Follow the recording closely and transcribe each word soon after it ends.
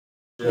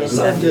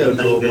Sanje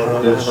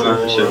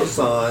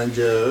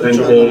Sanje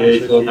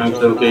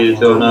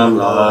Chonam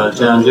La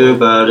Chanju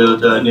Badu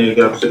Tani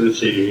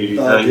Gapsushi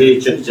Ahi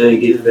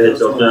Chigi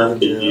Petokam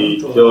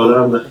Kiji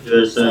Cholam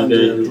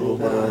Sange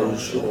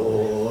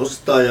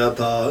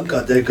Stayata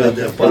Kate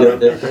Kate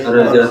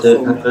Paragate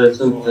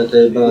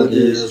Sumate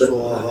Badi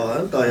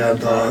Soha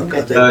Tayata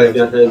Kate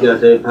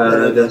Gate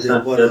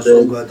Paragasa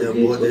Gate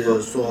Bodi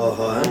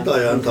Soha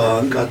Tayata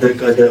Kate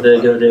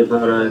Gate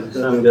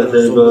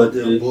Paragate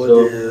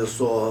Bodi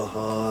Soha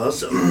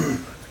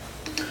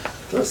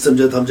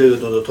Simja Tamja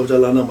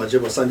Tojalana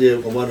Majeva Sanje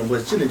Gomana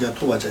was Chilian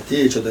Tovacha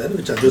each of the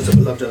enemy Joseph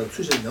Lapja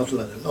Tushi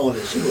Nasula and Lawan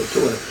Shingo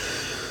Toa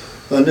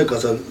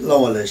Necasa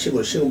Lawan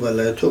Shingo Shingo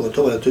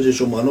Toga Tuji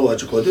Mano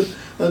Achakodu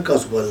and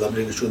Caswell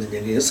Labring shooting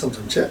in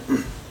something check.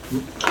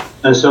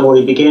 And so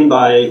we begin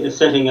by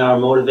setting our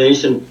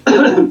motivation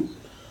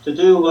to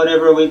do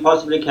whatever we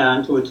possibly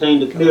can to attain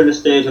the purest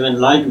state of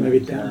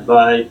enlightenment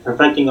by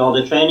perfecting all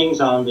the trainings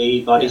on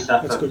the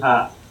Bodhisattva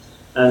path.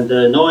 And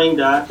knowing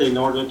that in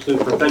order to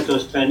perfect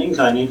those trainings,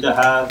 I need to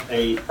have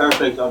a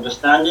perfect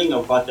understanding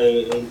of what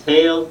they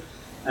entail.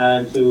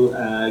 And to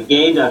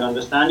gain that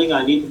understanding,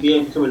 I need to be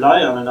able to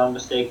rely on an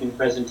unmistaken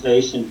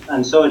presentation.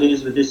 And so it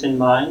is with this in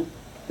mind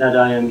that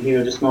I am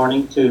here this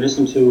morning to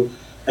listen to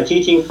a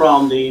teaching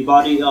from the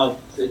body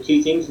of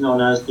teachings known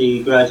as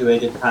the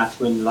Graduated Path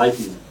to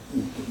Enlightenment.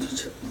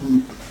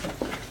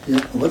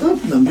 What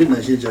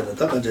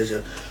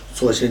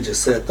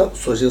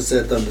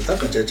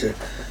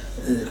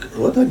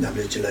I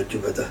never like to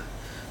better.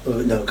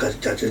 No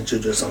catching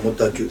children, some of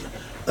that.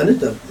 And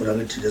it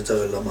ran to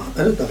the Lama,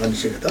 and the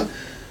Takan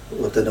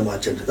what the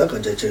Machin, the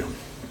Takan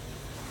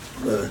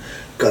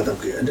Gadam,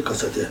 and the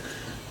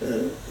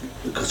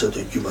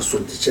Casate Cuba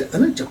Sundice,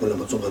 and the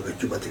Chacolama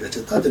Cuba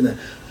Ticata,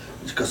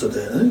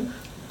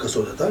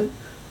 Casota,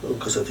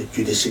 Casate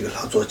Judicial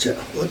Hatocha,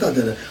 what are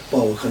the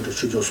power country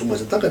should so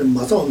much attack and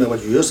Mazao never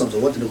use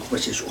something what in the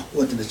question,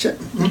 what in the check.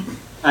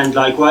 And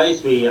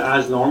likewise,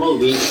 as normal,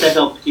 we set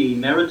up the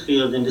merit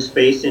field in the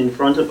space in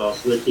front of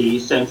us with the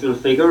central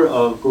figure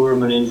of Guru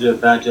Muninja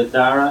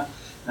Vajradhara,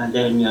 and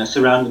then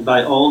surrounded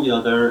by all the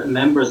other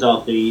members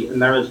of the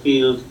merit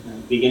field,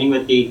 beginning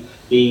with the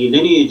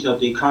lineage of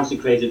the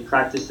consecrated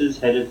practices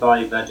headed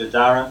by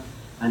Vajradhara,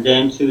 and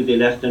then to the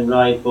left and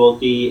right, both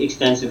the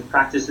extensive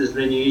practices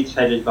lineage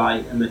headed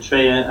by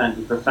Maitreya and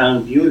the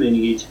profound view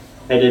lineage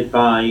headed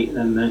by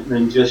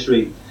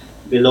Manjushri.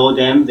 Below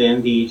them,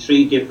 then the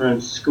three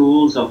different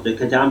schools of the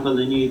Kadampa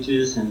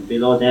lineages, and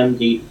below them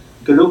the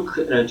Geluk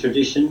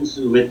traditions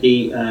with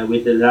the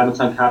Lama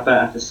Tsongkhapa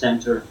at the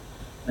center,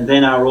 and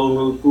then our own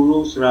root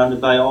guru, surrounded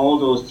by all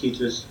those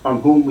teachers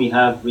from whom we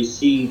have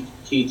received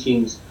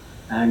teachings,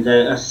 and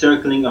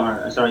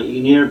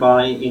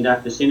nearby in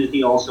that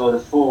vicinity also the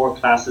four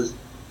classes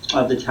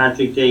of the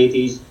tantric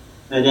deities,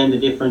 and then the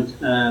different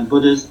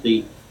Buddhas,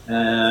 the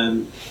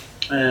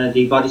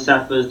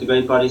bodhisattvas, the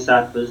great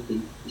bodhisattvas, the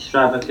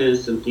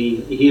Shravakas, and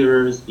the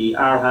hearers, the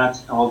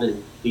arhats, all the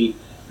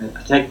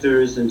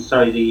protectors, and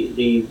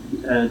the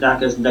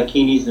dakas and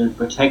dakinis and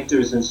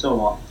protectors and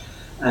so on.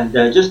 And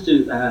just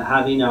to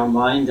have in our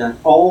mind that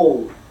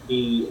all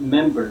the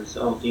members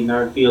of the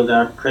merit field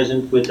are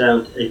present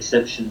without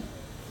exception.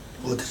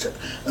 And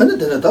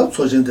then that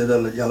social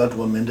Yala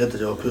to amend it,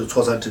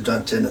 Sosa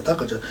Jan Chen,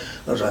 Takaja,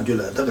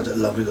 Randula, Takaja,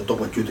 Lavriga,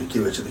 Topa, Judy,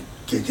 give it to the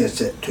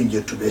Kajan,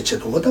 Twinge to be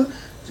chet water,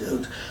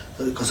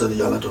 because of the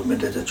Yala to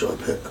amend it,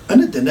 job.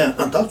 And then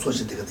that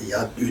social the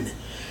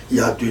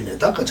Yaduni,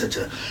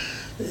 Takaja,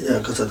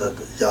 because of that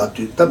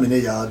Yadu,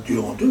 Tamine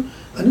Yadu,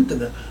 and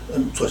then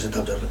social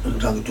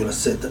Rangula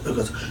said,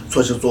 because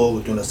social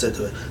soul to set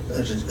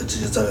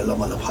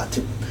Lama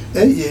party.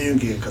 And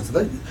Yungi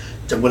Kazai.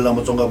 Jungle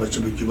Lama Zonga, but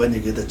you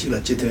get the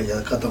Chila Chitin,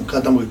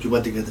 Katam with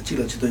Cuba to get the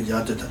Chila Chitin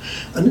Yadata,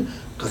 and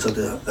because of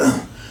the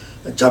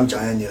Jam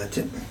Giant,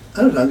 and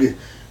Rangi,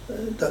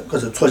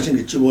 because of twashing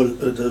the Chibol,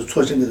 the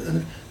twashing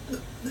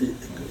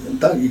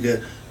that you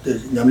get the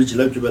Yamichi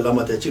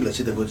Lama, the Chila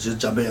Chitin, which is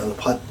Jambe on the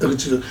part,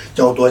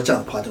 Jaudo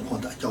Chan part of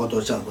Honda,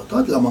 Jaudo Chan, but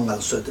not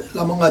Lamanga Sweat,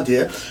 Lamanga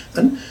dear,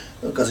 and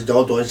because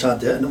Jaudo Chan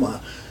there, and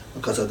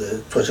because of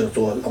the twashing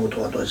door,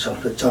 Lamato Chan,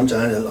 Jam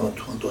Giant,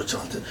 Lamato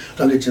Chan,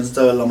 Rangi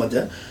Chinsta Lama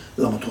there.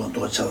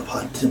 Lamato Chal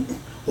Party,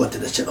 what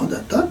did I check on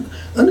that done?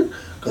 And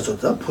because of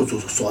that, Puzu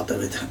Swata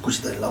with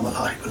Kushita Lama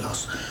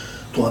Harikulas,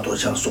 Tomato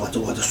Chal Swata,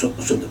 what the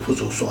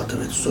Puzu Swata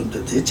with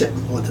Sunday teacher,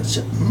 what the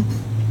check.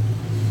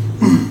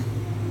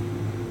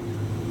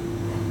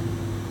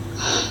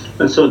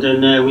 And so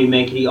then we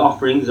make the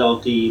offerings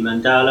of the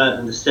mandala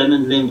and the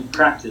seven-limbed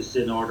practice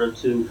in order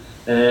to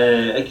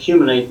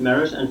accumulate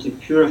merit and to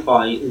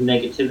purify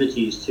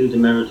negativities to the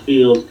merit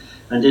field.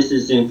 And this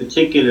is in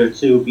particular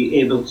to be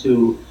able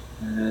to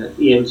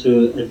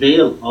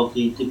avail of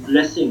the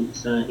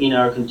blessings in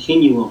our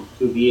continuum,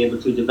 to be able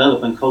to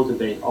develop and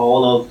cultivate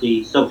all of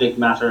the subject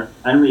matter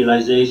and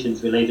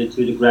realizations related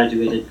to the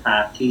graduated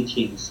path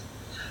teachings.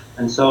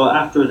 And so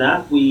after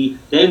that, we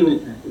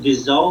then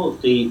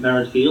dissolve the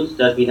merit fields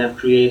that we have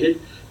created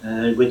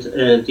with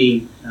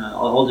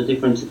all the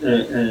different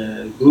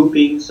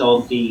groupings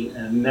of the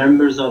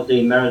members of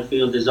the merit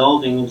field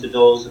dissolving into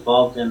those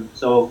above them.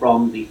 So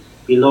from the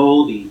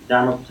below, the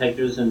Dharma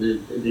protectors and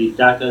the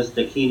Dakas,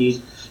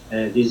 Dakinis,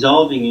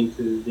 dissolving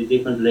into the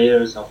different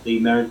layers of the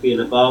merit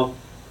field above,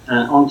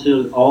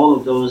 until all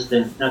of those,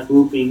 that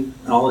grouping,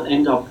 all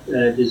end up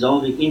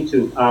dissolving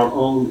into our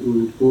own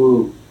root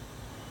guru.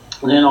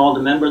 And then all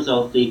the members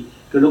of the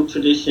Geluk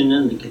tradition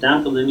and the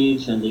Kadampa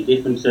lineage and the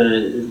different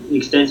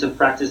extensive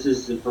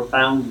practices, the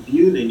profound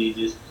view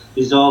lineages,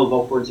 dissolve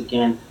upwards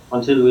again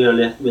until we are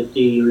left with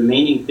the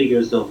remaining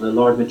figures of the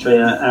Lord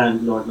Maitreya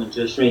and Lord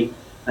Manjushri,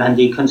 and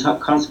the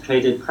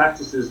consecrated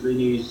practices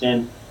lineage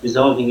then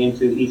dissolving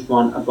into each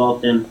one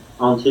above them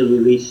until we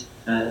reach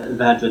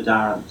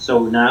Vajradhara.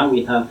 So now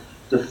we have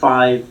the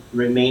 5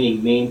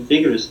 remaining main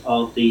figures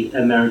of the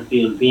merit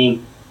field,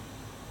 being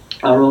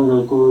our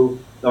own Guru,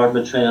 Lord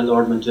Maitreya,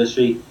 Lord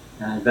Manjushri,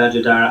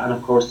 Vajradhara, and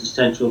of course the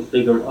central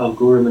figure of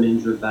Guru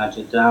Manindra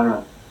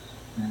Vajradhara.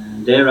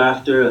 And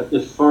thereafter, the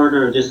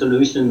further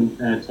dissolution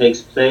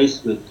takes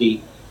place with the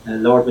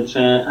Lord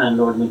Maitreya and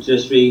Lord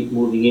Manjushri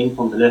moving in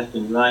from the left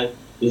and right,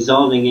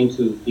 dissolving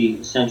into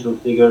the central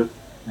figure,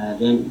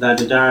 then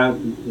Vajradhara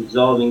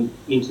dissolving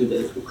into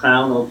the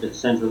crown of the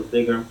central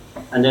figure,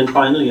 and then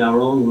finally our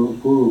own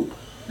Guru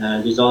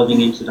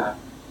dissolving into the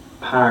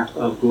heart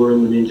of Guru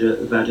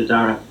Manindra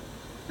Vajradhara.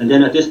 And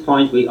then at this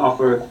point we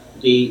offer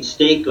the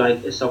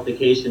stake-like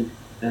supplication,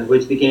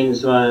 which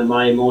begins,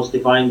 my most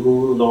divine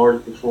Guru,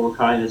 Lord, before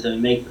Kailas, I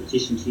make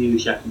petition to you,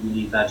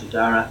 Shakyamuni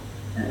Vajradhara,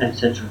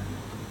 etc.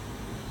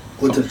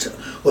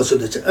 Also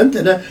the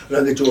antenna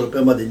Rangachor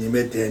Pema de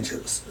Nimetian,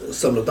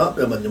 Samlota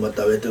Pema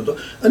Nimataveto,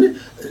 and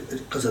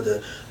because of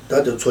the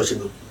that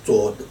sourcing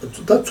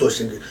that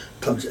sourcing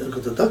comes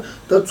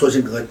that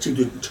sourcing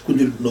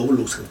could no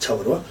looks at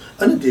Chavarwa,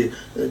 and the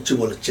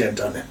Chibola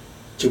Chantane.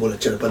 Chibola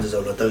Chapatis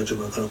of the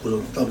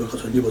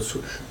Tabaco, Nibus,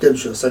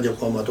 Tension, Saja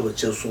Koma to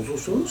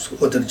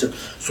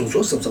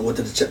some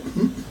water check.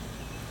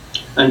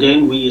 And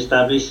then we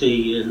establish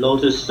a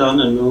lotus sun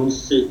and moon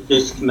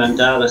disc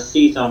mandala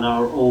seat on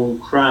our own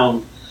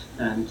crown,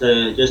 and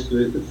just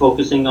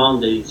focusing on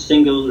the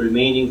single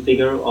remaining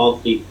figure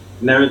of the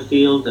merit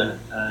field,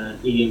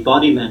 the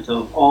embodiment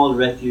of all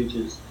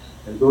refuges.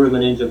 Guru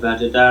Manindra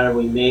Vajradhara,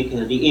 we make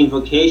the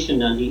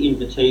invocation and the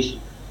invitation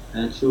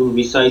through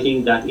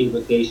reciting that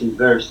invocation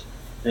verse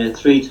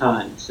 3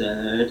 times.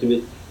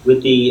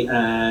 With the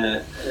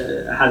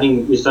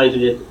having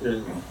recited it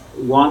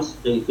once,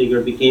 the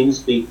figure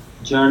begins the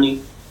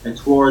journey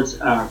towards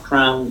our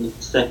crown. The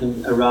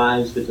second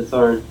arrives, with the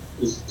third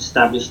is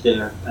established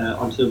there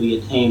until we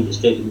attain the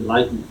state of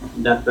enlightenment.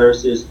 And that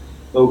verse is,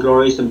 O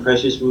glorious and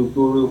precious root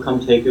Guru, come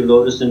take your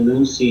lotus and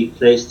moon seat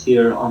placed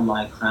here on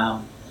my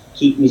crown.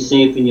 Keep me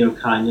safe in your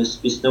kindness,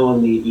 bestow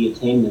on me the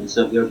attainments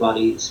of your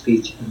body,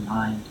 speech and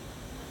mind.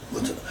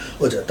 And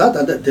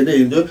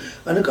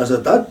because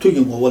that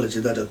twin wall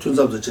chita, twins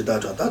of the chita,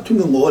 that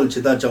twin wall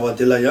chita Java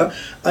Delaya,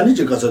 and it's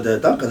because of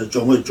that, because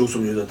Jomo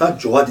Josum, that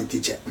Joa the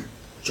teacher,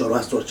 Jora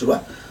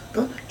Sorchua,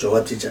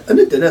 Joa teacher, and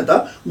then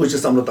that which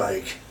is some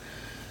Lotaic,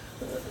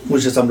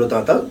 which is some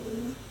Lotata,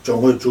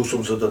 Jomo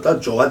Josum, so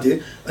that Joa,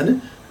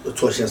 and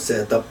Toshan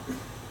set up.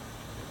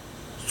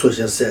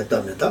 Social set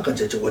up the Taka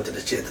water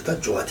the chat, that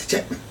Joa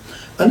teacher,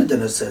 and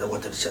then I said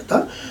what the chat,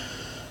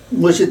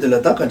 which is the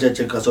Lataka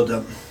because of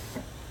them.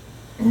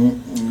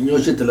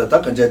 Yoshi la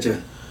Taka Jaja,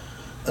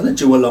 and the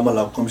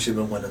Jiwala comes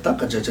even when the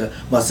Taka Jaja,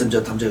 Masimja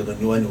Tamja, the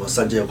new one was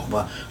Sanjay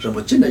Kuma,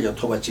 Ramachina,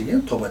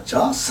 Tobachi, Toba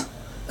Jas,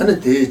 and the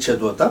day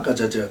Chedo Taka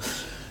Jaja,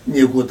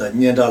 Nieguda,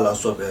 Niendala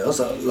Sobe,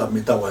 La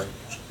Mitawa,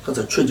 because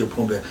a treasure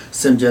pombe,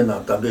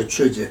 Semjana, Tabe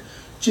Treasure,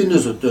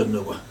 Genius of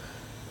Durnova.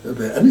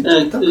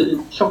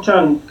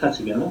 Shokchan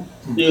Katsugano,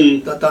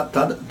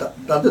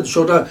 that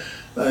shorter.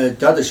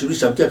 That should be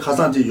subject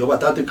Hasanti Yoba,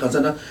 that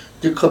Kasana,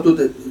 the Kapu,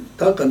 the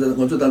Takan,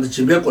 the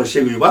Chimbe or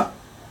Sheguba.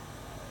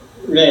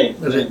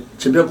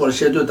 Chimbe or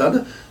Shedu,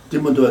 that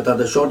Timodo, that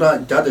the shorter,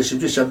 that should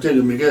be subject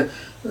to Miguel,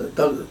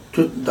 that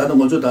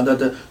Mojo, that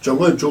the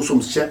Jongo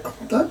Josum set,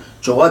 that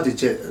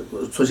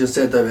Joati, social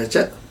set of a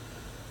chat.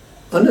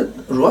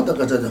 And Rota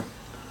Kazada,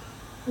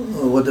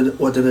 what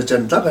did the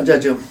Chan Takan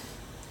Jajam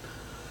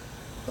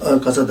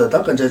Kasada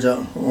Takan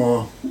Jaja,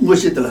 or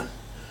Mushitla,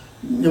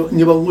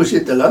 Niba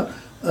Mushitla.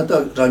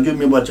 Ranju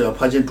Mibacha,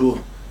 Pajin to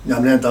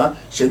Yamlenta,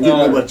 Shenju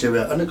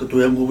Mibacha, and the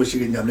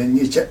Tuyamushi Yamlen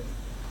Niche.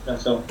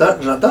 That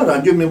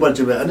Ranju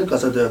Mibacha, and the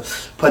Casa de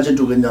Pajin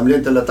to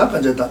Yamlenta, the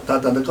Takanja,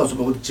 and the Casa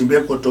of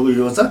Chimbeco to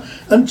Yosa,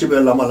 and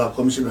Chibel Lamala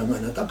Commission, and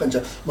the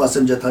Takanja,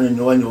 Masim Jatan,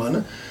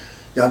 Yuan,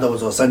 Yanda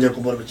was a Sanja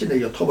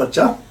Kumachina,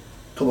 Tobacha,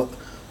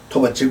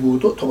 Tobachigu,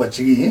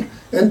 Tobachi,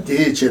 and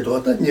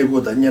Techeto,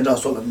 Nibuda, Nienda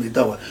Sola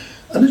Mitawa,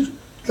 and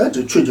that's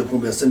a church of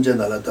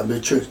Semjana,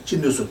 Tambe Church,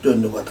 Chinus of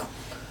Turnuvata.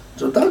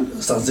 So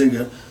that something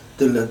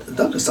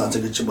that is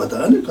something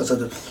Chibata and because of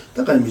the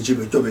Takamichi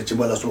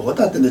Chibala, so what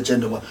that in the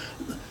Chendova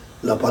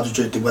la padu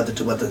che tibata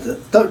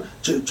ta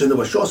chendo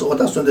ba shoso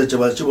ota sonde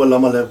cheba chibo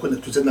lama la ko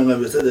tu sen nga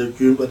wese de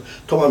kyun ba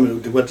toma mi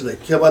tibata de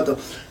kebata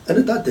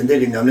ane ta dende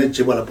ge nyamne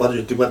chibo la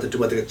padu tibata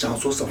ge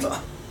changso samsa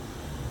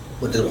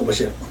ote ko ba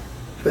she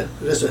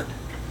reso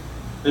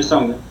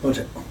resong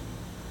ote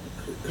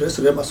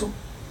reso be maso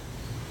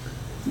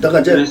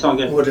daga je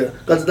ote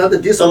ka da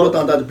de solo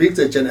ta da big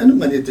che chen ane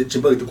mani de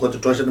chibo de ko to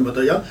trashan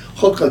ba ya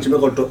hot kal chibo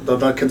ko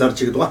da kendar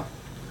chi do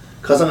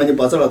가상 아니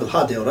바자라도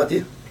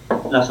하대요라디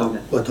나서게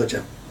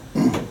어떠죠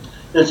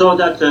And so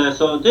that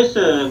so this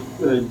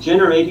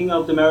generating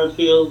of the merit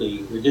field,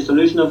 the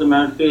dissolution of the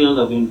merit field,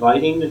 of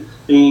inviting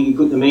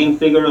the main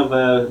figure of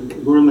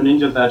Guru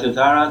Maninja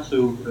Vajradhara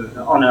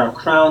to on our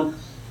crown,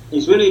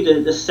 is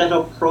really the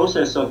setup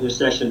process of your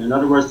session. In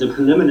other words, the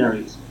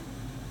preliminaries.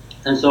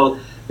 And so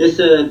this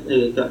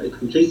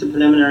completes the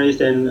preliminaries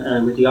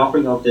then with the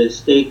offering of the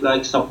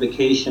stake-like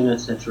supplication,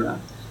 etc.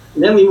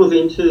 And then we move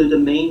into the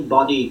main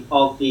body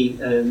of the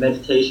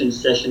meditation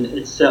session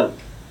itself.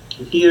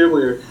 Here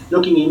we're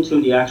looking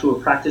into the actual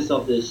practice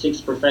of the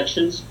 6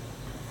 perfections,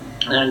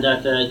 and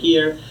that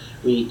here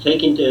we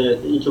take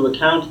into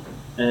account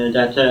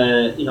that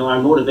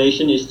our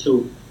motivation is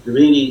to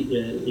really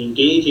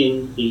engage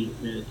in the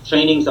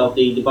trainings of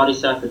the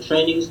Bodhisattva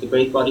trainings, the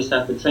great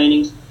Bodhisattva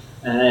trainings,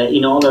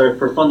 in all their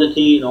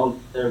profundity, in all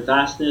their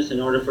vastness,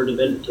 in order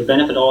to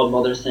benefit all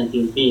mother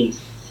sentient beings.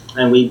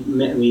 And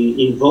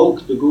we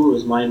invoke the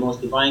Gurus, my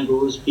most divine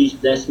Gurus, please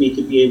bless me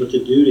to be able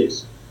to do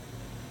this.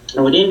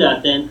 And within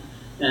that, then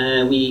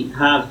we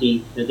have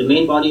the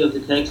main body of the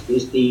text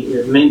is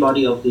the main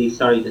body of the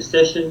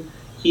session.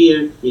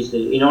 Here is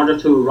in order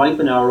to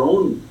ripen our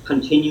own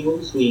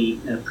continuums, we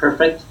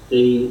perfect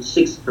the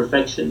 6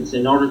 perfections.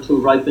 In order to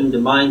ripen the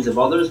minds of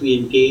others, we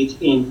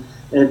engage in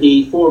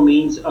the 4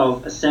 means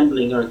of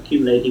assembling or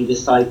accumulating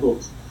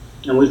disciples.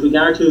 And with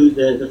regard to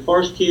the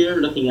first here,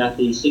 looking at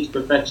the 6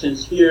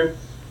 perfections here,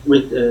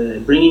 with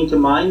bringing to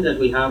mind that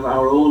we have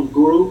our own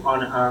Guru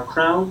on our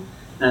crown,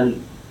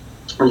 and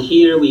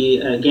here we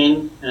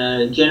again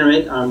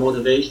generate our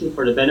motivation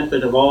for the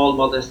benefit of all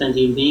mother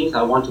sentient beings.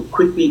 I want to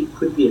quickly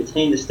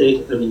attain the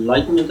state of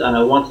enlightenment, and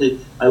I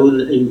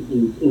will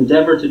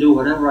endeavor to do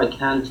whatever I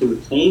can to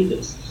attain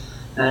this.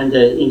 And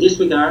in this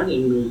regard,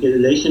 in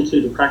relation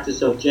to the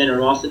practice of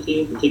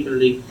generosity,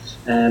 particularly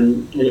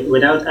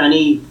without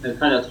any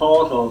kind of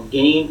thought of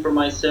gain for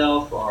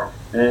myself or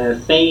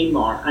fame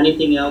or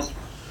anything else,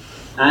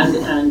 and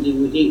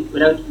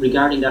without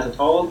regarding that at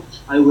all,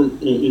 I will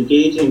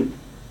engage in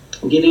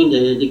giving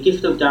the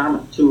gift of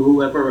Dharma to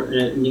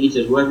whoever needs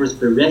it, whoever is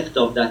bereft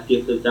of that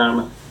gift of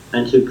Dharma,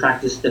 and to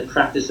practice the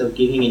practice of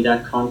giving in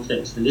that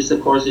context. And this, of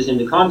course, is in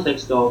the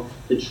context of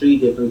the 3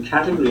 different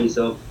categories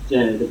of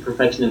the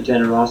perfection of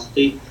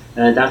generosity.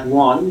 That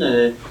one,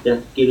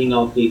 the giving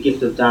of the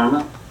gift of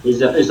Dharma,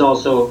 is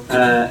also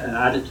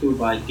added to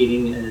by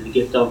giving the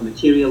gift of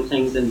material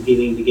things and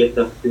giving the gift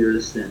of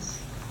fearlessness.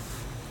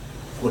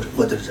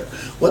 What the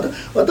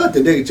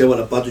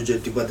Java Patu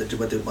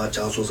Tibata Ma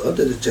Chansos,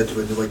 other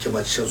gentlemen who came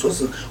at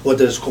Chansos,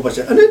 what is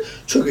Copacha, and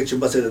Chuki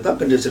Chimbasa, the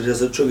Takan,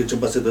 Chuki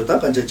Chimbasa, the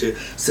Takan,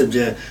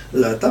 Sebje,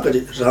 La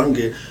Takari,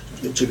 Rangi,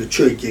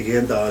 Chuki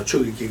again, the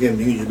Chuki again,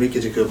 you make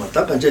it a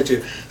Takan,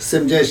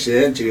 Semje,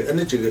 Shen, and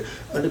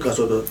the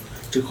Caso.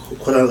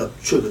 Korala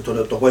Chuki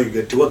to the way you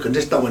get to work and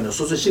this time when a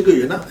social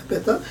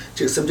better,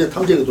 Chick Semje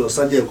Tamji to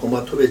Sunday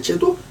Coma to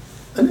Cheto,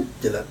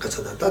 and De La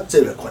Casada,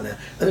 Zeva Corner,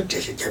 and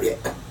Jessie Javier.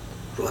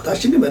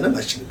 Watashimana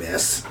machine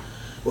best.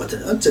 What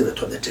an answer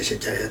to the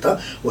Tesheta,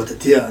 what a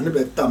dear and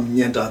a dumb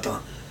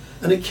Yandata,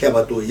 and a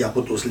Kabato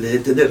Yaputus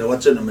late in the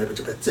watch and maybe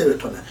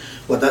Sevetona.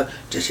 What that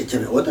Jessica,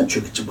 what a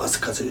Chuki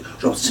Bascasi,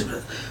 Rob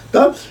Simon.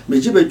 That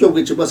Mijiba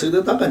Jogi Basi,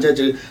 the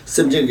Takanjaji,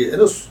 Semjingi,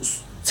 and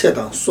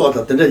Setan, sort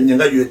of the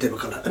Yanga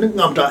Yuetebaka, and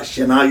Namda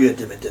Shena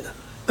Yuetebed,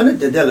 and a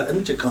Dedella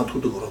and Chikan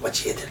to go over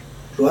Cheted.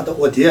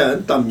 What dear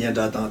and dumb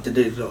Yandata, the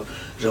day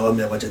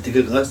Rawamia, what a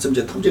ticket, some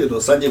Tamji to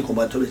Sanjay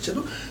Comat to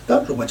the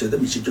that from much of the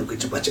Michigan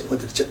budget.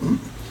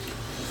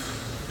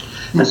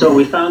 And so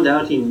we found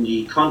out in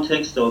the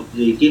context of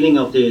the giving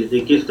of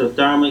the gift of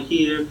Dharma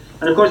here,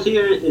 and of course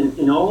here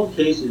in all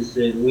cases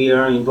we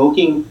are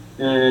invoking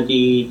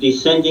the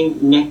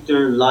descending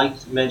nectar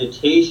light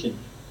meditation,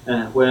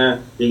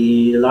 where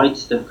the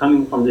lights that are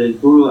coming from the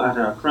Guru at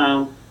our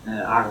crown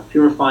are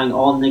purifying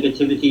all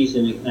negativities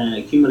and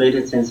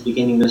accumulated since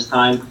beginning this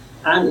time,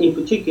 and in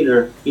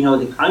particular,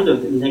 the kind of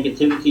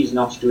negativities and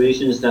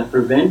obstructions that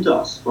prevent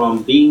us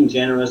from being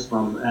generous,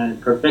 from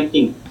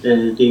perfecting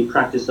the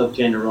practice of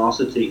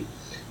generosity.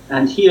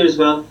 And here as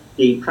well,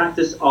 the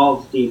practice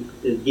of the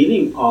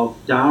giving of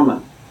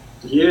Dharma.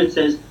 Here it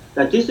says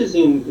that this is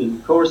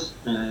in course,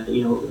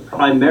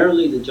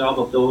 primarily the job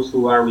of those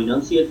who are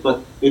renunciate,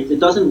 but it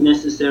doesn't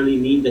necessarily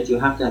mean that you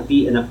have to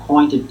be an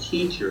appointed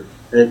teacher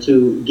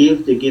to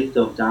give the gift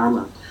of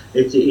Dharma.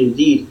 It's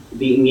indeed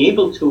being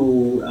able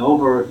to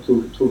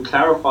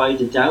clarify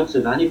the doubts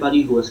of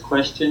anybody who has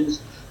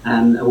questions,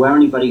 and where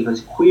anybody who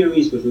has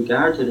queries with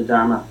regard to the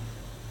Dharma.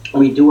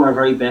 We do our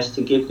very best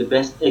to give the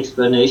best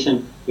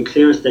explanation, the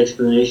clearest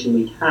explanation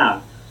we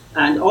have.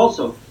 And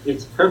also,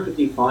 it's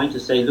perfectly fine to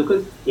say,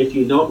 look, if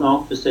you don't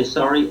know, just say,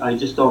 sorry, I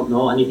just don't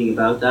know anything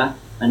about that.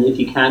 And if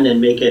you can, then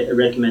make a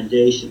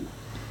recommendation.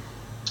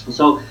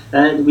 So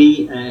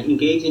we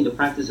engage in the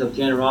practice of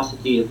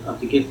generosity of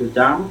the gift of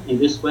Dharma in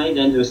this way.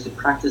 Then there's the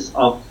practice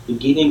of the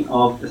giving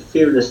of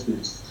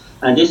fearlessness.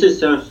 And this is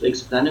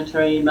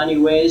self-explanatory in many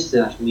ways,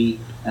 that we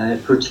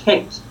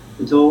protect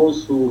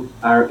those who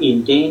are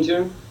in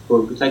danger,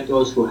 or protect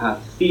those who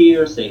have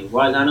fear, say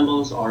wild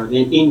animals, or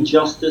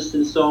injustice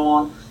and so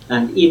on,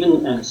 and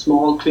even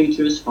small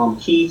creatures from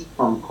heat,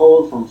 from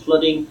cold, from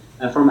flooding,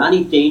 from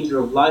any danger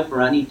of life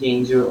or any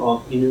danger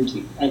of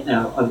injury.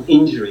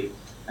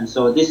 And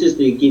so this is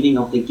the giving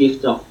of the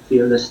gift of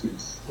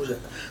fearlessness.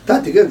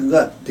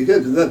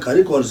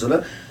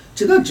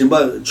 지난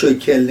짐바 저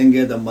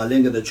켈링게다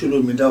말랭게다 출로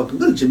민다고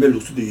근데 짐베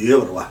룩스도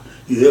유여버와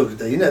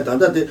유여버다 이나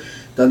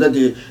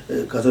단다디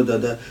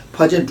가서다다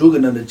파젠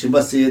두근나는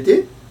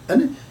짐바세에데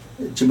아니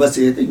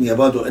짐바세에데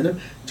녀바도 아니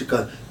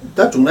지가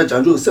다 중나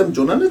장주 셈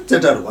존나는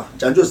제자로와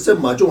장주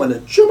셈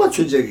마중안에 쥐마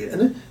춘제게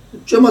아니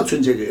쥐마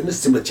춘제게 아니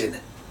심베체네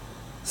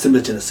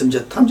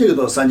심제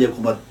탐제게도 산제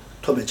고마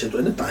토베체도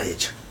아니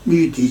다해체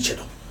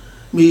미디체도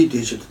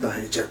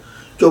다해체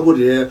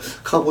교부리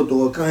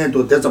카고도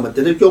강해도 대자마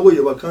되는 교부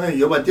여바 강해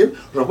여바들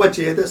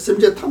로바체에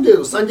심제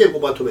탐제도 산제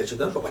고바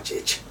토베체도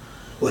로바체치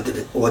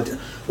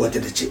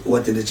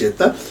어디지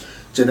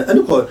저는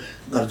아니고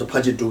나도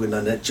파지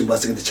두고나네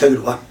짐바스인데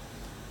차기로와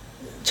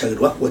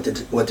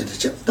어디지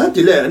다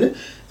딜레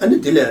아니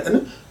딜레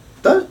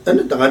다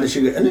다가는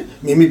시게 아니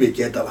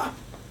미미베게다 봐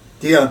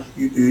디야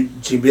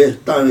집에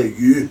땅에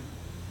유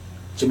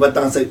집에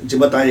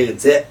땅에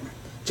제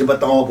집에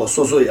땅에 뭐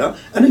소소야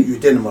아니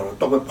유대는 말로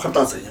또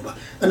파다서 봐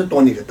아니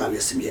돈이가 다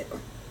했으면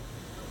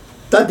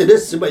다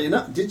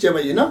딜레스바이나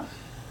디제바이나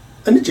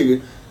아니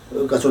지금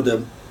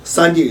가서도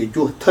산지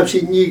주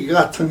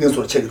탑신이가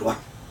청년소 책으로 와.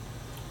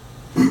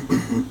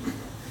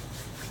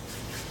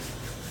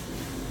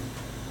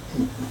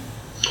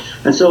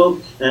 And so,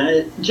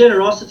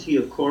 generosity,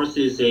 of course,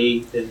 is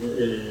a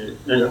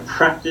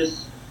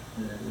practice,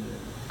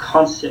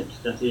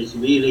 concept that is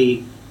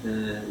really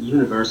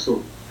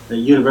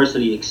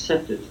universally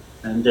accepted,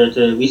 and that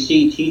we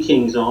see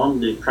teachings on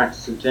the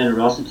practice of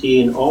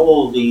generosity in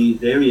all the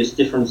various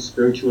different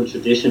spiritual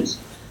traditions,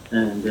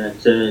 and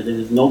that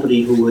there's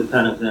nobody who would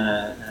kind of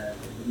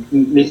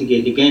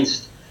mitigate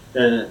against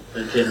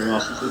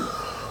generosity.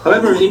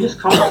 However, in this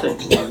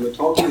context, when we're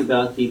talking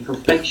about the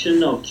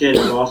perfection of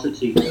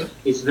generosity,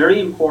 it's very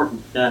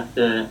important that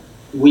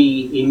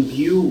we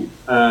imbue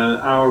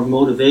our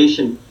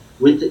motivation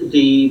with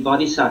the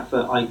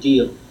bodhisattva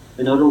ideal.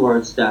 In other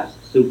words, that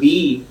to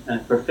be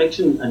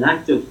an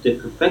act of the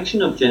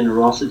perfection of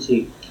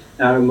generosity,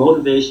 our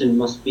motivation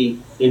must be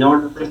in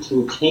order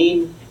to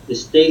attain the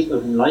state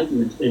of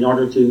enlightenment, in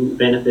order to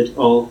benefit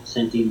all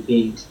sentient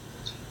beings.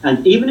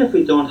 And even if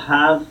we don't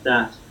have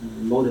that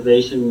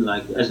motivation,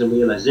 like as a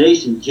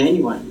realization,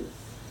 genuinely,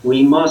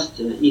 we must,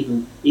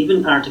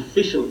 even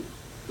artificially,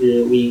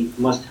 we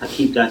must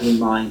keep that in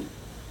mind,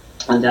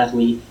 and that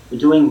we are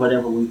doing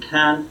whatever we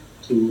can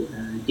to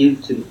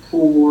give to the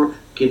poor,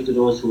 give to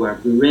those who are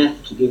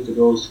bereft, to give to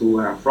those who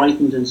are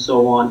frightened, and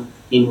so on,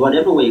 in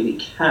whatever way we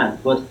can.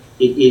 But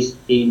it is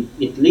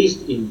at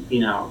least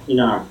in our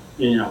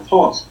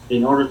thoughts,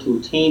 in order to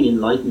attain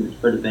enlightenment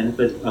for the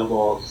benefit of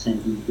all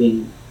sentient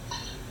beings.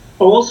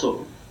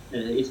 Also,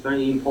 it's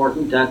very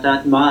important that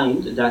that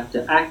mind, that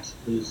the act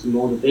is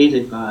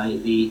motivated by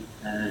the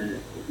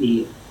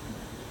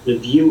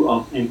view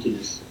of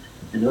emptiness.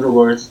 In other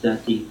words,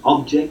 that the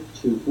object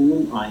to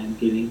whom I am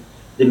giving,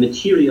 the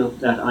material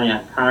that I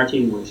am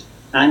parting with,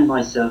 and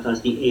myself as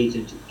the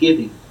agent of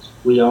giving,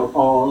 we are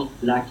all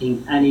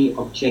lacking any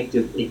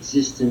objective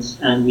existence,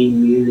 and we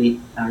merely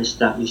are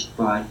established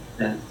by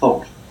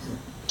thought.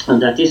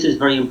 And that this is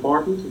very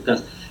important,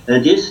 because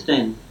this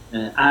then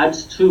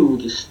adds to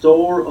the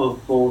store of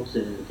both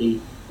the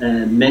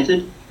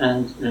method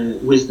and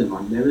wisdom,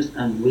 or merit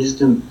and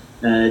wisdom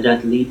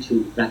that lead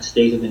to that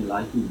state of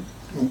enlightenment.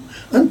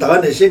 And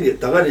다가네 생기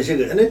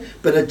아니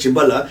베나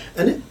집발라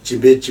아니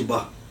집에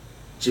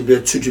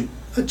추집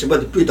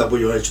집에 비다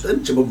보여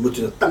주던 집에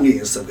못는 땅에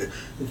있어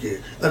이게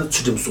아니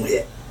추집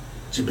송해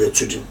집에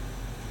추집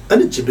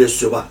아니 집에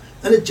쏘봐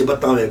아니 집에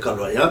땅에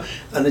가려야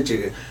아니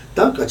지금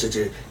땅 같이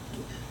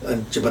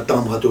집에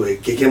땅 봐도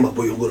개개만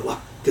보여 거 봐.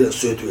 그래서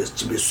쇠도에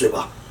집에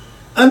쇠봐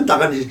안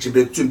다가네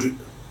집에 준비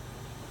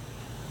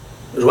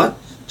그러와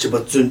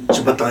집에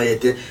땅에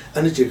때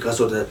아니 지금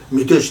가서도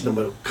믿으시는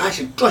말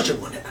가시 쪼신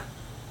거네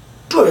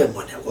쪼연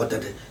거네 어때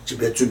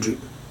집에 준비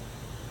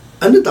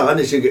아니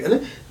다가네 시게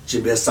아니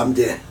집에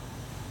삼대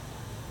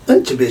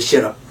안 집에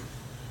싫어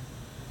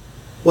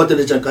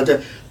어때 잠깐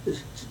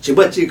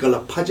집에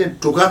찍을라 파진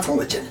두가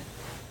상마잖아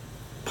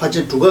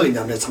파진 두가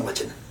그냥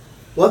상마잖아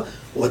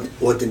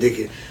어때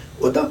되게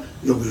어다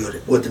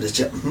용요래 어때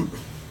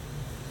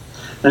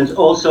And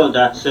also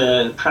that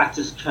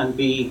practice can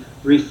be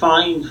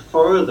refined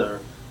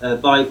further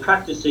by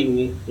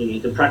practicing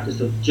the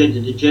practice of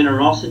the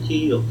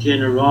generosity of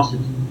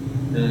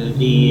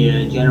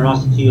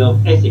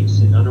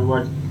ethics. In other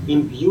words,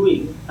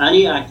 imbuing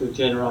any act of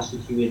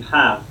generosity we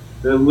have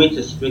with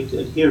a strict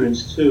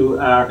adherence to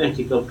our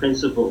ethical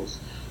principles.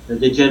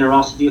 The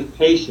generosity of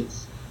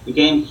patience,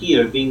 again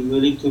here being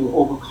willing to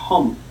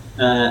overcome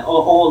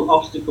all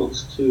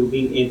obstacles to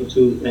being able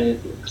to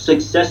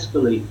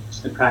successfully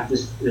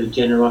practice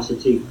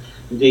generosity.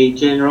 The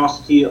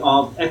generosity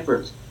of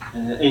effort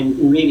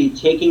in really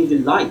taking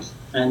delight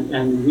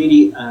and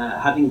really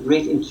having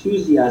great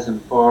enthusiasm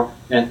for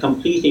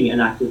completing an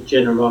act of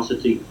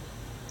generosity.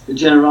 The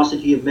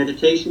generosity of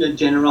meditation, the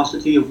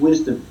generosity of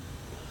wisdom.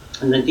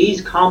 And that these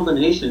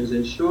combinations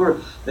ensure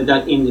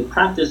that in the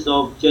practice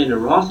of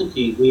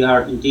generosity we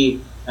are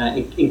indeed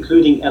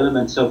including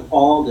elements of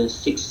all the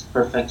 6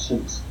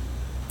 perfections.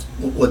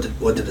 What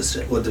did it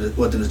say? What did it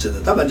say? What did it say?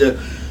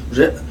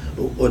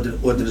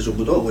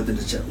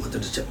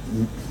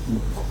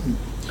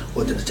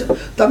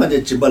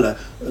 Tamanje Jimbala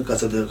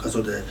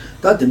Casode,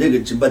 that the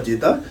nigger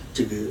Jimbatita,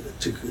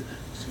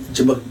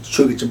 Jimba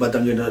Chogi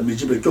Jimbatanga,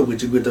 Mijibe Chogi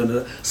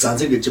Jigutana,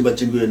 Sansig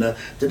Jimbatinguina,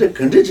 the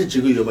condition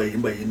Jiguyo by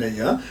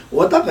Inaya,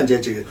 what I can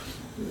judge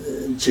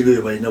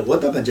Jiguyo by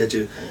what I can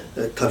judge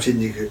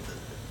Tapsini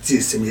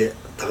Zisimi,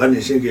 Tagani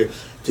Shingi,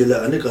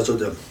 Tilla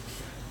Anikasoda.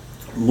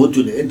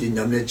 Module and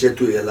Namne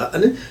Jetu Ella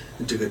and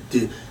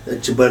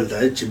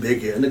Jibalda,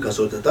 Jimbegi and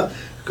Casota,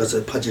 because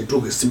a Paget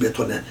Drug is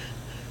Simbetone,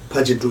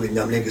 Paget Drug in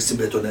Yamleg is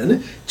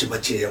Simbetone,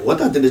 Jibachi,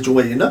 what are the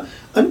Juana,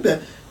 and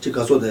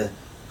Chicasoda,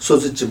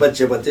 Sosi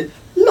Jibachebate,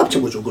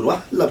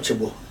 Lapchebugua,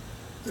 Lapchebugua,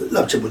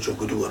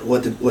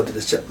 what did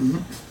it say?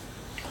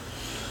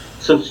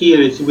 So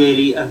here it's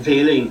really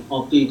availing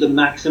of the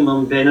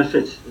maximum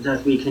benefit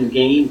that we can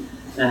gain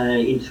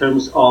in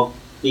terms of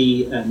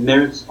the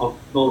merits of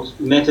both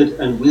method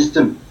and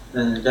wisdom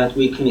that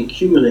we can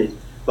accumulate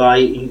by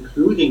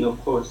including, of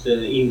course,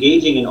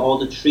 engaging in all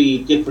the 3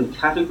 different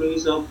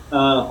categories of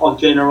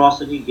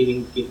generosity,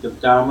 giving gift of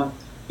Dharma,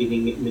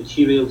 giving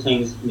material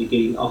things,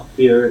 giving of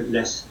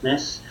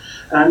fearlessness,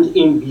 and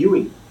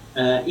imbuing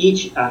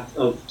each act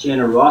of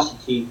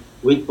generosity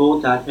with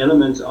both that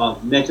element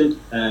of method,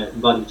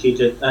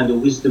 bodhicitta, and the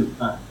wisdom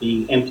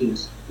being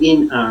emptiness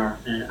in our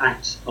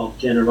acts of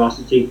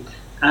generosity.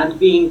 And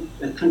being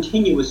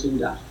continuous in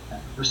that,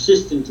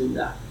 persistent in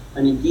that,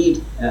 and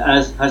indeed,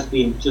 as has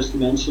been just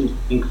mentioned,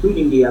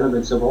 including the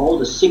elements of all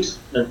the 6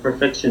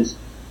 perfections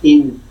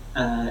in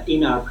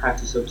our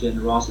practice of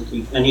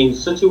generosity, and in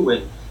such a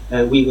way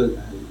we will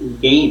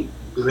gain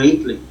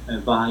greatly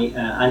by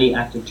any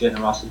act of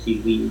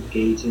generosity we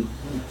engage in.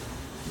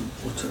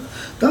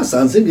 Ta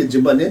sansing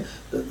jimbane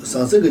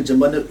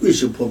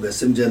wish pobe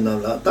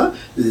simjana la ta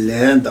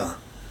lenda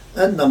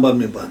and number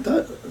me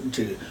banta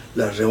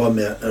la rewa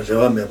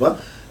meba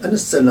and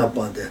sena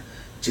pande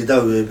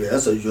jida webe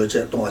as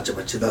yoje tonga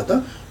chaba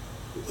chidata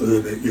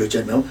webe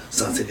yoje nam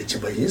sansing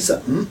jimba insa.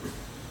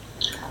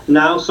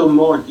 Now some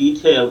more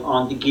detail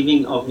on the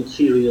giving of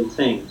material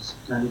things,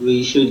 and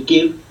we should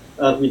give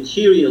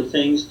material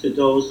things to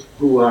those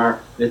who are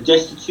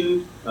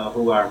destitute,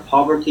 who are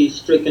poverty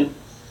stricken,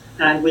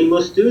 and we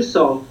must do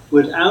so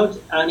without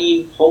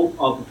any hope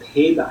of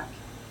payback,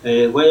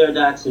 whether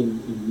that's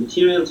in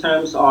material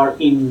terms or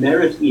in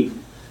merit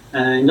even.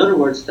 In other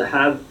words, to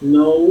have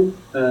no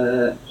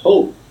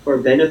hope for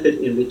benefit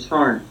in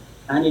return.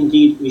 And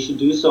indeed, we should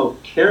do so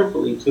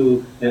carefully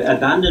to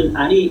abandon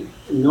any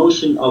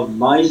notion of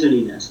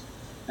miserliness,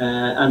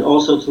 and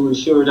also to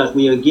ensure that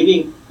we are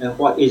giving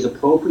what is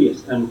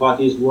appropriate and what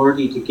is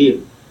worthy to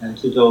give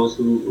to those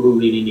who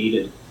really need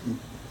it.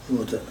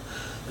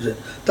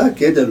 Ta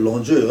ke de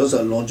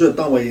longju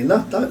tangwa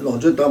ina ta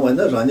longju tangwa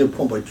na ranye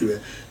pompa jue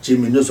ji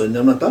min so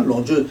nyama ta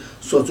longju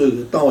so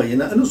zu tangwa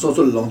ina anu so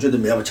so longju de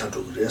meba cha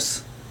zhu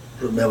res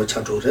meba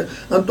cha zhu re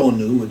an dong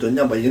ni mu de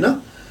nyama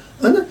ina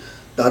an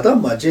da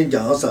ma jin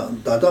jiang sa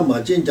da ma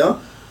jin jiang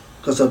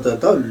ka sa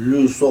da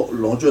lu so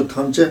longju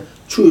tam che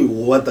chui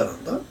wo da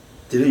da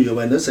de yu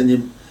ba na san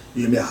ni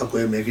yu me ha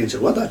ko me ge che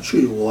wa da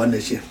chui wo na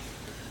xin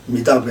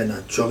mi da be na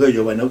zhuo ge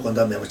yu ba na guan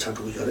da meba cha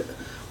zhu yo le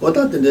wa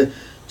da de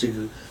这个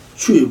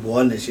去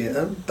博那些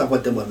大把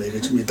的嘛，每个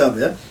去米大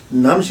别，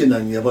南西呢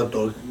也把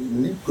多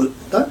你个，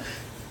但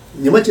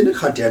你们今天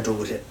看点做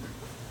些，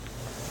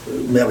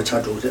没把查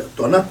做些，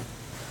多呢，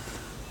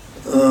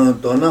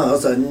多呢，而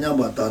且你要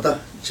把大的，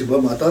几把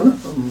马达呢，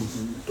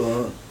多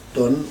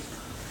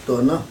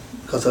呢，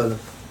可是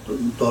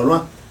多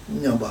嘛，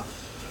你要把，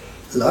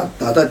那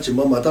大的几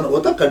把马达呢，我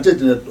大感觉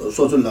呢，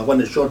说出老板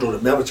的小做了，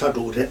没把查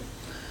做些，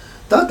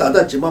但大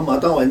的几把马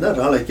达完呢，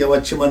然后来给我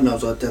起码那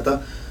说得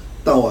到。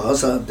 当晚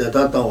上在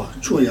他当晚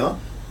出洋，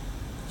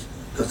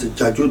可是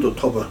家酒都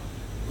掏不，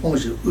东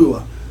西有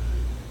啊，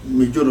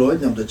没酒了，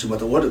你们都起码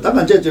都我的，当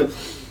然这就，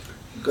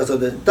可是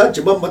的，但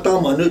起码没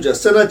当嘛，你就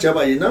生了结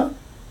巴人呐，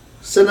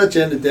生了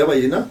结的对吧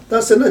人呐，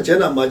但生了结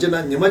呢嘛就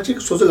呢，你们这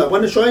个说是老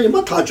板的说也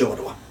没他觉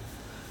的吧，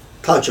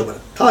他觉不了，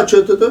他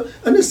觉得都，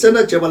你生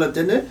了结巴了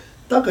的呢，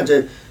大概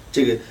这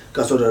个，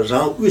可是的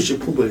让微信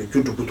碰不了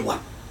就不多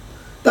啊，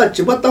但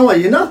起码当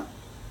晚人呐。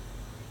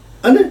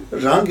 아니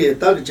랑게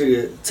딱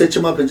저기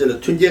세치마 편제를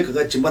튼게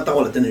그가 집마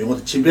따고 왔다는 용어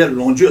집에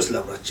롱주스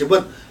라고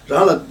집마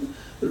라라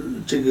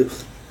저기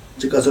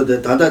지가서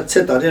다다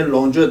채다른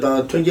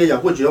롱주다 통계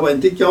약고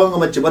지어봤는데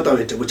겨왕아마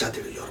집었다고 저거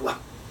차대로 열어봐.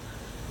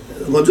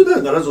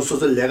 먼저는 가서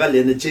소설 내가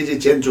내는 제제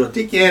전주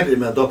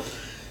띠게면도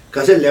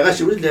가서 내가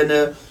시부리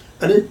내는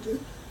아니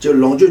저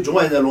롱주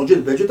중앙에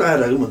롱주 배주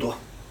다라고 뭐도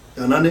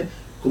야나네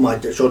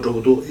그마제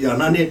쇼도도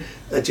야나네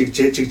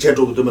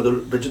직제적도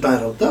뭐도 배주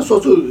다라고 다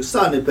소소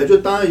산에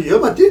배주 다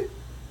여봤지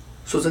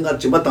소생가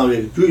집었다고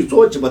주의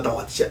소 집었다고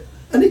왔지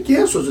아니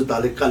계속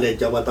달래 갈래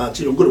잡았다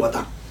지금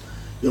그러다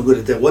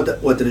요거를 때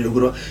어떤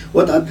요거로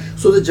어떤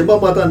소소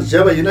집어마다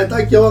제가 이날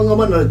딱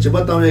겨왕아만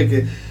집었다고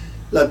이렇게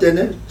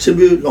라테네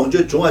집이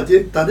롱주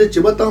중앙에 다들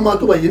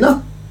집었다마도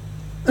봐이나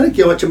아니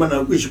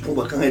개와치만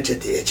의식풍바 강에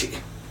제대지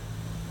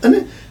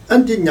아니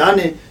안디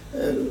냐네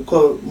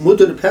그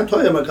모든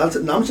팬토에만 가서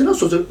남신은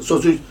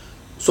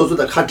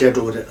소소다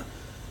카테도 그래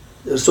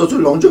소소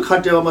롱주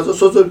카테와마서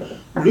소소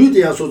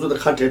류디야 소소다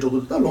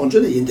카테도 다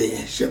롱주의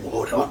인대에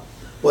시험하려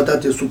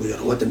어다티 수고요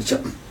어떤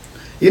참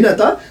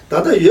이나다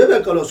다다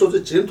예배가로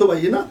소소 진토바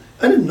이나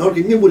아니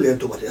너기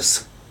님불레도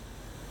버렸어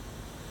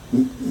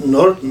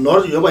너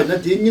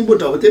여바이나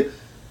디님부터 어때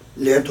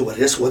레도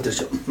버렸어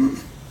어떻게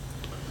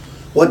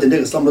어때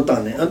내가 삼로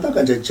땅에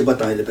안다가 이제 집어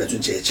땅에 배준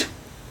제지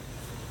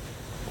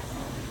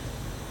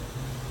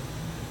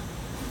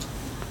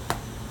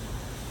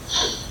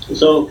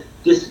So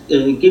this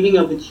giving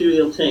of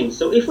material things.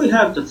 So if we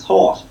have the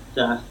thought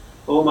that,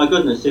 oh my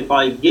goodness, if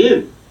I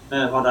give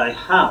what I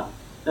have,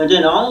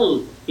 then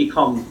I'll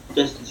become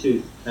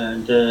destitute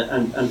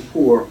and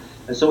poor.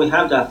 And so we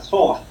have that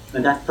thought,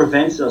 and that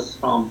prevents us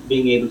from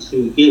being able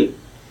to give.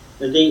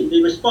 And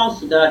the response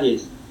to that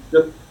is,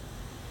 look,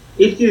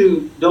 if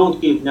you don't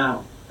give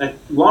now, at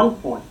one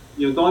point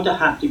you're going to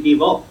have to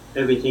give up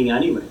everything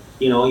anyway.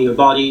 You know, your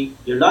body,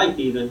 your life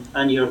even,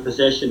 and your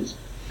possessions.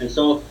 And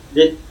so,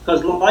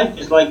 because life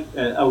is like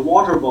a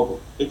water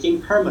bubble, it's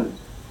impermanent.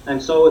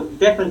 And so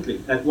definitely,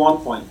 at one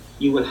point,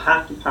 you will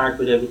have to part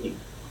with everything.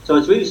 So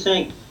it's really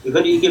saying,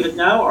 whether you give it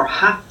now or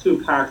have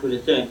to part with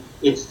it then,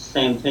 it's the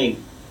same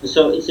thing. And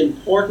so it's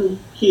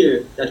important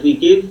here that we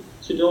give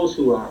to those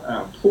who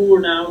are poor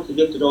now, to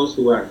give to those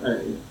who are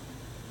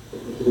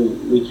who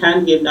we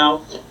can give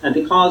now, and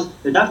because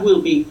that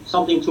will be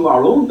something to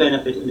our own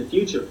benefit in the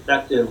future,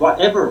 that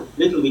whatever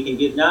little we can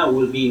give now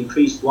will be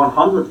increased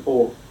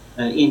 100-fold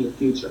in the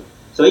future.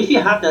 So if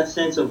you have that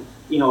sense of,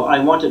 you know, I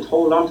want to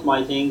hold on to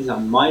my things,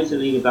 I'm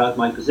miserly about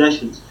my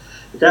possessions,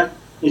 that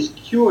is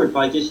cured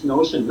by this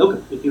notion,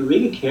 look, if you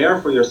really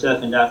care for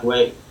yourself in that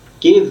way,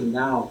 give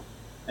now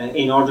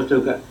in order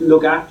to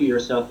look after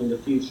yourself in the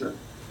future.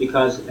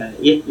 Because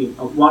if you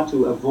want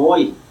to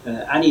avoid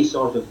any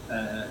sort of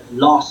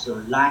loss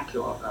or lack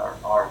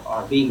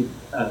or being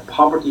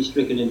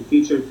poverty-stricken in the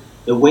future,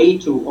 the way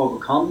to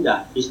overcome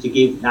that is to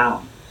give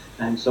now.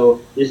 And so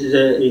this is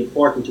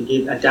important to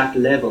give at that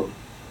level.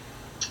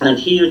 And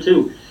here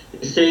too,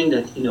 it's saying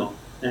that, you know,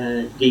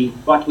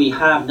 what we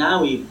have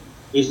now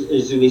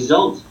is a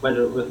result,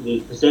 whether the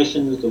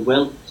possessions, the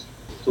wealth,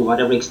 to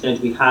whatever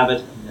extent we have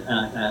it,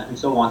 and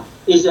so on,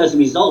 is as a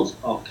result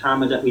of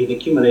karma that we've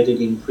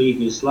accumulated in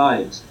previous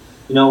lives.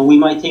 You know, we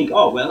might think,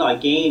 oh, well, I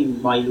gain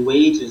my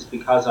wages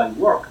because I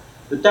work.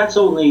 But that's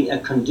only a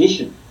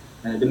condition.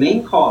 The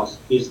main cause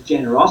is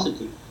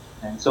generosity.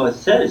 And so it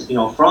says, you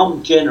know,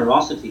 from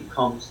generosity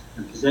comes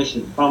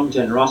possession, from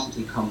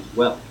generosity comes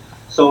wealth.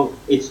 So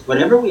it's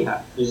whatever we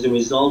have is the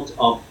result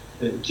of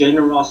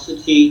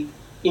generosity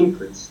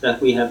imprints that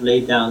we have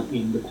laid down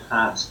in the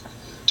past.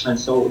 And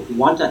so if we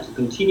want that to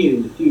continue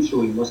in the future,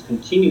 we must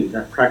continue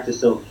that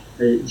practice of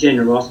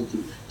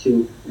generosity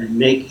to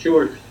make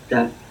sure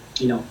that,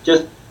 you know,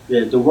 just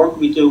the work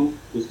we do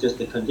is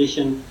just a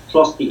condition,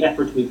 plus the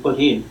effort we put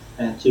in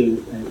to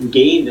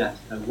gain that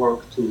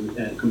work,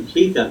 to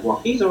complete that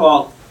work. These are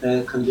all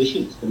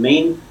conditions. The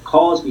main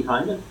cause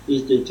behind it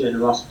is the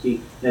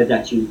generosity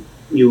that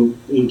you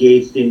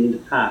engaged in the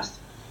past.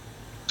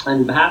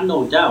 And have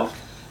no doubt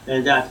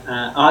that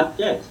at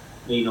death,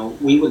 you know,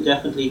 we will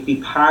definitely be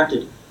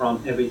parted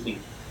from everything,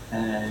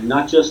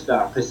 not just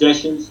our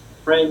possessions,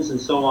 friends and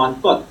so on,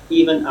 but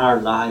even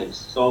our lives.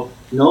 So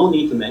no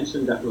need to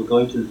mention that we're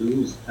going to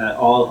lose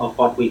all of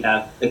what we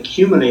have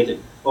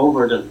accumulated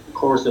over the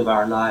course of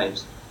our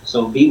lives.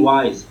 So be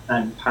wise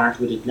and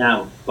part with it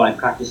now by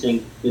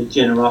practicing the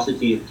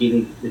generosity of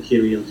giving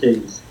material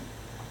things.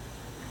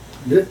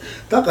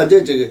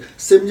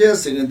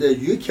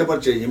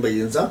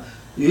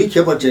 yu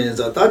kepa chen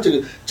za ta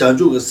ji jiang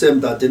zhu ge sem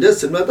da de de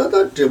sem da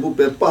da zhe bu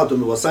be ba du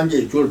wo san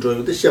jie ju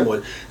zhe de xian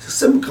mo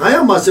sem kan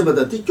ya ma sem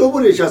da di jiu bu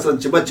le xia san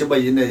ji ba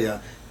yin ne ya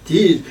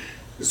di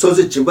so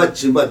ji ji ba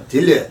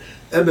di le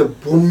e be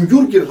bum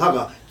ju ge ha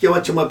ga ge wa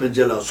chi ma ben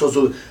je la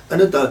so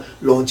an da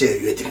long jie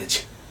yue de ge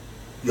chi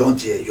yong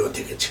jie yue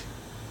de ge chi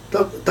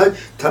ta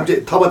ta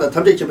ji ta ba da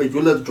ta ji ke be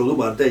ju le zhu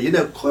ma de yin ne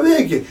ko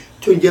ye ge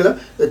tun ge la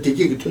di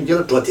ge tun ge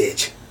la zhuo de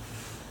chi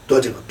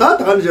다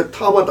다른 저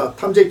타바다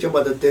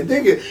탐색점마다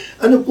된대게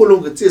아니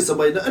꼴롱 그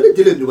제스바이나 아니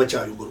딜레 누가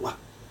자유 거와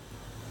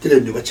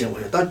딜레 누가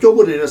쟁거야 다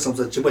쪼버리는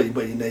섬서 집어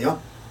있네요.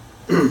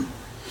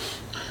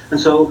 And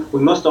so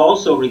we must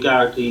also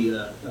regard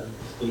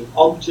the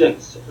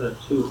objects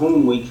to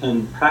whom we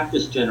can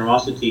practice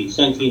generosity,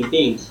 sentient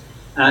beings,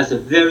 as a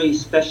very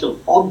special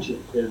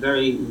object, a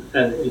very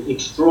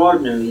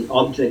extraordinary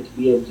object to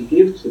be able to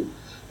give to,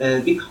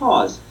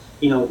 because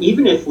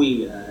even if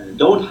we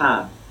don't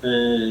have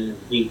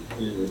the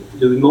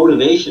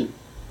motivation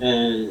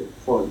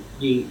for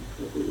the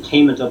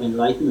attainment of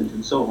enlightenment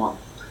and so on,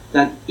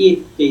 that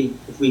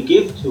if we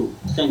give to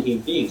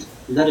sentient beings,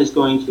 that is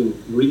going to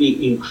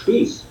really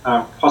increase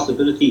our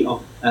possibility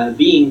of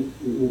being,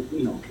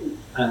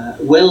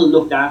 well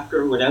looked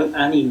after without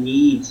any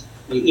needs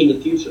in the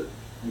future.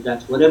 And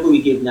that whatever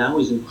we give now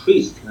is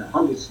increased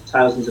hundreds of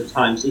thousands of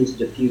times into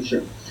the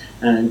future,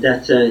 and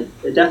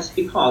that's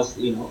because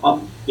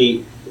of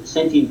the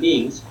sentient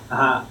beings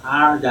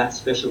are that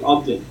special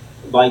object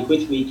by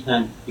which we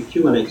can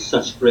accumulate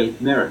such great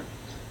merit.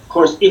 Of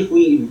course, if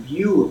we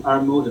view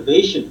our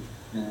motivation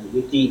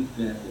with the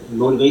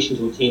motivation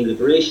to attain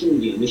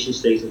liberation, the initial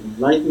state of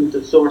enlightenment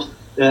of source,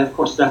 of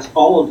course that's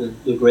all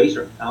the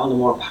greater, all the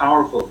more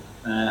powerful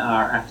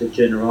our act of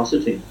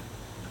generosity.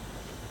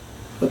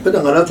 Pena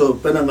ngarazo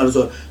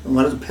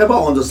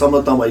peba on the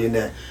summer tama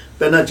yine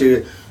pena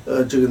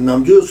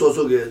namju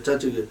soso ge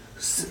chachi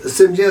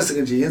semjen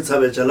sigi yin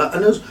sabe chala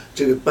ane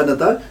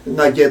panata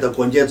ngage da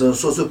konje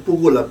soso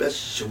pugu la be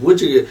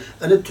shibuji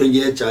ane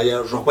twenye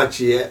jaya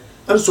robachi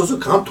ane soso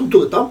kan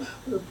tuktuk tam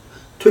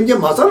twenye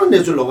masana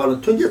nezu loga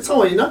twenye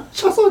tsawa ina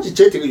chasaji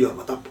je de yo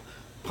mata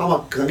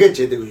pama gange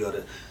je de yo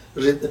re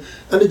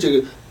ane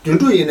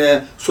dundu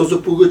yine soso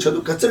pugu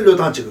chado katsello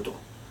dan jigodo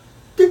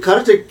de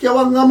karje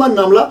kyawa ngama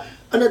namla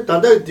ane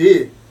tanda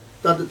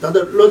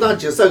lodan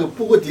jesa ge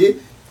pugu di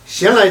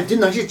xianlai di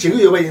nangxi jigo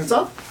yoba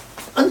insa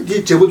ane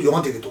di jebu du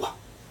yong dege duwa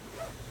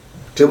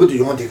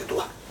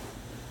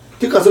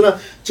di kaso na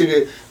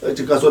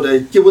kaso da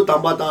jibu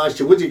tamba tanga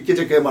shibu ji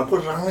gije ge ma ko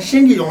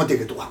rangxin gi yong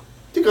dege duwa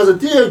di kaso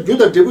di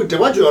yuda jebu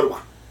dewa jo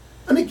yorwa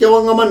ane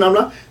kyawa ngama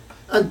namla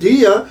ane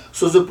di ya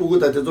soso pugu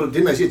da de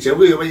di nangxi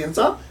jebu yoba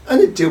insa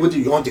ane jebu du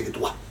yong dege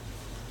duwa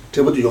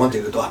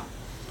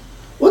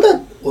oda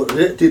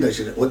re di da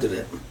shi oda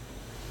re.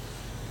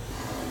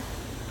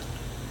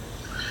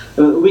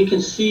 We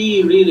can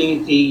see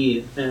really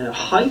the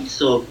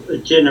heights of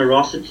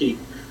generosity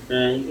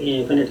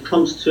when it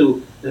comes to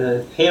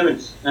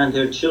parents and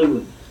their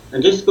children.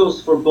 And this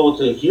goes for both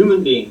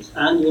human beings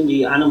and in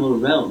the animal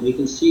realm. We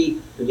can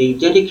see the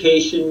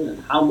dedication and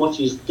how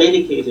much is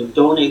dedicated,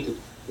 donated,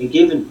 and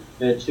given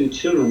to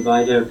children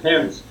by their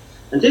parents.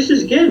 And this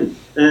is again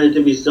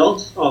the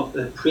result of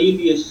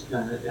previous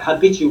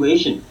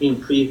habituation in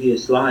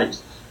previous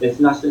lives. It's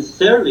not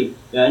necessarily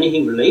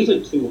anything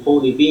related to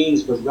holy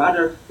beings, but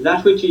rather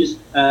that which is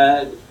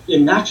a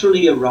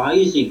naturally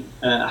arising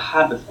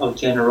habit of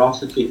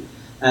generosity.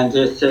 And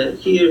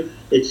here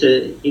it's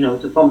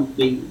from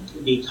the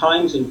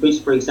times in which,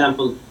 for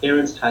example,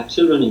 parents had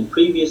children in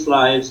previous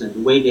lives and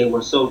the way they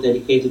were so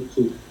dedicated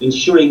to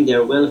ensuring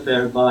their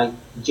welfare by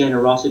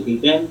generosity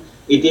then,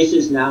 this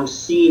is now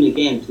seen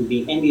again to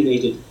be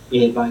emulated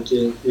by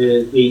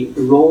the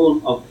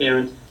role of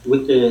parent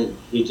with the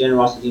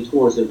generosity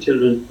towards their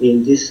children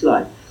in this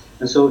life.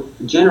 And so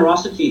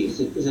generosity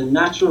is a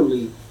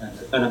naturally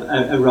kind of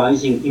a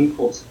rising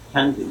impulse,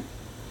 can be.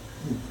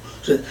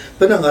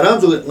 Pena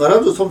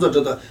ngaranzu somza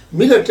jada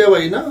mila tewa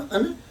ina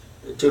ane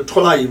je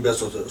thola imbe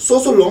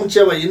so long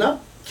tewa ina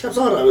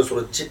kyapsang rawe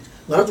so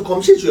ngaranzu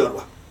komshi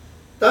jiyorwa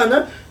da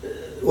na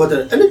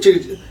wada ane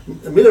je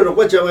mila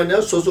roba tewa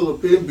ina so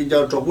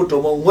binja jobu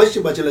tomo ngoshi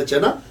bachela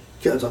chena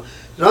kyapsa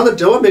randa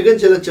tewa megen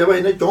chela tewa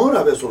ina jong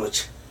rawe so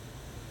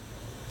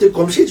데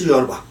검시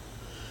지yorba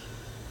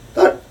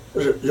다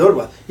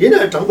yorba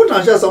얘네 정부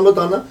장사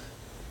삼도다나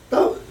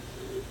다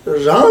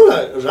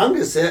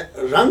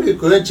랑게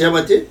고에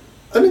제바티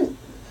아니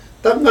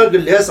당가게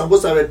레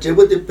삼보사베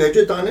제보티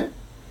배주다네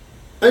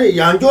아니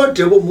양조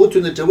제보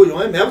못는데 제보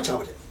용에 매버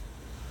차버려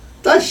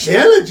다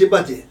셴라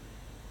지바티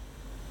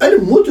아니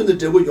못는데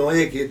제보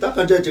용에게 다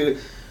간자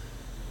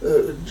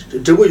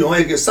제보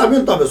용에게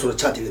사면 답에서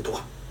차티게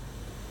도와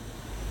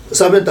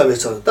사면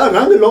답에서 다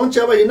랑게 롱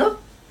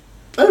제바이나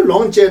아니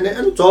롱체네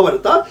아니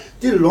저버다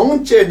디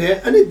롱체네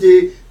아니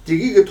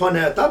디기게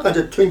토네 다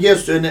가져 튕게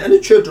쇠네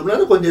아니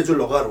최좀라는 건데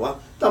줄로 가러와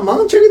다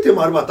망체게 돼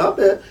말바다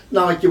배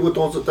나기부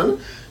동서던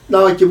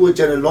나기부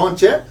전에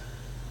롱체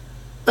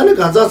아니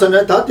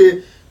간자서네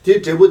다디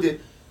디 제부디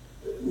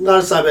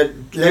날사베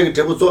레게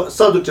제부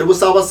사도 제부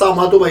사바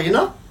사마도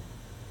바이나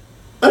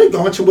아니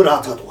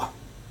경치부라 타도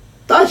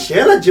다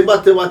셰라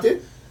지바테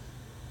바테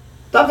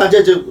다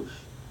가져 저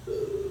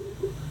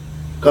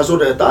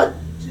가소래 다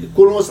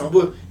꿀로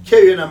상부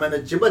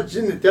캐위나면 집아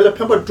진이 텔레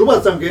펜버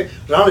주바상게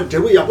라는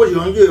대부 야고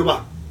연구해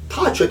봐.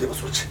 다 쳐대고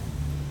소치.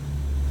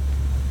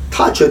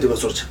 다 쳐대고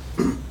소치.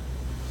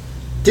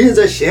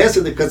 진짜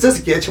현실의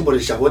그것을 개체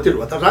버리 샤고들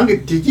왔다.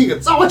 랑게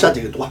디기가 싸워자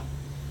되게 도와.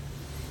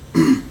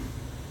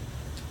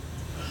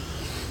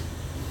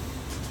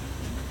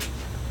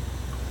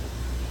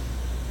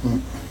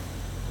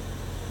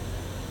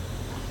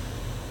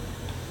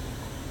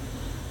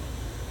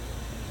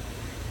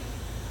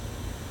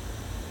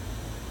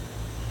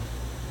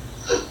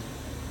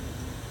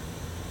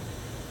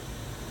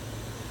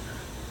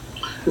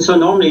 And so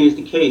normally it's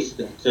the case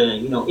that,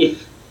 you know,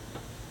 if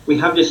we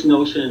have this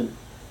notion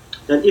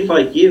that if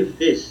I give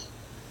this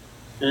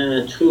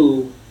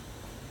to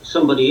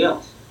somebody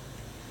else,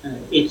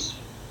 it's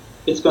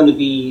going to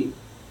be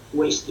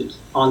wasted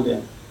on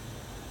them.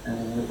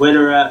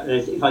 Whether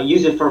if I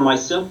use it for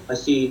myself, I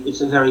see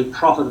it's a very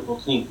profitable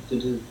thing to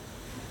do.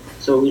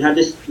 So we have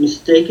this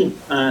mistaken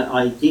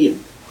idea.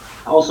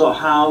 Also,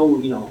 how,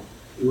 you know,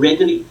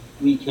 readily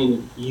we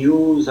can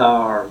use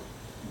our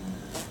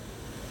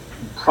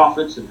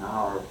profits and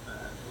our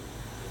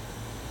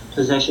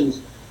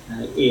possessions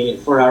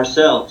for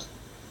ourselves,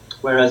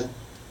 whereas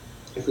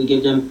if we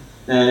give them,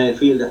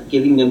 feel that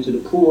giving them to the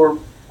poor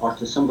or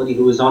to somebody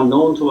who is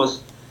unknown to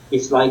us,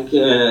 it's like,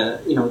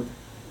 you know,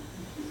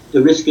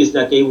 the risk is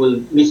that they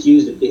will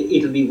misuse it.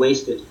 It'll be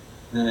wasted.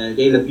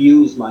 They'll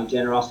abuse my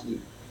generosity,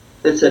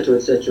 etc.,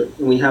 etc.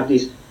 And we have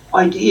these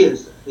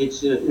ideas.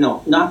 It's you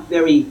know, not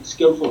very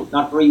skillful,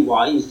 not very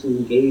wise to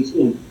engage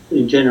in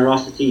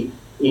generosity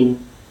in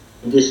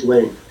this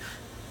way.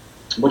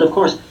 But of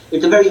course,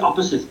 the very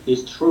opposite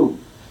is true.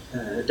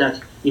 That,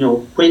 you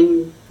know,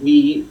 when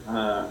we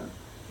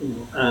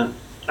you know,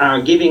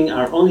 are giving,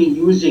 are only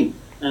using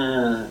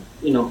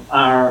you know,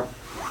 our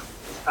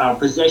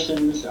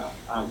possessions,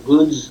 our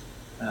goods,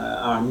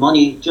 our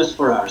money just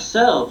for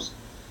ourselves,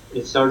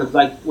 it's sort of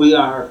like we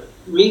are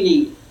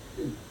really,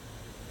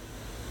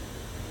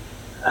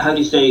 how do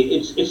you say,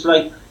 it's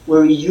like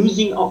we're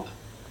using up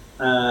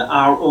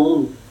our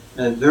own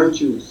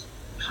virtues,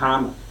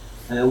 karma.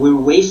 We're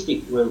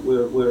wasting,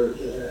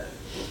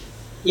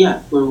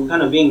 yeah, we're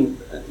kind of being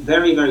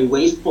very, very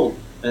wasteful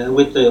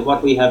with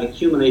what we have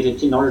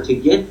accumulated in order to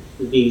get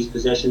these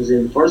possessions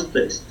in the first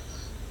place.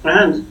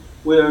 And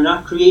we're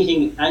not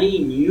creating any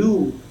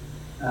new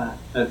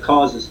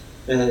causes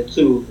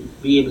to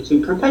be able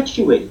to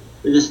perpetuate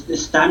this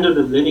standard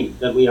of living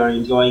that we are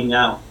enjoying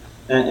now.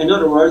 In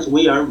other words,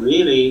 we are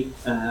really,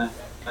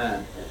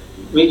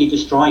 really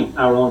destroying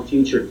our own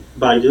future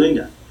by doing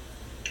that.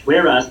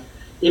 Whereas,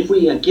 if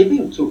we are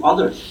giving to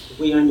others, if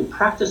we are in the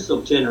practice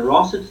of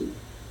generosity,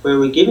 where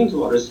we're giving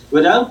to others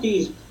without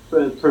these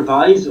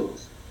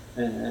provisos,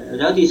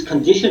 without these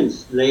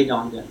conditions laid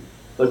on them,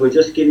 but we're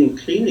just giving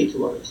cleanly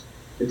to others,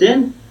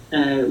 then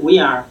we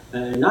are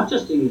not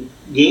just in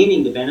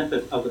gaining the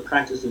benefit of the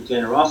practice of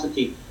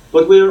generosity,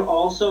 but we're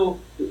also,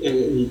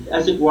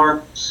 as it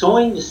were,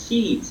 sowing the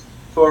seeds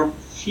for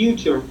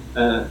future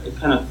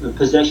kind of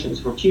possessions,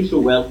 for future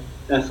wealth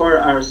for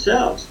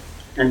ourselves.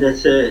 And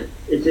that's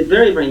it's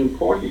very, very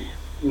important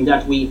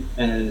that we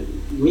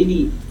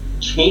really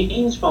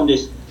change from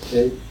this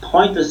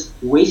pointless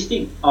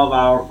wasting of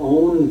our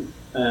own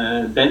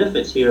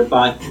benefits here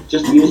by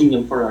just using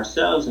them for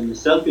ourselves in a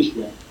selfish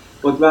way,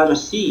 but rather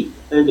see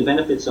the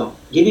benefits of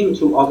giving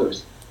to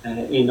others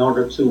in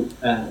order to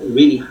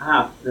really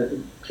have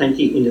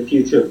plenty in the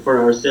future for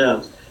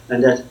ourselves,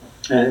 and that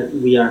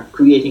we are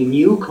creating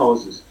new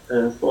causes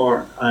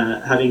for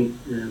having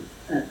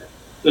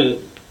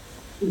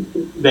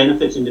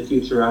benefits in the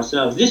future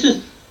ourselves. This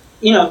is,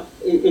 you know,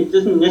 it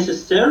doesn't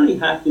necessarily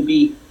have to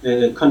be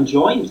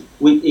conjoined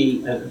with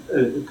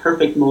a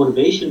perfect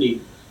motivation.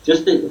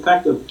 Just the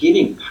fact of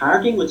giving,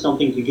 parting with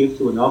something to give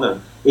to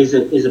another, is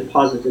a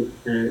positive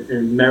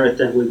merit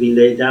that will be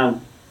laid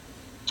down.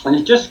 And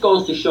it just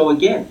goes to show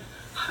again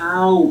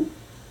how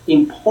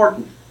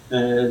important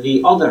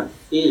the other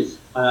is,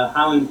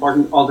 how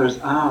important others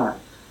are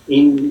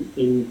in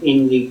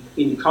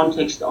the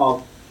context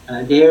of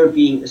their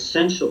being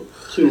essential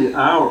to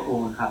our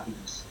own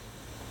happiness.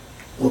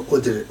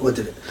 What did it?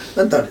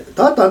 That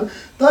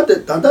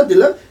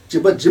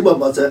Jiba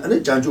Maza and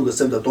a Janju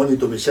sent the Tony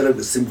to be shared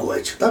with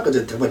Simcoach. That was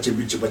a Tabachi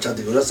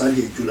Chati or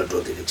Sandy Jula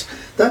Trotic.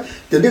 That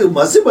the little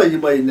Masiba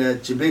Yiba in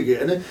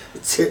Jibege and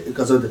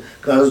because of the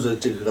Carlos,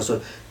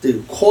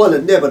 the call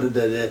and never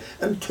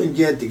and twin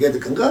get to get the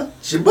Kanga,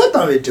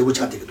 Jibata with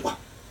Tibuchati.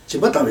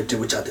 Jibata with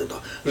Tibuchati.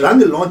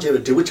 Rangi launch a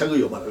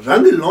Tibuchago,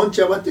 Rangi launch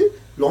a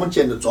launch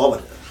and the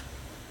Zoba.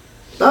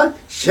 That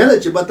Shella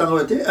Jibata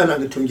and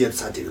Rangi twin get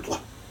Sati.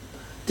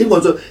 Think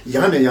also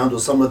Yan and Yan to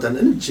Samatan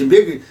and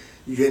Jibege.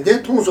 Yuan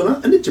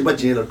Tonsona and the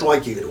Jibachi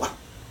Troiki.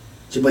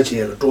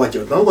 Jibachi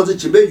Troiki. Now was a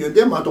Jibe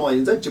Yuan Maton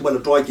in the Jibal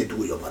Troiki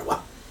to your Marwa.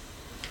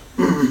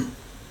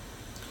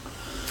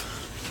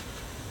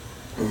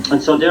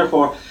 And so,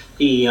 therefore,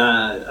 the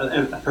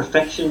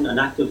perfection, an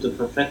act of the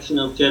perfection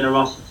of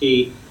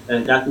generosity,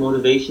 that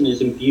motivation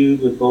is imbued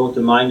with both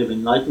the mind of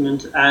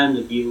enlightenment and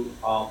the view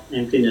of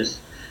emptiness.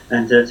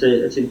 And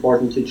it's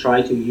important to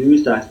try to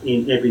use that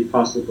in every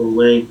possible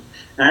way.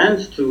 And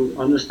to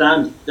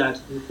understand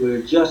that if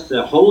we're just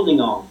holding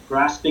on,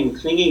 grasping,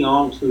 clinging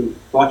on to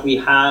what we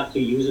have to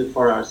use it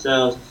for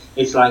ourselves,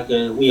 it's like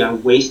we are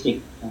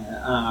wasting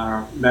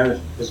our merit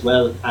as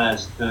well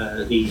as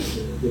the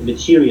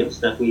materials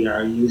that we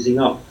are using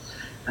up.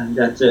 And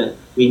that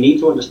we need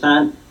to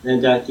understand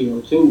that, you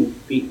know, to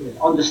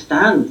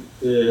understand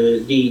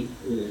the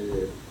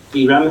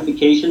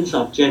ramifications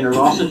of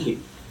generosity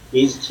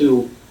is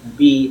to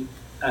be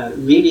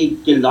really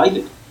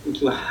delighted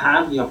to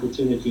have the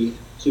opportunity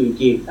to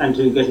give and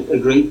to get a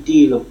great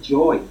deal of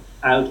joy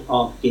out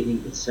of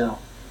giving itself.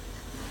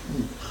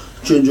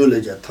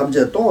 준주래자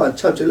탐제 동안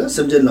찾지라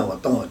심전나와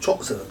땅아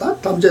촉서다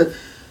탐제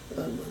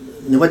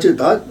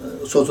니마치다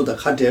소소다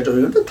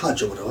카테죠 다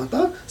줘라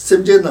다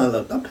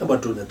심전나라 다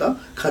페바주네다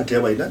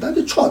카테바이나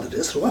다디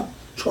초드레스와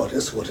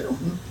초드레스고요.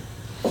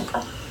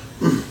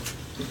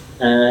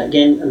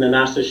 Again, the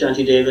Master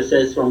Shantideva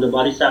says from the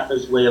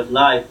Bodhisattva's way of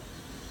life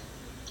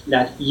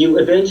that you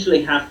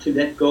eventually have to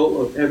let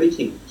go of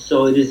everything,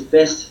 so it is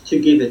best to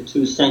give it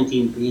to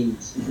sentient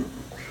beings.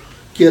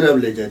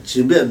 계랍래자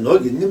집에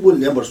너기 님불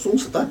렘버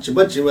숭스다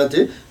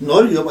집아집한테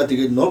널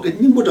여바디게 너기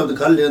님불도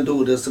갈련도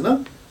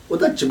그랬으나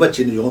오다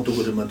집아치는 용도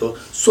그러면도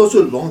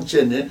소소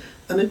롱체네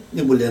아니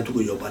님불 렌도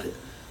여바래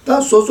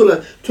다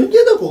소소라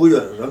튕게다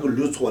고고요 라고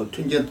루츠월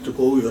튕게도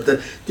고고요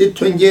디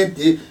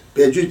튕게디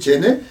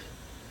배주체네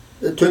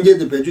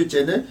튕게디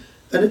배주체네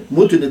아니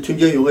모두는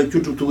튕게 용가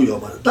규축도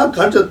여바래 다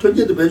간자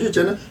튕게디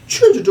배주체네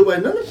취주 줘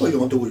봐야는 거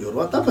용도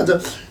여바 다 간자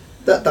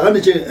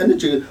다가는 제 아니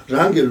제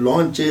랑게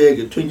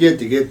론체게 튕게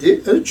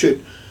되게디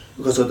취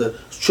그래서도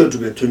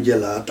취주게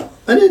튕게라다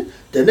아니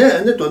되네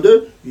아니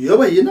돈도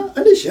여바이나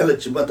아니 샬을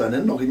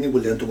집바다는 너기니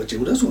불련도 같이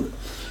그래서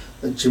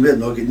집에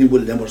너기니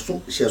불련을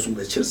송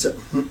샤송배 칠세.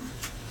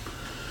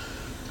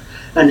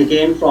 And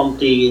again from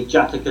the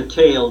Jataka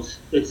tales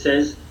it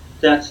says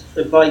that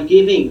by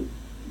giving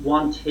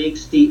one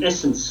takes the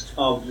essence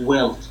of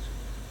wealth,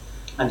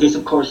 and this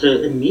of course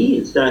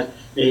means that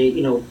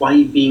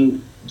by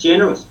being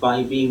generous,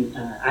 by being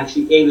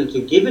actually able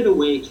to give it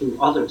away to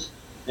others,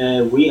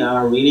 we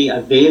are really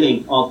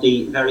availing of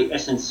the very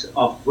essence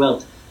of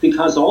wealth,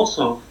 because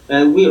also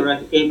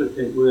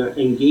we're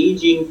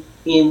engaging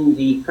in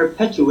the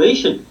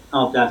perpetuation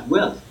of that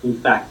wealth, in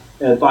fact,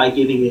 by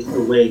giving it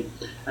away.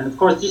 And of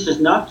course this is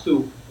not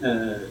to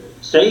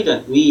say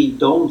that we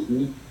don't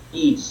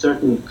need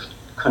certain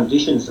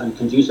conditions and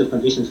conducive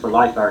conditions for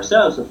life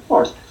ourselves, of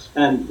course,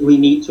 and we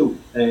need to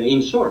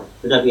ensure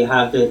that we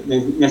have the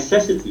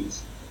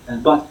necessities.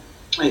 But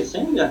I'm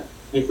saying that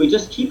if we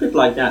just keep it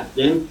like that,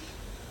 then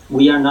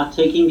we are not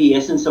taking the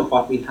essence of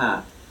what we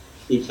have.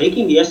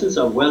 Taking the essence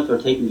of wealth or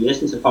taking the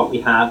essence of what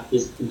we have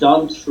is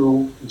done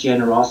through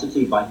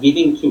generosity, by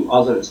giving to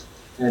others,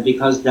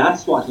 because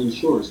that's what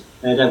ensures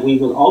that we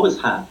will always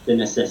have the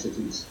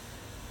necessities.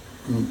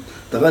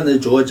 다가네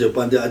조제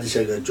반대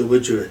아디샤가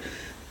조베주에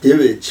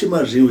대외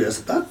치마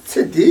리우에서 다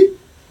세디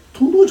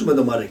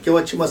통도주면도 말해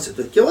개와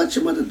치마세도 개와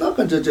치마도 다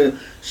간저제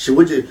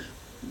시고지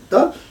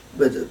다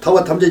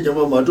타와 탐제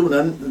점마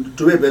마주는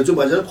두배 배주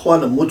맞아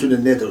코하는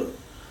못주는 내들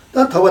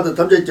다 타와도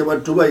탐제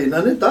점마 두바이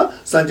나네 다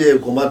산제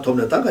고마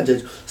톰네 다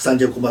간제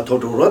산제 고마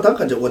토도로 다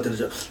간제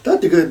어디서 다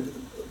되게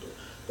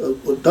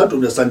다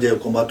좀네 산제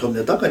고마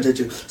톰네 다 간제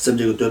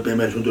섬제고 또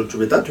배면 hun도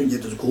주배 다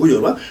튕기도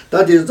고요라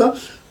다 돼서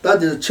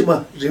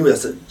치마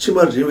리웨스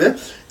치마 리웨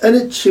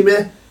아니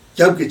치메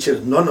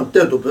잡기치 너는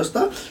때도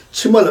벌스다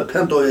치마를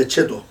팬도에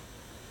채도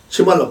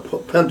치마를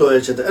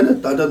팬도에 채도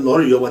아니 다들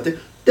너를 여바데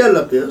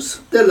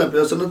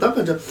텔라베스는 다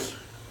간자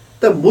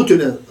다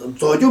모두는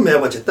저주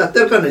매바지 다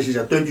텔가는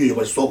시자 돈주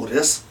여바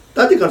소그레스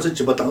다디 가서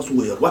집어 당수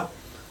거 여봐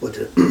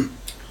어때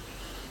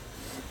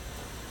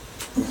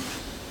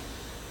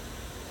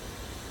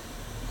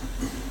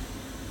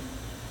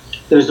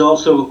There's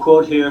also a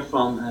quote here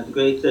from the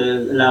great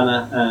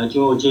Lama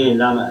George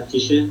Lama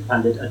Atisha,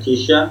 Pandit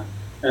Atisha,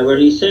 where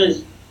he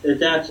says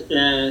that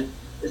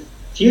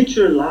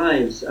future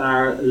lives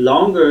are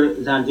longer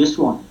than this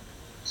one.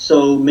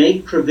 So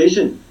make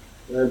provision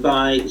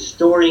by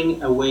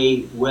storing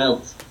away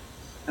wealth.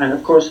 And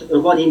of course,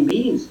 what he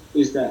means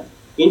is that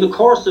in the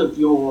course of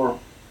your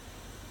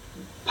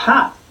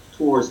path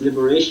towards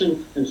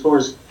liberation and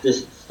towards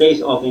this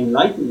state of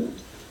enlightenment,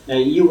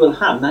 you will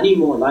have many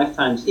more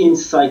lifetimes in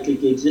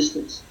cyclic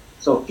existence.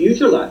 So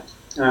future lives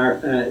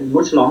are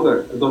much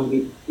longer, going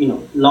to be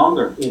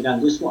longer than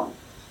this one.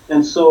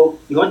 And so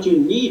what you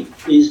need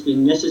is the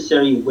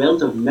necessary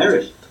wealth of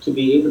merit to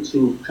be able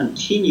to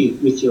continue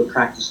with your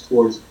practice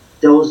towards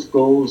those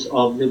goals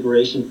of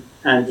liberation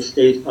and the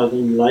state of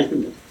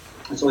enlightenment.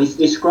 And so he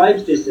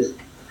describes this as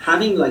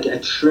having like a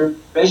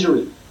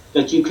treasury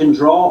that you can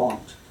draw on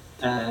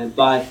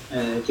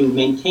to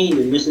maintain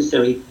the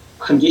necessary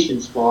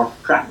conditions for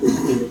practice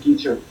in the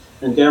future.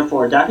 And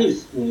therefore that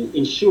is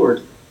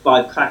ensured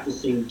by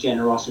practicing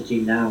generosity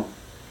now.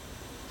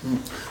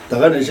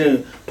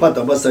 다가는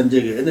파다바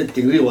산제게 에네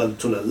딩리왈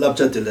줄라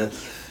랍자들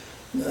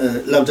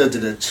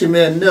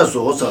치매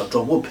내소서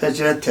조부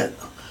폐제태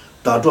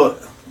다조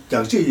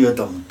jakshi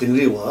yodam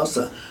tingri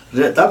wasa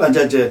re ta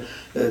kanja je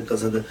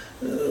kasada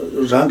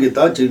rangi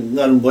ta ji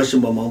ngan moshi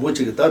ma mangbo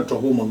chi ta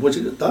jogo mangbo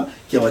chi ta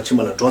kewa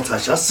chimala jo cha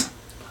shas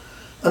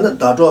ana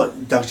da jo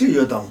jakshi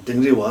yodam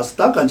tingri wasa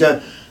ta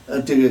kanja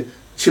de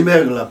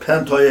chime la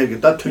pan toye ge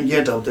ta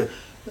tunge ta de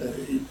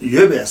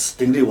yebes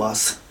tingri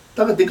wasa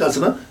ta ka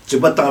dikasna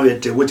jiba ta we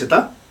de wo chi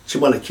ta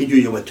chimala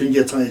kiju yoba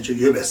tunge chang ye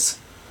yebes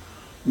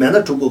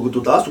mena chugo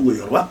gu da su go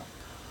yorwa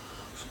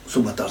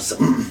suma tarsa.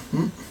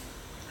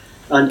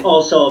 And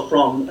also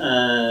from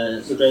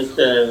the great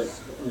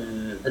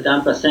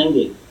Padampa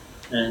Sangye,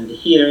 and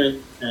here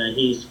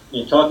he's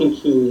talking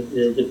to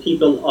the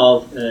people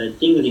of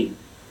Dingri,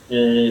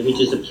 which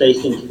is a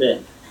place in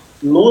Tibet.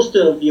 Most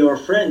of your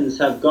friends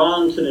have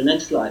gone to the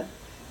next life.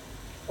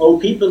 O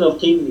people of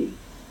Dingri,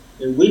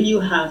 will you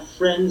have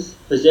friends,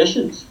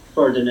 possessions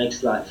for the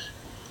next life?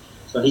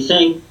 So he's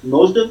saying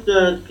most of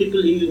the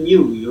people you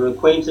knew, your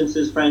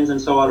acquaintances, friends,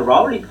 and so on, have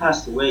already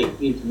passed away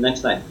into the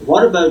next life.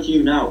 What about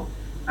you now?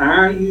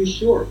 Are you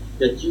sure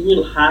that you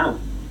will have,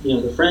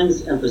 the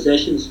friends and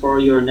possessions for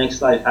your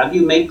next life? Have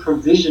you made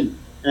provision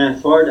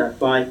for that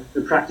by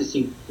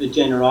practicing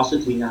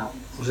generosity now?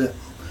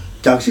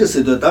 Geshe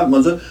said that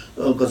먼저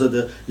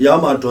그래서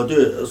야마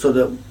저도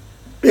so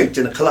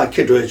백전 칼라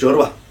캐줘야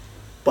줘라.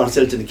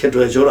 parcel진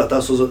캐줘야 줘라.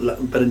 다소서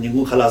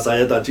베르닝고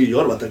칼라사야다 지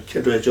요르바다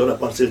캐줘야 줘라.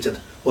 parcel진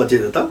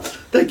어디다.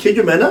 다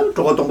캐주면은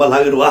저거 동발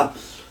하기로 와.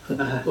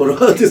 or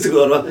this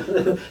go.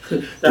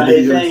 So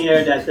he's saying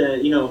here that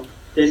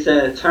this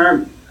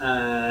term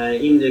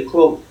in the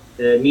quote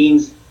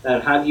means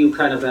that have you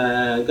kind of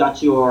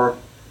got your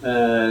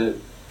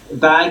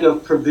bag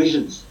of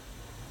provisions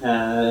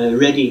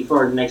ready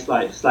for the next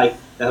life. It's like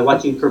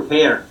what you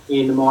prepare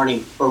in the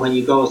morning for when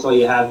you go, so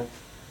you have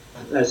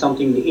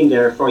something in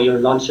there for your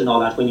lunch and all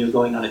that when you're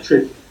going on a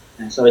trip.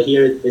 And so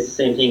here it's the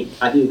same thing.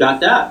 Have you got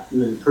that?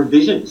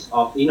 Provisions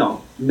of,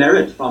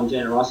 merit from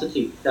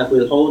generosity that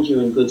will hold you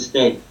in good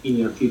stead in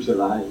your future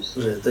lives.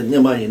 And so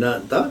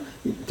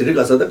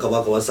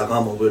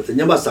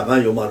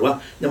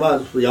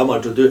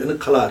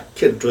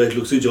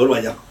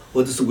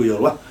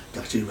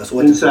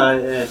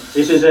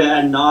this is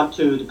a nod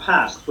to the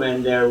past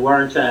when there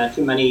weren't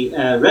too many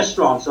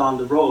restaurants on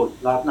the road,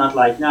 not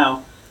like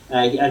now.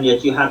 And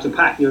yet you had to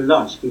pack your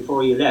lunch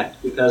before you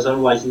left, because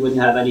otherwise you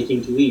wouldn't have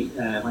anything to eat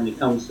when it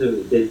comes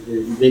to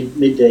the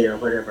midday or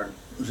whatever.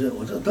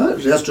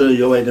 Restaurant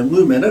you wait a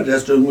movement,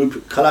 restaurant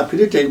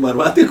take my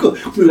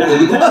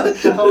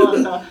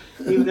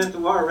even if there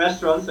were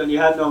restaurants and you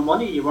had no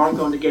money, you weren't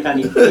going to get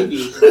any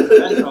freebies from the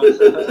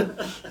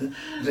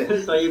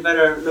restaurants. So you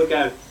better look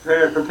out,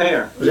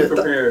 prepare, be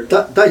prepared.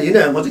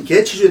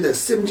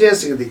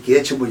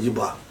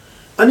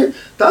 아니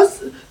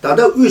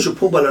다다 의식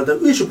풍발하다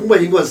의식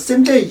풍발 인거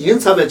샘제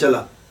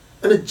인사배잖아.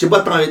 아니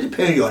집어 땅에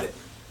편요래.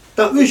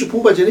 다 의식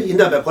풍발 전에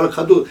인다배 걸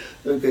카도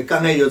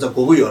강에 여자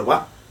고고여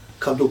봐.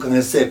 카도 강에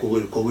세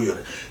고고여.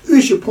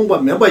 의식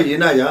풍발 멤버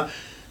이나야.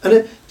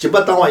 아니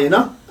집어 땅와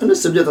이나. 아니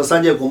샘제도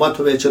산제 공부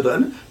토배 쳐도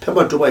아니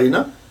편바 줘봐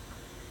이나.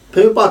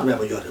 편요 빠도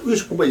멤버 여래.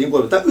 의식 풍발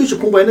인거 다 의식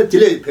풍발에는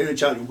딜레이 편요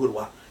잘 연구로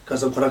와.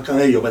 그래서 그런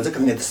강에 여봐서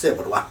강에 세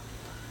버려 와.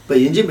 그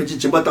인지 밑에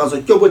집어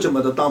땅서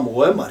껴보자마자 땅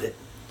먹어야 말해.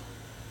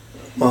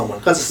 Mama,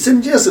 because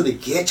Simjas the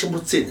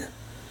Getchmutzin.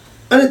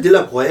 And a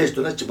dilla voyage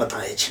to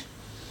Nachibataichi.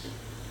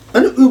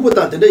 And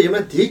Ubuta today, you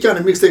might teach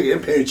and mix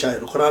again, pay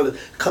child, Coral,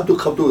 come to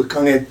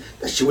Kanget,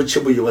 that she would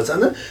chibu you was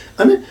and a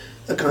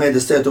Kanget the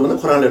state of the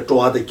Coral to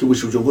the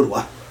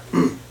Kibushu.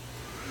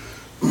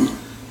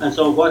 And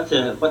so what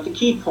the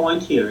key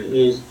point here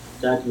is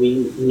that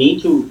we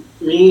need to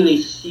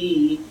really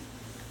see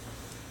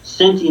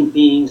sentient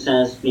beings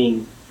as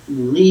being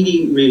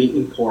really, really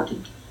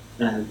important.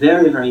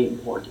 Very, very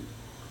important.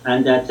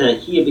 And that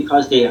here,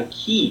 because they are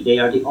key, they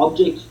are the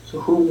object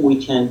to whom we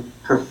can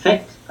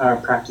perfect our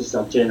practice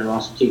of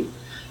generosity.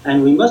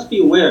 And we must be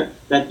aware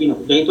that,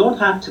 they don't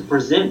have to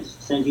present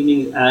sentient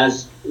beings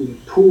as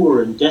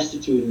poor and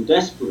destitute and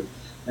desperate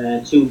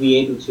to be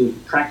able to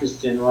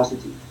practice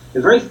generosity.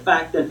 The very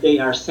fact that they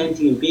are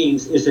sentient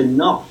beings is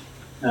enough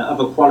of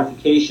a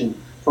qualification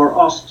for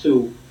us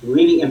to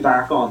really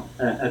embark on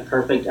a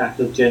perfect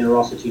act of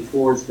generosity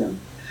towards them.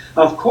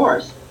 Of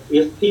course,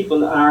 if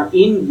people are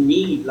in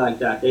need like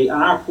that, they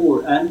are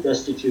poor and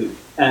destitute,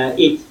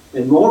 it's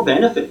more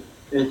benefit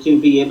to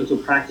be able to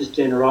practice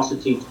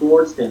generosity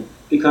towards them,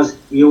 because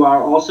you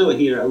are also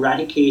here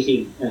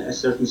eradicating a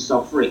certain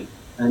suffering,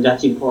 and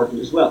that's important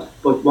as well.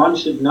 But one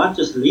should not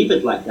just leave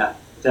it like that,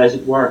 as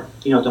it were,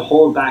 to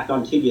hold back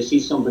until you see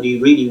somebody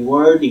really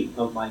worthy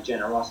of my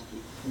generosity.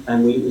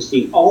 And we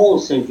see all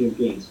sentient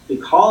beings,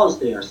 because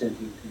they are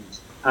sentient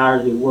beings,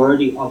 are the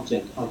worthy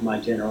object of my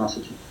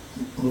generosity.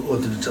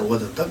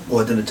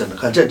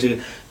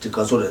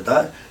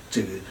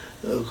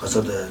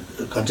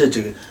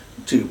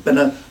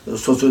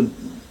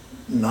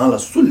 나라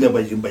술려봐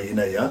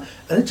임바이나야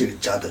아니 지금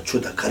자다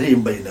추다 가리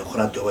임바이나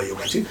호나 되어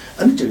요가지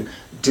아니 지금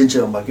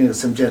진짜 막인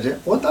섬제래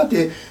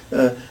어다데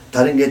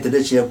다른 게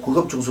되듯이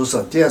고급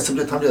중소서 대야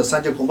섬제 탐제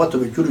산제 공부도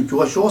교류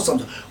교화 쇼섬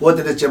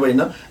어디에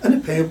제바이나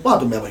아니 배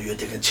빠도 매바 요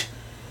되겠지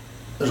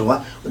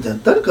그래서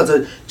어떤 다른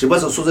가서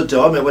집에서 소소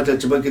저음에 받을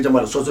집에 그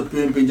정말 소소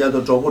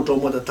빈빈자도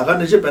조모도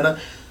다가는 집에는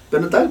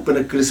딱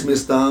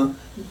크리스마스다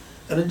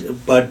아니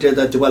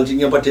버데다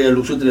집알징에 버데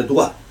룩스들에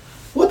두고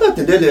What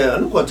did I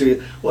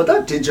what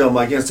that teacher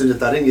my against the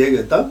Taring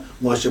Yagata,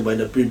 washing by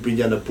the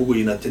Pinjana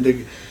Puguina,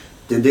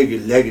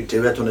 Tendegi leg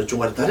Tibet on the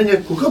Chunga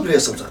Taring, cook up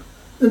something.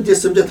 And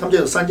this subject comes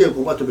to Sanjay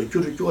Kuma to be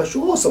curious, you are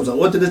sure something.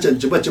 What did it and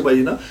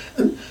Jibachibaina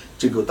and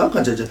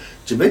Chigotaka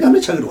Jimena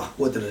Michagua?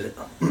 What did it?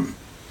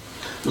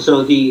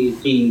 So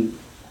the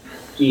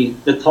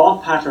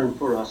thought pattern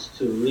for us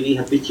to really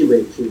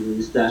habituate to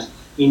is that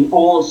in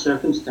all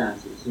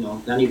circumstances. You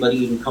know, if anybody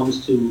even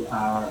comes to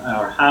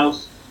our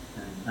house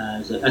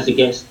as a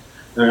guest,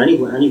 or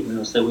anywhere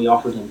else, that we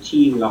offer them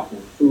tea, we offer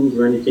them food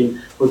or anything,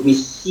 but we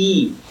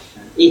see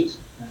it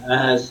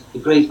as a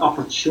great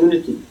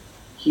opportunity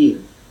here,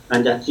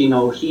 and that, you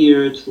know,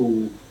 here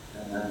through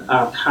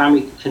our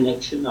karmic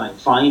connection, I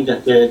find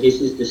that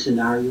this is the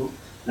scenario.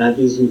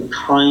 These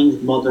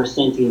kind mother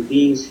sentient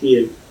beings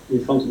here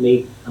in front of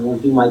me. I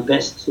want to do my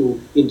best to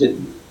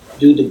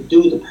do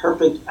the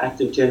perfect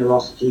act of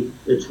generosity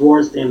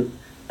towards them,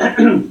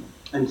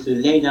 and to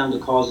lay down the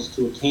causes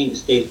to attain the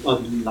state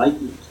of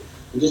enlightenment.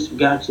 In this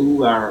regard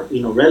to our,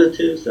 you know,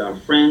 relatives, our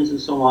friends, and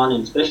so on,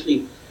 and especially,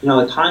 you know,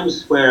 at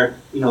times where,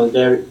 you know,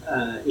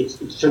 it's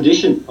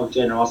tradition of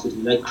generosity,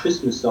 like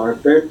Christmas or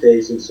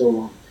birthdays and so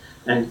on,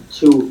 and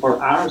for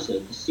our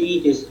sake, to see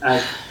this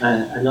as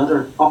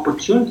another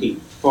opportunity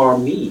for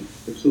me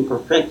to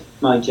perfect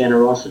my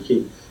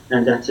generosity,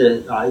 and that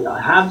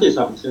I have this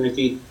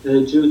opportunity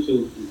due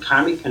to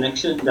karmic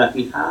connection that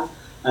we have,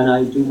 and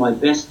I do my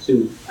best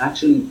to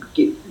actually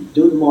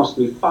do the most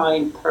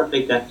refined,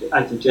 perfect act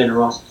of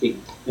generosity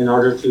in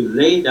order to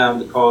lay down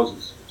the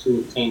causes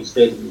to attain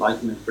state of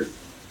enlightenment for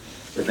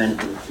the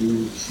benefit of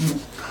beings.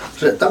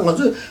 딱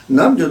먼저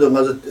남주도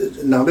가서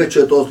남배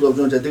최도스로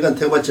좀 제가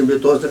태과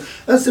준비 도스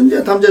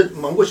심지어 담제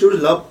망고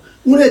시를 랍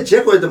문에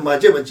제거에도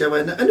맞제바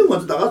제바는 아니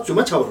먼저 다가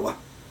좀 차버려 봐.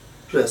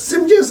 그래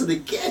심지어서도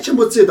깨쳐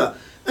못 쓰다.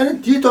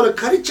 아니 뒤돌아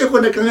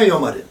가리쳐고네 강해요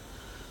말이야.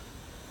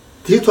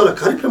 뒤돌아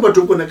가리펴봐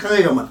주고네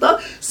강해요 맞다.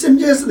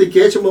 심지어서도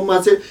깨쳐 못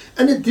맞세.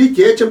 아니 뒤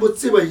깨쳐 못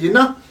쓰바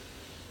이나.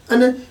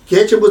 아니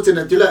깨쳐 못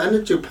쓰나 뒤라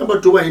아니 저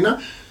펴봐 주바 이나.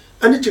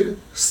 아니 지금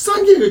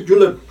상계가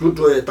줄을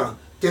주도에 딱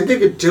근데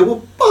그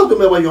제부 빠도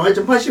매봐 영화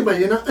좀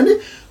파시봐 얘나 아니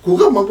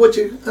국가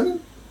망보지 아니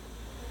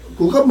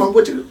국가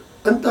망보지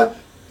안다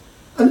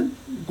아니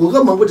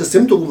국가 망보지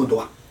셈도 고문도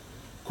와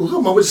국가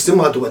망보지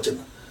셈마도 왔잖아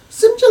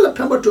셈절라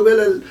편바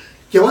주벨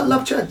개와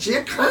납차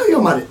제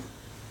가요 말이야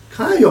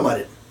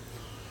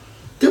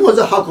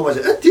되면서 하고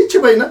봐서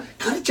뒤치 봐이나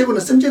가르치고는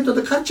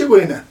셈제도 가르치고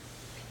있나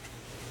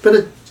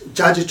근데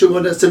자지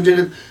주고는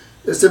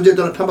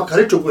셈제도 편바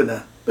가르치고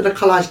있나 근데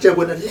칼라시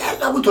제고는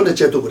레라부터는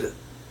제도 그래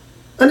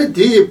아니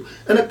디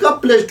아니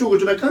카플레스 투고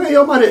주나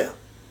강해요 말이야.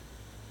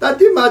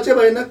 다디 맞아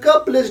봐이나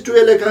카플레스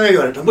투에레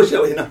강해요.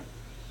 담보셔 봐이나.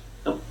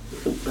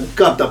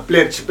 카다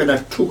플레츠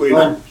페나 투고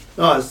이나.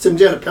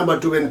 심지어 편바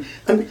투에는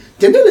아니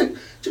전에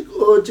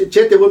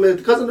제때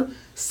보면 가서는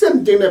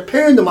샘딩에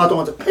페인도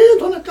마동하자.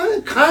 페인도나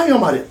강해요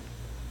말이야.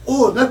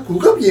 나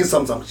국갑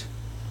인삼삼지.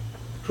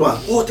 좋아.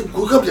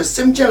 국갑이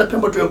심지어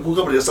편바 투에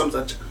국갑을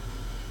삼삼지.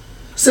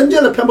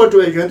 심지어 편바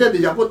투에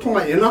연대도 약고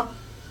통화 이나.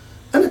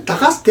 아니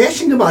다가스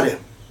대신 말이야.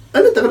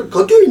 아니 다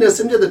거기 있는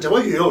심지어도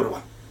저거 유효로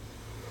봐.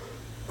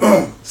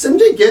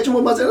 심지어 개좀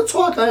뭐 맞아요.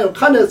 초아가요.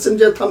 칸에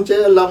심지어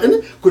탐제 라고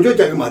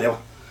구조적인 말이야.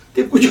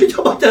 그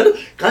구조적 맞아요.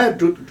 가야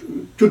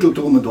주도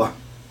두면 돼.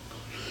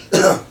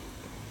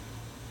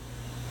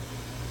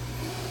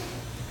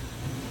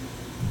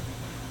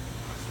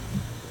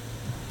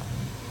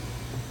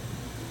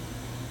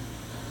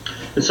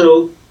 And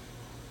so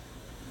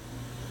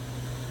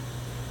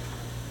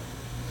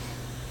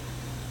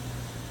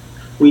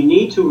we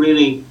need to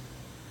really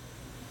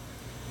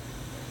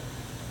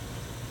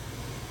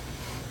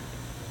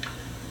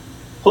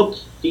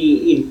put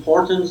the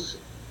importance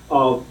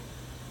of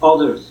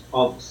others,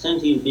 of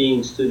sentient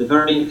beings, to the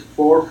very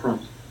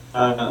forefront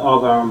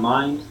of our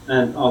mind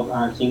and of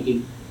our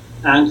thinking,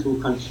 and to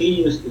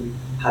continuously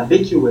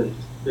habituate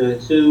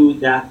to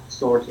that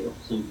sort of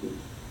thinking.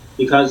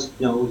 Because,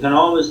 you know, we can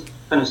always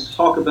kind of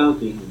talk about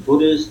being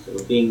Buddhist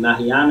or being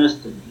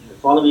Mahayanist and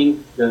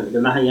following the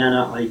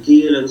Mahayana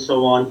ideal and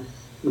so on,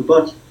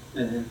 but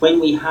when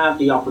we have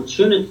the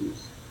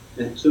opportunities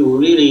to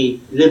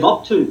really live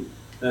up to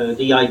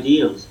the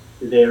ideals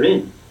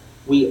therein,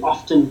 we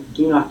often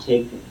do not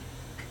take them.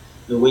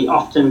 We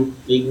often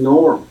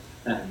ignore,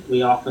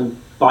 we often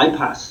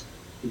bypass,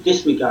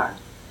 disregard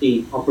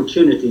the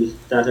opportunities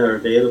that are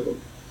available.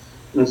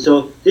 And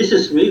so this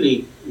is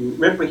really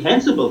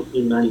reprehensible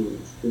in many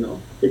ways. You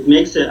know, it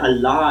makes a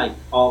lie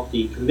of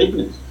the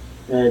commitment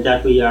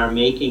that we are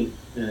making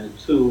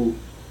to.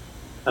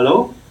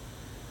 Hello?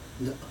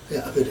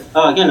 Yeah, I did.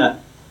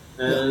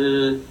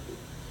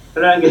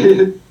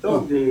 Again,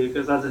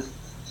 because as a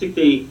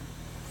 60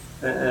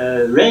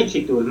 red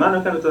chick to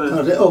man kind of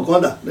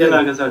Gonda.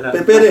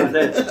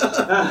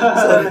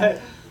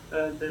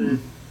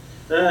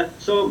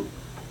 So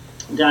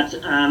that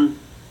and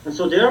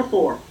so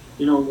therefore,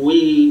 you know,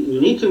 we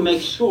need to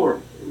make sure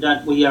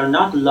that we are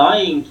not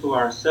lying to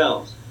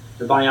ourselves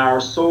by our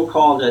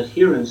so-called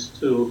adherence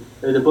to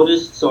the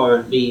Buddhists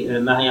or the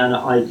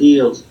Mahayana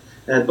ideals,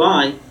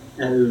 by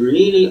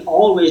really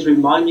always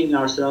reminding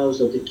ourselves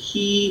of the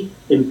key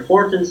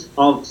importance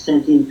of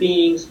sentient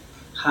beings,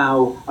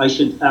 how I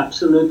should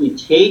absolutely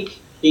take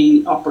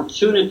the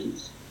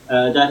opportunities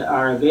that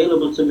are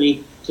available to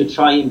me to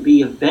try and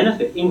be of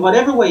benefit in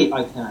whatever way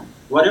I can.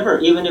 Whatever,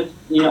 even if,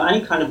 you know,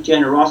 any kind of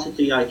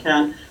generosity I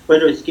can,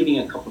 whether it's giving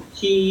a cup of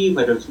tea,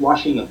 whether it's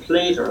washing a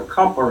plate or a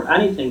cup or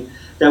anything,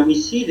 that we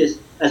see this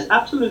as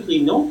absolutely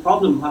no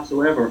problem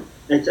whatsoever.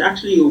 It's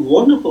actually a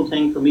wonderful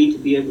thing for me to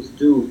be able to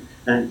do,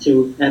 and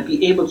to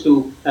be able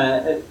to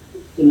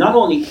not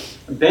only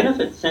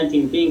benefit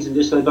sentient beings in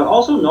this way, but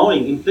also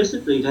knowing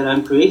implicitly that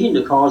I'm creating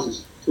the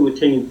causes to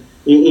attain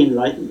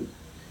enlightenment.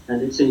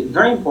 And it's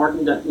very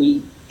important that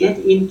we get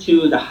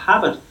into the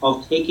habit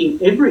of taking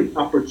every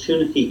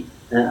opportunity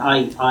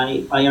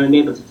I am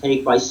able to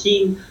take, by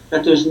seeing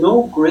that there's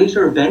no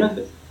greater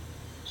benefit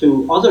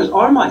to others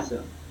or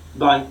myself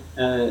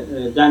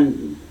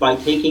than by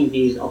taking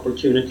these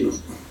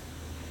opportunities.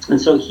 And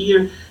so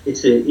here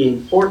it's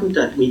important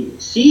that we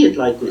see it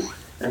like this,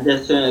 and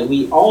that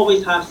we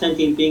always have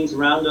sentient beings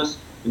around us.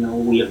 You know,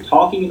 we are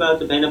talking about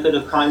the benefit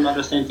of kind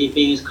mother sentient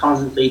beings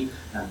constantly.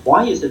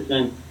 Why is it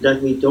then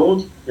that we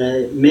don't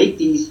make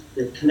these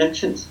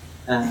connections?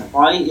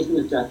 Why isn't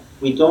it that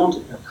we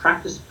don't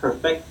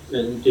perfect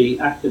the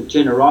act of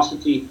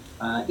generosity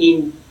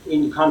in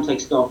the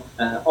context of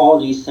all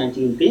these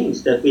sentient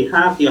beings that we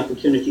have the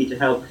opportunity to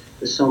help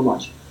so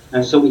much?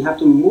 And so we have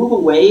to move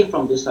away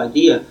from this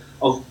idea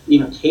of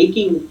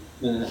taking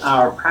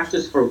our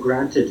practice for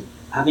granted,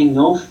 having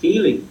no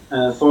feeling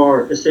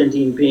for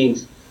sentient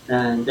beings,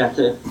 and that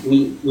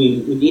we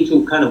need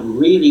to kind of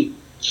really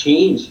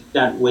change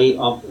that way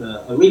of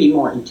really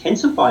more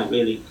intensify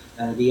really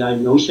the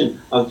notion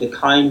of the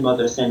kind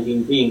mother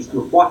sentient beings,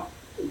 and what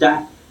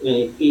are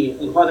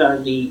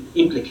the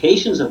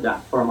implications of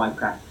that for my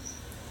practice.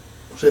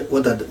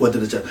 What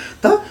did it say?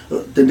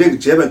 The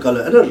next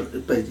Jebekala and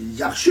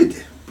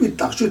Yakshid, with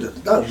Takshud,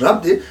 that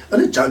Rabdi,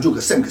 and the Janjuk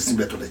Semka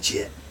Simba to the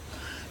chair.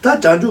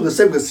 That Janjuk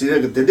Semka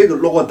Sierra, the Leg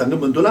Logo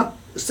Tangamundona,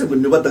 Semka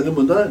Nuba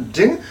Tangamundona,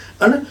 Jing,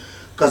 and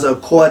Kaza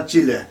Koa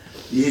Chile,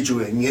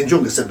 Yiju, and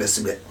Yenjung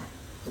Sembe,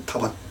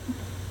 Tabat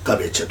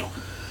Tabecheto.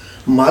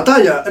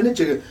 Mataya, and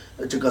the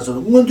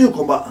Chikaso, Mundu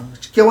Comba,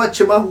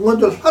 Kewachima,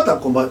 Mundu Hata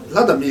Comba,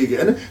 Lada Mig,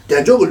 and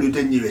Dajogo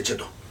Luten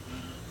Nivecheto.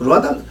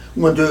 Rather,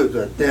 Mundu,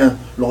 then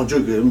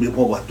Lonjuk,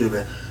 Mipoa,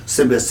 Dube,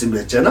 Sembe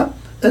Jena,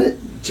 and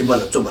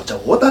Chimbala Tomacha.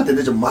 What are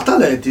the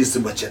Matala and this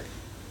Simbache?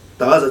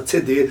 The other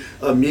city,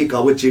 me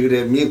Kawa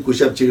Chigre, me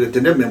Kushap Chigre,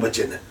 the member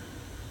Jena.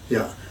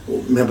 Yeah,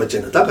 member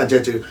Jena. Taka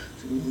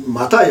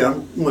Mataya,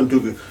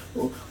 Mundu,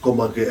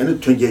 Comake,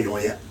 and 20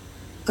 years.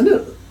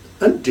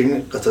 And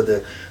Ding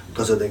Casade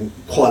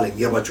calling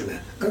Yabachune,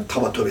 and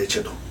Tabatobe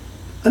Cheto.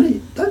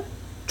 And that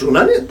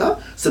Junanita,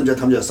 Subject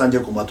Hamja Sanja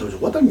Comato,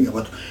 what I mean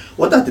about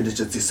what I did is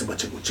this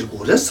much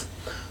Chigures.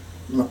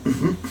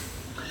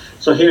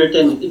 So here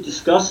then it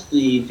discussed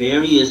the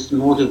various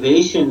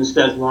motivations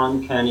that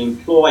one can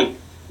employ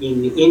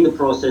in the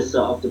process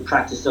of the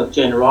practice of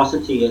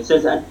generosity. It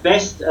says at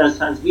best,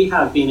 as we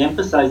have been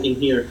emphasizing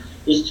here,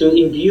 is to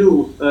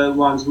imbue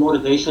one's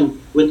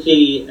motivation with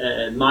the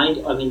mind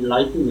of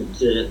enlightenment,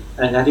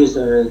 and that is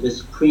the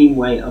supreme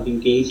way of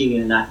engaging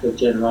in an act of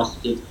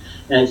generosity.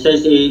 And it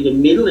says the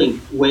middling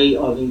way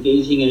of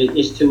engaging in it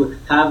is to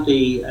have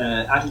the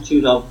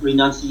attitude of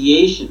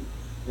renunciation,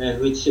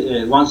 which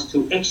wants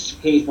to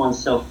extricate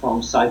oneself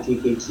from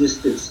cyclic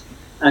existence.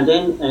 And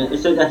then it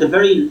said at the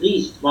very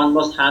least one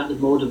must have the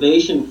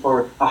motivation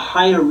for a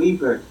higher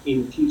rebirth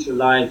in future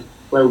life,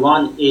 where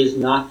one is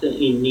not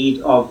in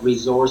need of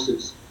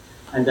resources.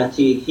 And that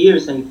here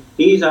is saying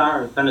these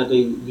are kind of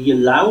the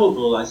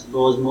allowable, I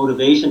suppose,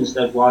 motivations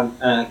that one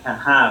can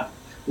have.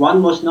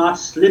 One must not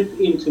slip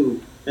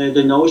into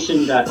the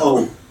notion that,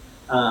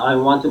 I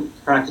want to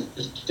practice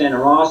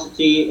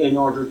generosity in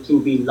order to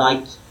be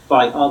liked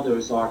by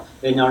others, or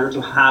in order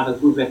to have a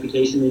good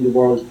reputation in the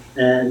world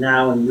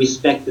now, and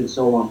respect and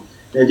so on.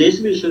 This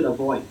we should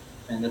avoid.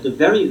 And at the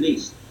very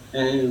least,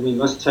 we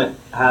must have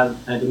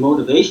the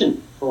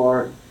motivation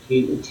for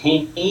to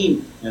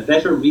attain a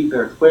better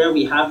rebirth, where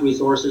we have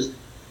resources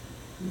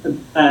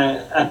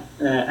at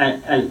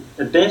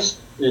best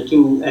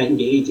to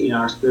engage in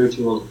our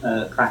spiritual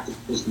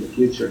practices in the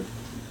future.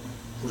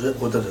 And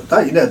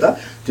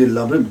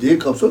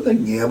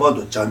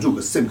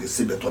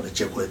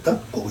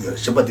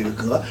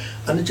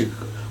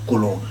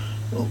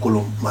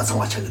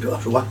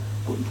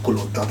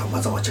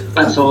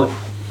so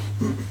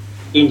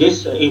in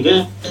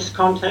this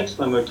context,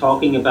 when we're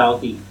talking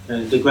about the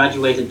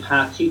graduated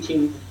path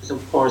teaching, is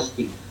of course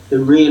the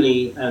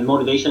really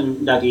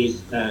motivation that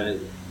is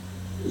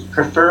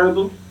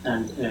preferable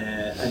and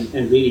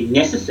really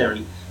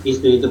necessary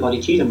is the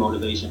bodhicitta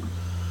motivation,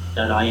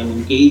 that I am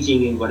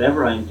engaging in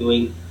whatever I am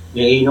doing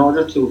in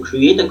order to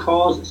create the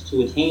causes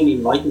to attain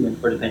enlightenment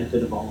for the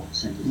benefit of all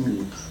sentient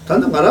beings.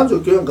 And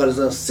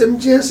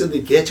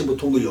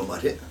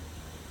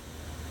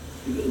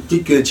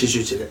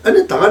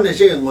Tagane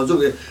saying was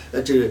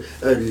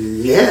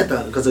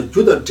Leta, because of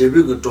Judah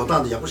Jebu,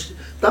 Jordan, Yabushi,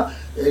 that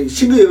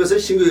single was a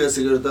single year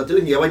that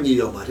didn't have any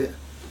Yomare,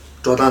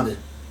 Jordan,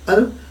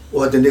 and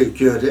what the name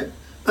cured,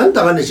 and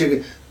Tagane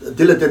saying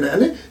Dilaten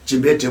and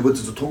Jimbe Jebu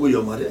to Tongu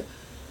Yomare,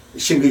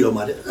 single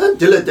Yomare, and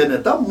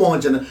Dilaten, that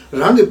Monjan,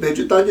 Rangi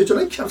Peju,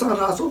 Tajuan, Capsan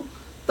Raso,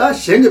 that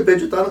Shenga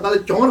Peju,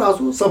 John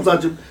Raso,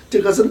 sometimes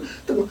take us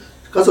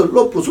because of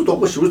Lopusu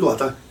Topo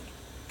Shuata.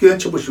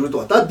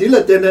 That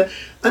dealer then,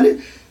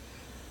 and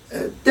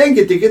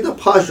땡기 되게도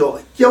파쇼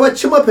겨와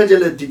치마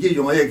편절에 되게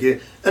용하게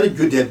아니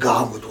규대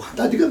가무도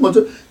다 되게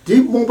먼저 디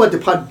몽바디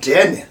파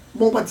제네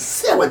몽바디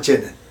세와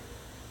제네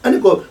아니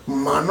그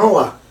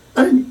만노와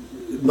아니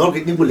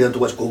너게 니불려도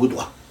와서 고고도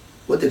와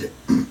어때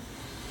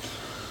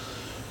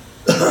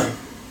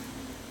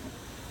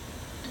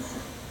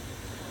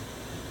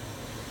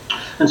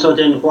And so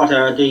then what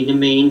are the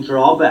main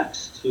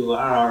drawbacks to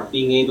our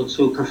being able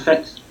to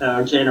perfect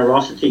our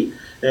generosity?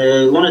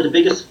 One of the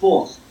biggest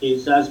faults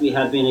is, as we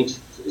have been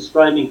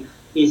describing,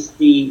 is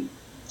the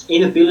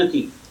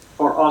inability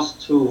for us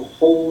to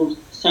hold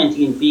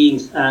sentient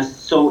beings as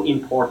so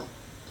important.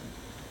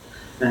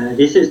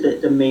 This is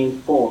the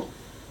main fault.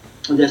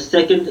 And the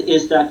second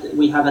is that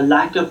we have a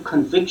lack of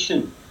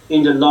conviction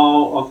in the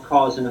law of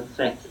cause and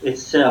effect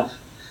itself.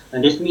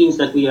 And this means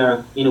that we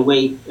are, in a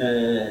way,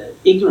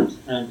 ignorant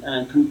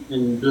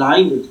and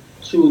blinded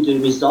to the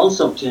results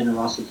of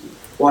generosity.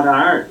 What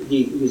are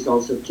the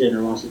results of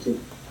generosity?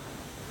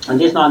 And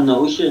there's not a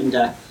notion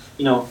that,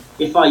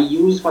 if I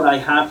use what I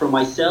have for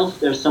myself,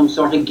 there's some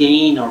sort of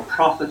gain or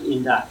profit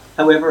in that.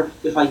 However,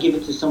 if I give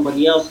it to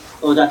somebody else,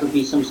 that will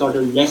be some sort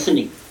of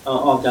lessening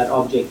of that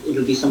object. It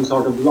will be some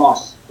sort of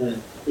loss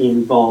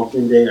involved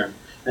in there.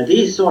 And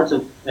these sorts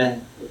of,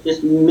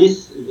 this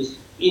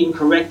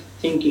incorrect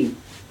thinking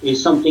is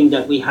something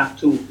that we have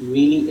to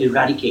really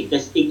eradicate.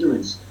 This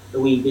ignorance,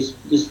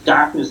 this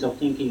darkness of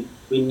thinking,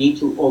 we need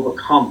to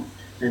overcome.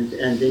 And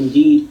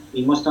indeed,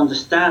 we must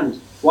understand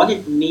what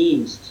it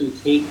means to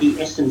take the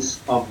essence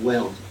of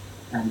wealth,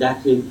 and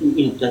that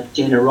that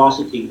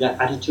generosity, that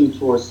attitude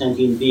towards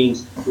sentient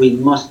beings, we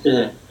must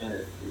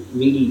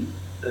really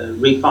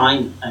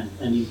refine and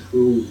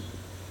improve.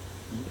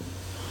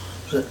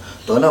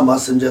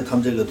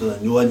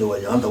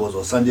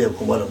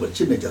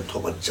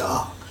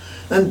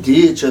 And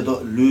the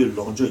chedo lu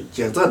longju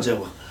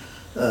jexajewa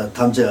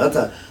tamje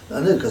ata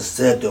ane ka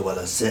se de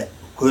wala se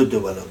ko de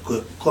wala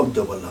ko kom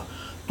de wala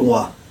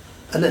twa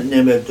ane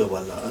nemel de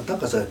wala ata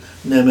ka sa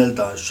nemel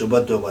da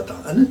shuba de wata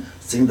ane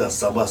singda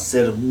saba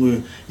ser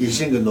mu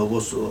yising no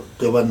bosu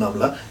de wa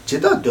namla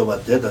jeda de wa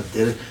de da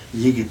de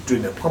yigi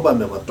tune phaba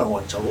me ba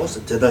tangwa chawo se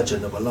jeda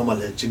chene ba lama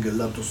le jingil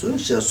la tu so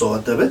she so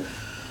ata be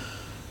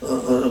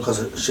ka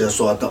sa she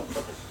so ata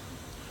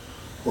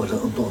wala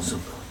ontonse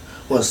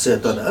was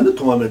said that and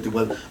Tomameti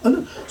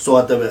and so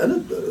at the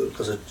end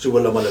because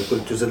Chibola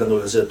Malakul to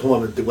say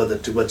Tomameti was the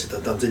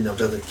Tibachita Tanzania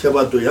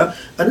Kebatuya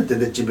and then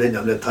the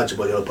Chibanian the touch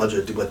by your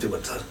budget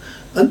Tibatibatar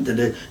and then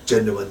the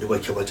genuine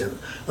Kebajan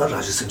and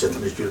Rajas and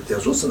gentlemen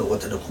there's also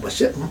what in a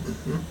commercial.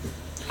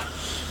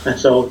 And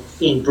so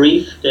in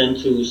brief then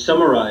to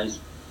summarize,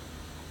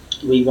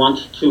 we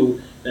want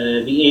to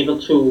be able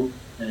to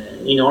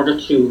in order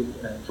to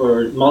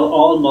for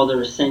all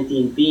mother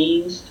sentient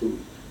beings to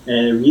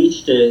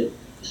reach the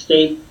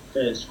state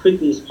as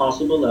quickly as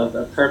possible of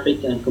a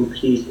perfect and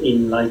complete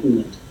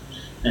enlightenment.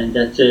 And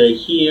that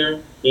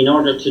here, in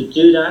order to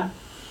do that,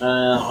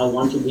 I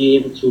want to be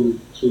able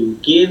to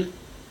give,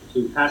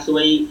 to pass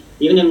away,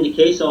 even in the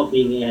case of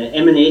being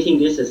emanating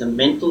this as a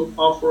mental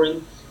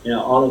offering,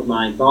 all of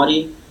my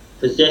body,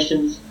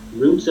 possessions,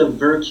 roots of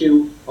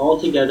virtue, all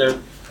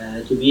together,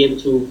 to be able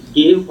to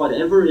give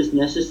whatever is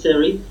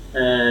necessary,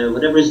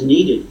 whatever is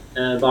needed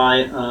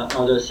by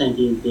other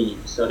sentient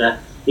beings, so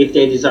that if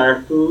they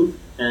desire food,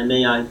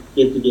 may I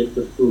give the gift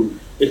of food.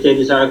 If they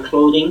desire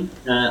clothing,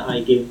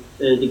 I give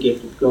the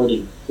gift of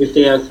clothing. If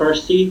they are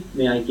thirsty,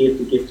 may I give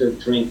the gift of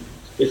drink.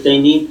 If they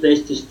need a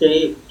place to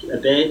stay, a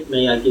bed,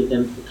 may I give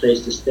them a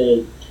place to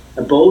stay.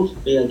 A boat,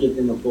 may I give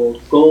them a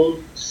boat.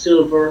 Gold,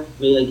 silver,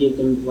 may I give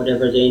them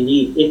whatever they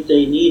need. If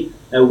they need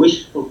a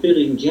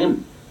wish-fulfilling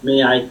gem,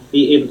 may I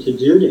be able to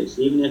do this,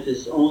 even if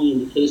it's only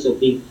in the case of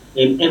being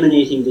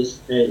emanating this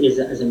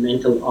as a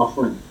mental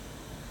offering.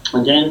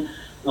 And then,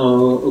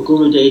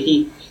 Guru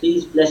Deity,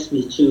 please bless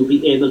me to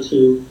be able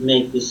to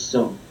make this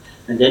so.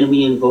 And then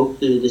we invoke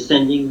the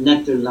descending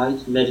nectar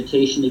light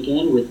meditation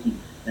again with the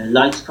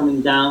lights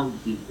coming down,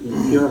 the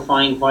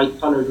purifying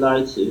white-colored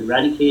lights,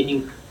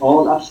 eradicating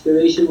all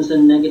obscurations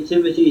and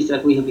negativities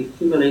that we have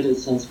accumulated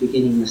since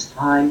beginning this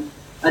time.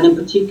 And in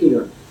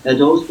particular,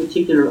 those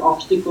particular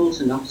obstacles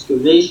and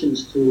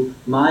obscurations to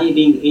my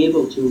being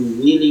able to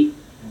really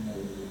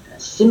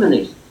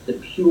assimilate the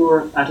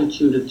pure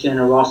attitude of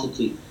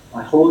generosity,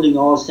 by holding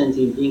all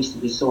sentient beings to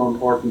be so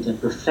important and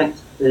perfect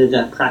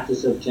that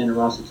practice of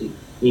generosity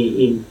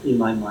in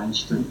my mind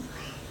stream.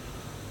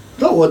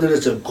 That what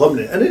is a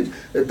common and it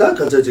that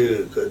because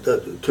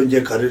the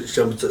 20 carriage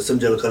some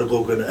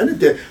cargo and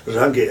the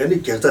rank any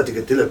gata to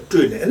get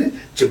doing any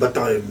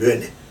Chibata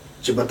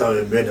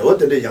Mene, what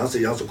the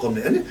young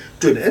common and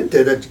doing and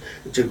that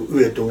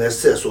we don't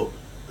assess so.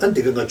 And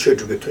they got church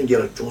to be 20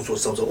 years or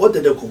something, what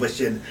did the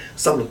conversion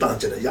some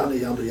dancing young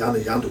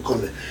to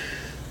come.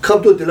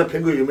 Come to the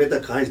penguin, you made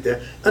that kind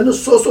there, and the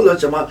social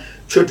Lachama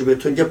church to be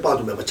 20 part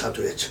of a chat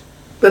to it.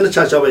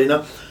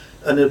 Penachawina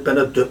and then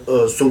Penat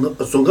Sunga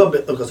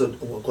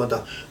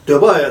Conta,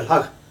 Deba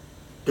Hack,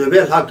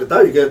 Debe Hack,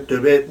 that you get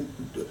Debe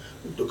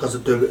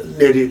because the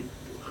lady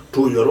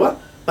 2 euro,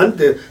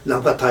 안데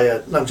남가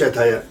타야 남자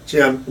타야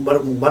지금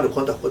말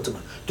건다 거잖아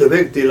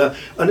되백들라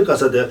아니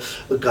가서데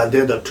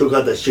간데다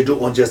투가다 시도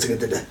언제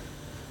쓰겠는데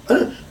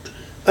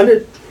아니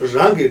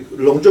랑게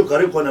롱조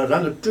가르거나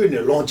랑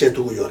트위네 롱제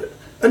두고 요래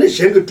아니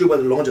셴그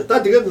트바도 롱조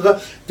다 디가 그가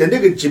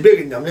된데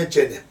집에 냠내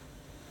째네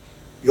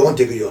용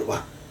되게 요러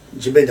봐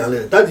집에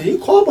냠내 다디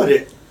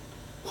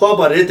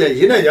코바레 때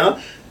이나야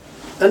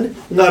아니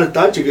나를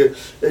다 지금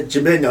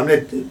집에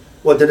냠내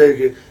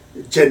어디에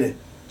째네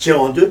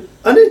제원도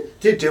아니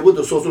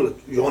대부도 소소를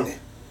용네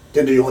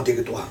된데 용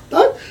되게 도와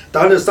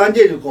다른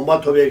산제 공부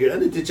토백이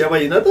아니 제가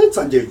이나다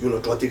산제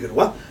줄로 저티기로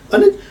와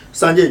아니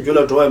산제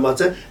줄로 좋아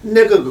맞아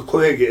내가 그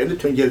코에게 아니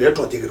통제를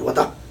저티기로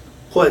왔다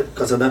코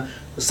가서는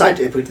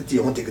사이트 에피티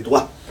용 되게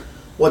도와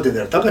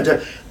어디에 다가 이제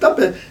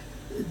답에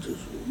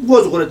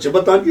뭐서 그래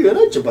집었다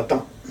주에나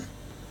집었다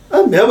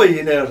아 매바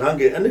이네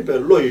랑게 아니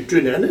별 로이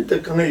트네 아니 때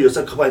강에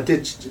요사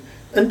가반테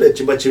아니 배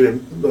집어치에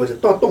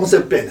뭐지 또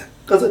동세 빼네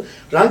가서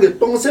랑게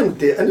동세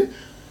때 아니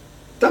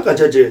다가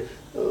저지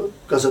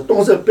가서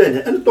동세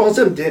빼네 아니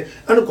동세 때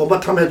아니 공부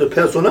탐해도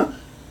패소나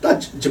다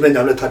집에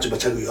남래 다 집어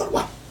차고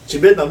열와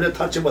집에 남래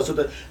다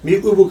집어서도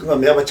미국부가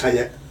매바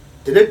차에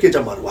되게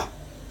자 말와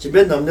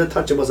집에 남래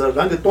다 집어서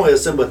랑게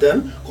동에서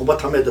뭐든 공부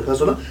탐해도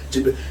패소나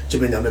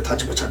집에 남래 다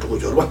집어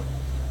차고 열와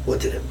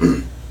어디래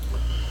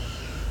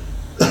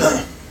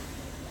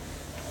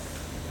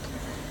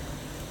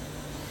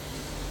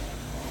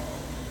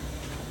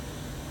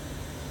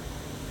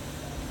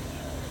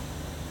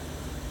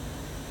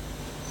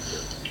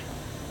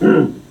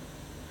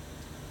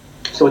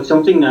So it's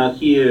something now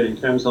here in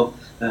terms of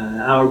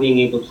our being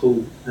able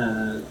to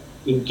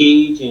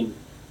engage in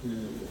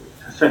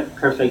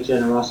perfect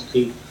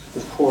generosity.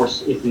 Of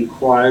course, it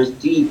requires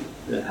deep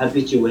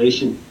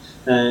habituation,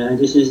 and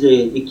this is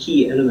the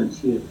key element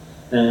here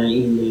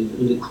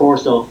in the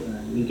course of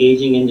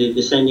engaging in the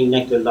descending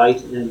nectar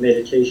light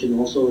meditation.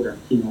 Also, that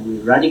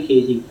we're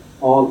eradicating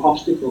all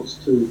obstacles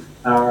to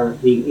our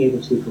being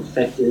able to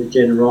perfect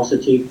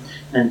generosity,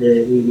 and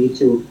we need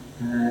to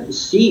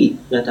see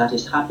that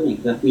is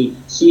happening, that we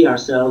see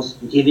ourselves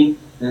giving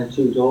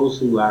to those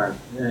who are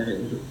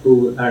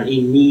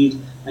in need,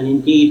 and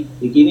indeed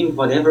giving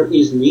whatever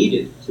is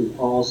needed to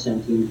all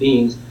sentient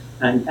beings,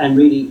 and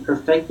really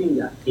perfecting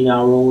that in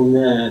our own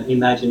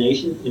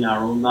imagination, in our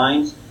own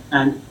minds,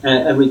 and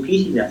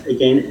repeating that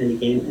again and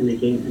again and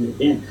again and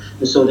again,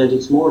 so that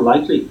it's more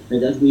likely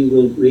that we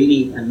will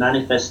really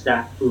manifest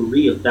that for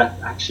real, that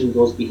action,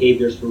 those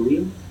behaviors for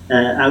real,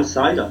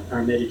 outside of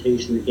our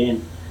meditation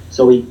again.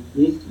 So it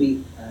needs to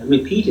be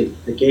repeated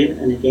again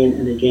and again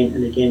and again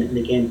and again and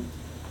again.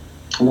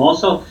 And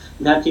also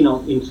that, to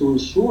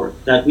ensure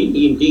that we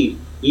indeed,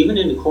 even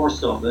in the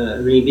course of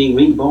being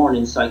reborn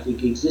in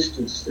cyclic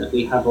existence, that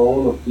we have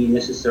all of the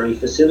necessary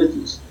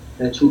facilities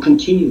to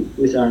continue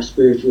with our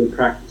spiritual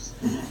practice.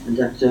 And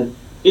that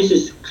this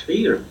is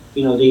clear.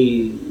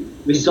 The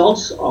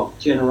results of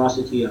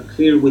generosity are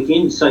clear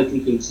within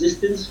cyclic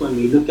existence when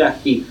we look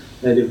at the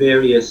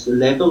various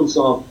levels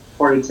of,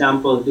 for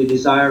example, the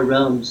desire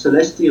realm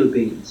celestial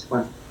beings,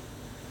 where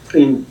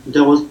in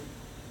those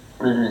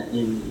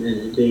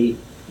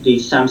the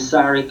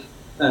samsaric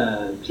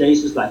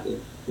places like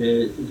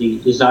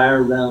the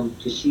desire realm,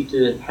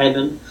 Kashita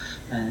heaven,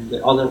 and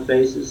the other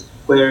places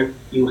where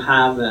you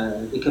have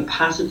the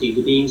capacity,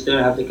 the beings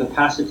there have the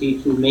capacity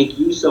to make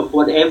use of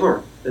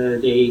whatever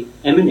they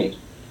emanate.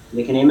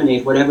 They can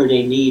emanate whatever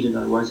they need, in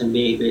other words, and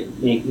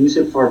make use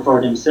of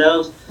for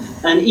themselves,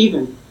 and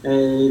even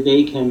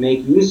they can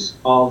make use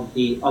of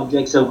the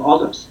objects of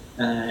others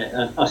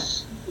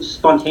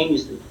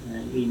spontaneously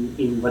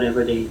in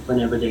whenever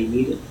they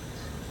need it.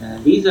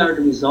 These are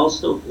the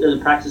results of the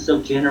practice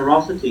of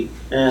generosity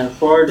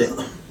for them,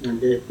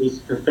 and is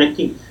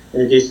perfecting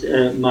this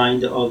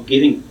mind of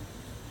giving.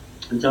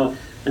 And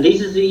this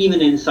is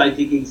even in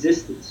cyclic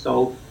existence.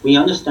 So we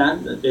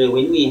understand that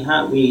when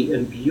we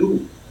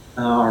imbue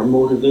our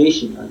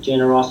motivation, our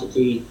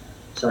generosity,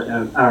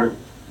 our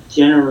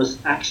generous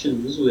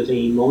actions with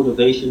a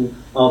motivation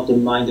of the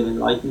mind of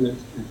enlightenment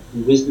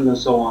and wisdom and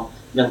so on,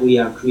 that we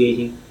are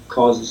creating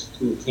causes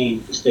to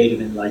attain the state of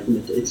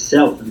enlightenment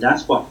itself, and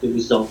that's what the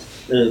result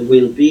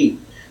will be.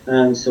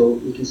 And so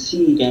you can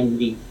see then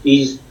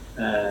these,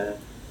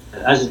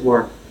 as it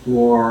were,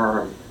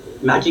 more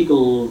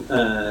magical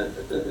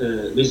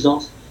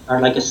results are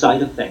like a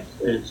side effect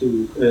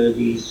to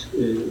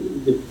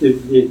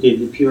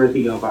the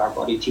purity of our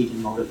bodhicitta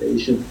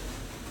motivation.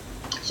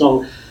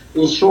 So,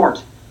 in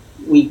short,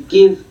 we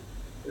give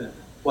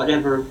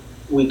whatever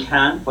we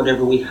can,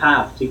 whatever we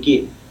have to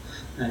give,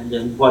 and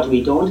then what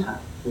we don't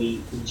have,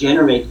 we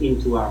generate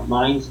into our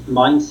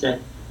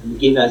mindset and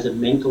give as a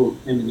mental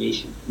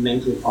emanation,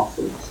 mental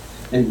offerings,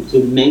 and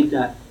to make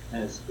that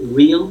as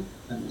real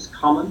and as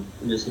common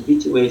and as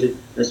habituated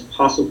as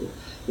possible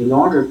in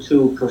order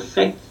to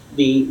perfect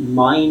the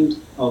mind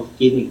of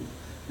giving.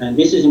 And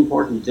this is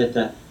important,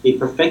 that the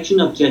perfection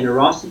of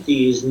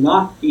generosity is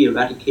not the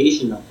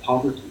eradication of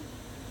poverty.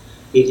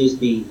 It is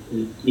the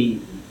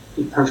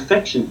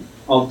perfection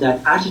of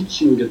that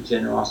attitude of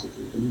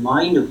generosity, the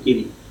mind of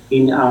giving,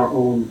 in our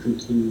own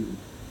continuum.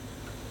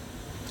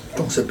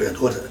 동세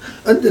배도다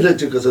안들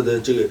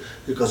저거서 저거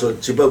가서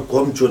집에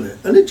검주네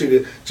아니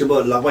집에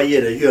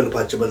라바예를 열어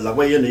받지마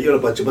라바예는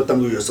열어 받지마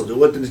당고 요소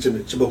어떤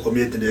집에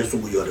검이했는데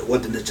숨고 열어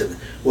어떤 데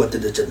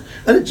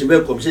아니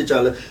집에 검시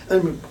잘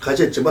아니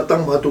가지 집에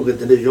땅 마도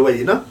그때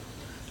요바이나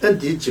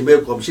안디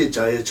집에 검시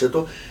자에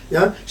쳐도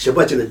야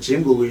셔바지는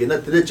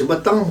진국이나 근데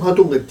집에 땅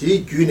마도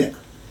그뒤 귀네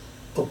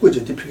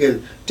없고지 피게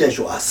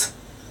대쇼 왔어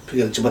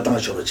피게 집에 땅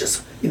쇼로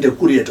쳤어 근데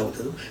꾸리에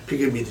저도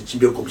피게 미디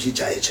집에 검시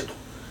자에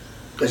쳐도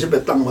그래서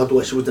땅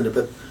마도가 시부터는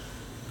배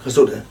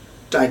그소래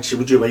잘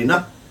지부지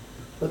바이나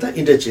다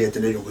인데지에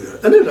되는 요구요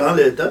아니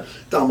라레다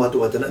땅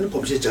마도가 되는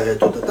검시 자에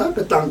도다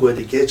땅 거에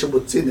개체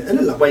못 쓰네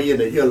아니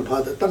라바이에 열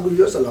파다 땅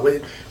거여서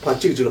라바이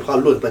파직지로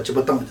팔로 받지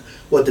땅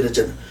어디는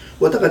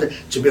어다가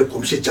집에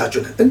검시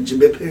자주네 아니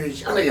집에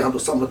표현이 하나 양도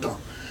삼았다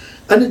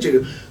아니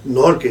지금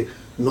너렇게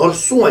너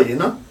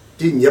수와이나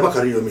디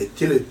예바카리요미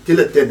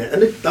딜 때네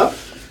아니 다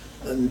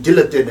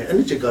딜라테네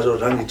아니 지가서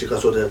랑이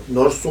지가서데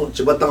노르소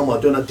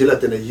지바땅마 되나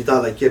딜라테네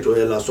이다라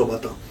케토엘라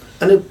소바타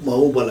아니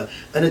마우발라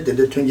아니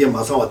데데 튕게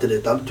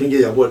마사와테네 다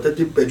튕게 야보르데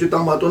디 베주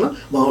땅마도나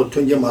마우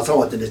튕게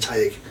마사와테네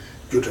차에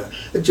주자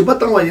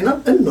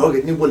지바땅와이나 아니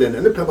노게 니볼레네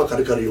아니 페바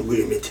카리카리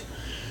요구이미티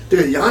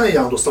되게 야네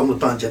양도 삼도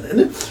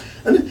단제네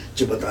아니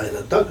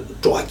지바땅이나 다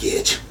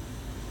좋아게지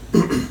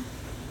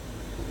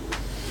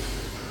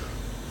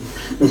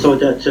And so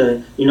that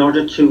in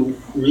order to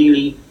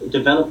really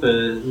develop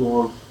a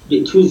more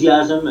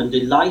enthusiasm and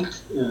delight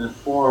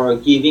for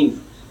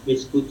giving,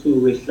 it's good to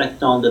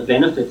reflect on the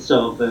benefits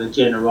of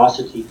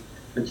generosity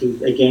and to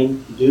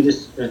again do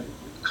this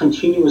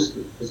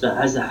continuously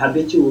as a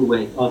habitual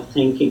way of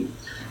thinking.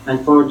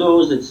 And for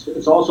those,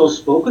 it's also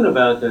spoken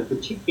about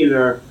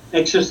particular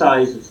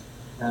exercises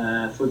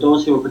for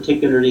those who are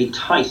particularly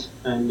tight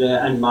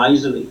and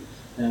miserly.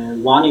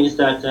 One is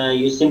that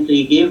you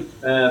simply give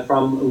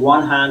from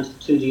one hand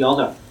to the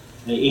other.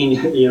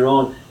 In your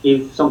own,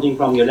 give something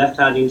from your left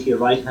hand into your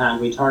right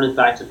hand, return it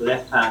back to the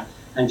left hand,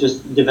 and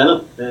just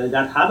develop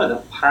that habit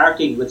of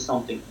parting with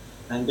something.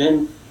 And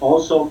then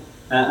also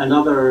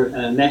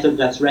another method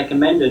that's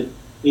recommended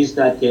is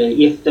that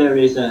if there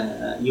is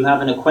you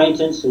have an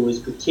acquaintance who is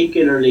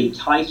particularly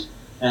tight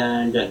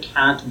and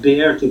can't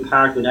bear to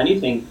part with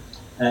anything,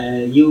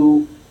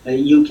 you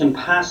can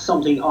pass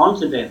something on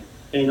to them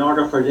in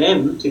order for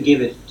them to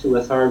give it to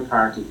a third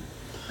party.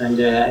 And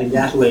in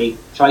that way,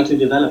 try to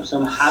develop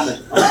some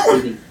habit of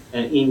giving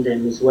in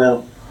them as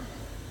well.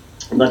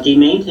 But the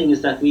main thing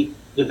is that we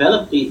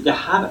develop the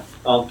habit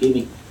of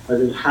giving, or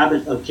the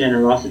habit of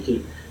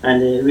generosity,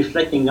 and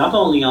reflecting not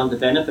only on the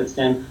benefits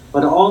then,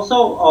 but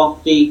also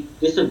of the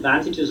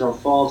disadvantages or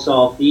faults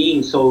of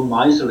being so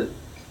miserly.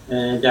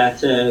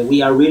 That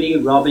we are really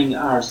robbing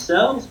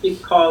ourselves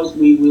because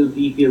we will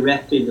be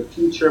bereft in the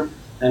future.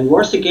 And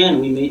worse again,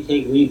 we may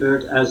take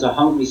rebirth as a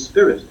hungry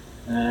spirit.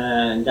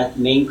 And that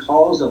main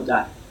cause of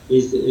that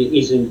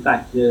is in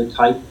fact the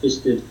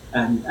tight-fisted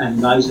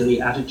and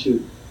miserly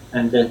attitude,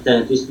 and that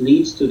this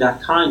leads to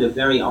that kind of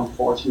very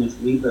unfortunate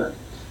rebirth.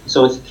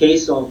 So it's a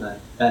case of a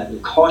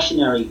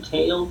cautionary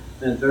tale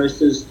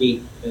versus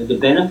the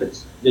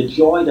benefits, the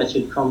joy that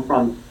should come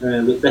from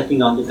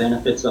reflecting on the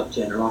benefits of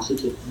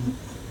generosity.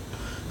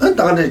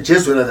 당연히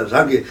제수라는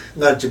랑게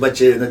나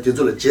집아체는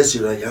뒤돌아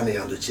제수라 양의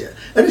양도 제.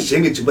 아니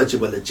생게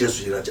집아집을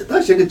제수이라지. 다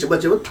생게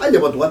집아집을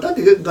타려봐도 왔다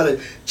되게 가래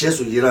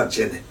제수이라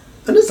제네.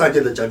 아니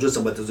사제도 자주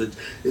선바도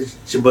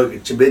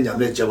집에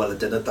냠내 제발을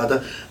때는 다다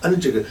아니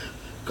지금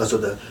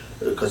가서다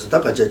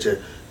같이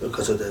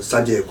가서다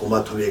산제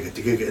고마토에게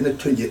되게 아니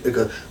튼지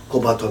그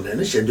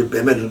고마토는 현재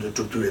배매를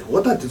쭉쭉해.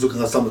 왔다 뒤도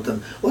그가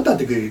삼었던 왔다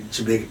되게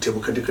집에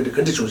제부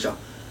근데 중상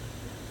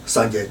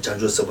산제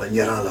자주 선바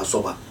녀라라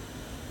소바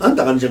안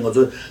다간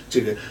정도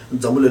지금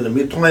점물을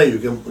미 통해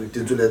유경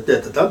뒤줄에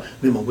때다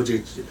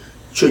미mon고지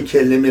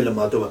최켈레멜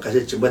마도가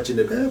같이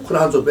집받지네 배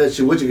코란조 배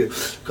시고지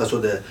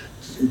가서데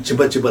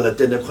집받지발할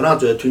때네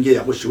코란조에 튕게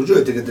하고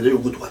시고줘야 되겠는데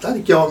요것도 왔다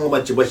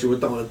겨왕만 집받시고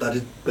땅을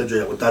다리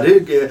빼줘야고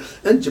다리게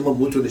엔지만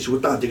못으네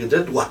시고 땅 되게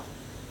도와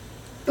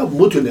다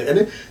못으네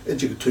아니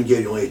지금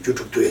튕게 용에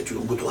쭉쭉도에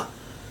주는 것도 와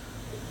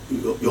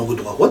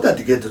용것도 와 왔다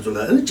되게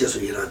되잖아 아니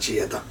제수 일한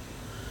지에다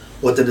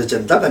어떤데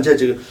전다가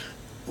지금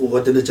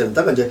어떤데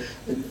전다가 이제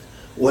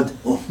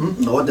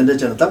어떤데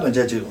전다가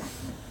지금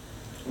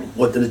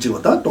어떤데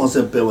지금 다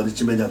동생 배워는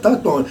집에냐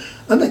다동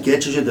안다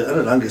개치시도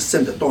안랑게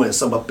센데 동에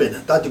선바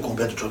빼네 다디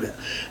공부도 저게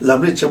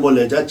라브리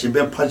첨벌래자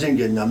집에 파진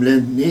게 남래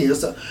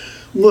니에서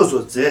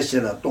뭐서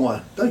제시나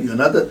동아 다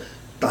유나的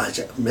大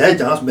家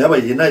매장 매바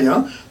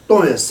이나야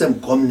동에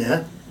셈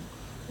검네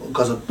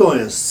가서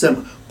동에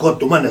셈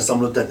고도만에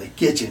삼로다네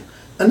개진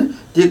아니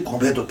디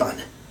공부도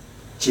다네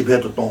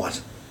집에도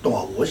동와서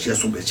동하고写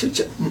送给亲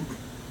戚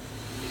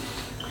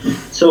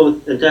So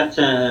that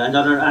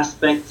another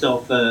aspect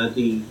of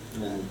the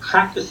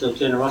practice of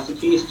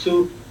generosity is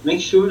to make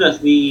sure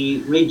that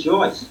we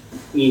rejoice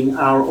in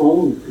our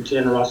own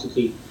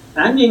generosity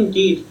and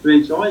indeed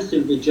rejoice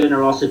in the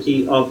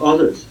generosity of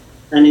others.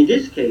 And in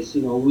this case,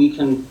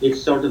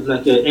 it's sort of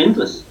like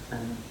endless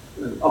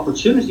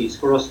opportunities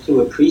for us to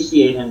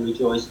appreciate and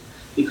rejoice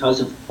because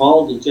of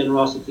all the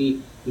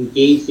generosity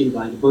engaged in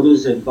by the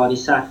Buddhas and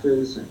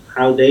Bodhisattvas, and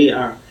how they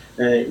are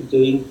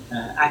doing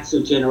acts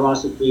of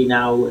generosity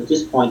now at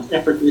this point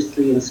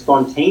effortlessly and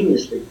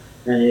spontaneously,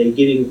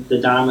 giving the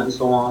Dharma and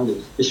so on,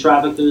 the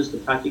Shravakas, the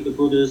practical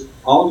Buddhas,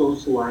 all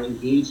those who are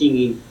engaging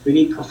in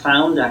really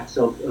profound acts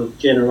of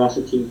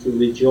generosity, to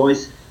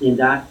rejoice in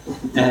that,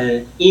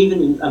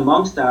 even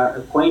amongst our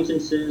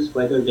acquaintances,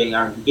 whether they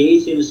are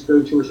engaged in a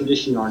spiritual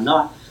tradition or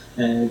not,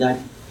 that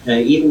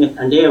even if,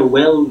 and they are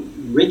well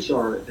rich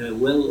or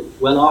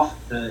well off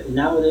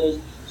nowadays,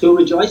 to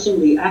rejoice in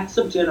the acts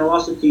of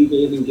generosity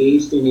they have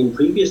engaged in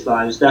previous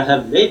lives that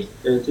have led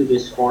to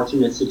this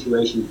fortunate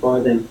situation for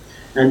them,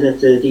 and that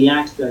the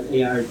acts that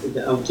they are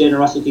of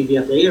generosity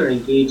that they are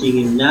engaging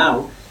in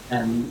now,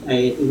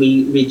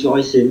 we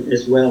rejoice in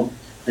as well.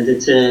 And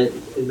it's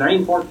very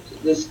important.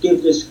 This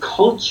gives this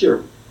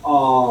culture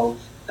of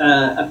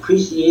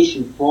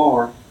appreciation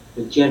for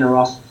the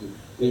generosity.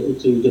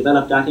 To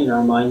develop that in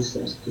our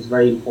mindset is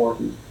very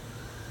important.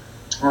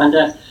 And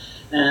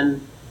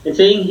it's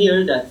saying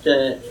here that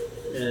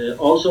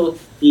also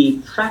the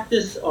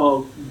practice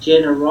of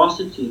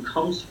generosity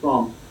comes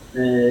from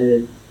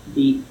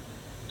the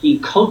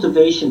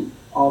cultivation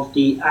of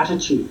the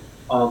attitude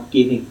of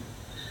giving.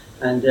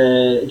 And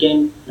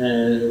again,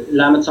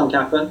 Lama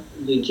Tsongkhapa,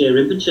 the Je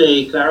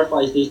Rinpoche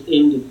clarifies this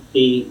in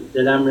the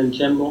Lamrim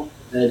Chenmo,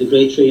 the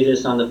great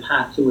treatise on the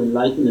path to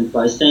enlightenment,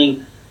 by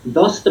saying,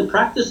 thus the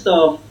practice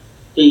of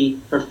the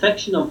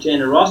perfection of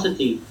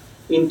generosity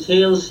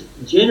entails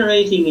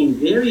generating in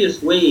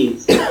various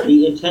ways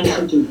the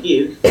intention to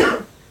give,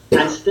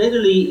 and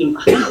steadily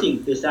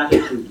increasing this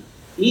attitude,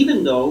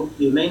 even though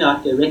you may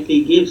not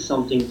directly give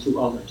something to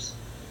others.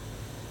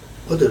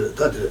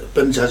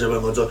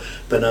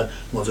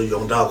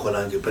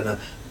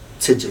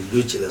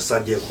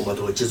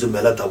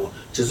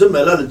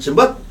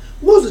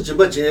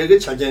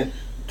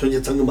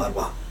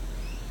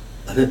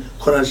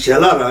 코란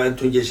셀라라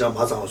tungesha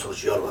마상을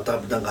소시어로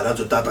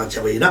다가라주 다다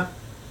제바이나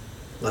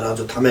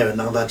가라주 타메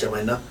나다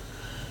제바이나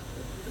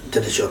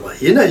되셔봐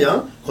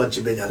이나야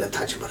권집에냐래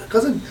타지 마라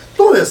가서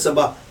또 했어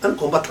봐안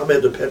공부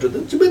타메도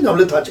패거든 집에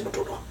나올래 타지 마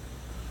돌아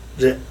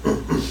네.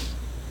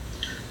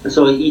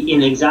 So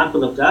an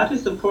example of that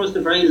is, of course,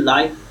 the very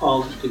life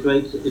of the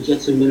great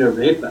Jetsun Miller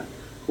Repa,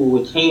 who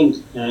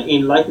attained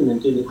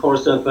enlightenment in the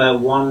course of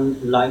one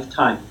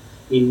lifetime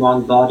in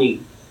one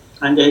body.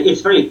 And it's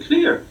very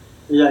clear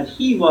that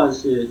he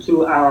was,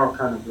 to our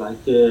kind of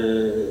like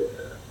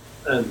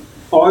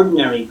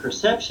ordinary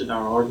perception,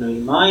 our ordinary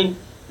mind,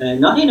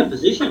 not in a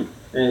position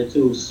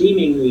to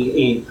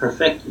seemingly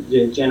perfect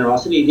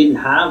generosity. He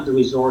didn't have the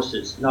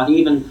resources, not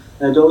even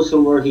those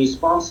who were his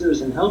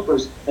sponsors and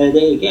helpers.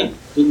 They again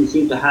didn't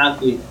seem to have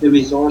the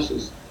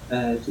resources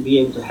to be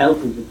able to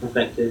help him to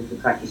perfect the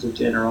practice of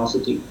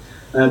generosity.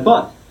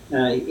 But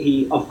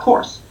he, of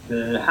course,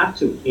 had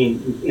to,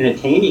 in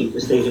attaining the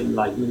state of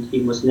enlightenment, he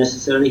must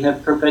necessarily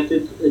have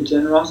perfected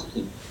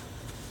generosity.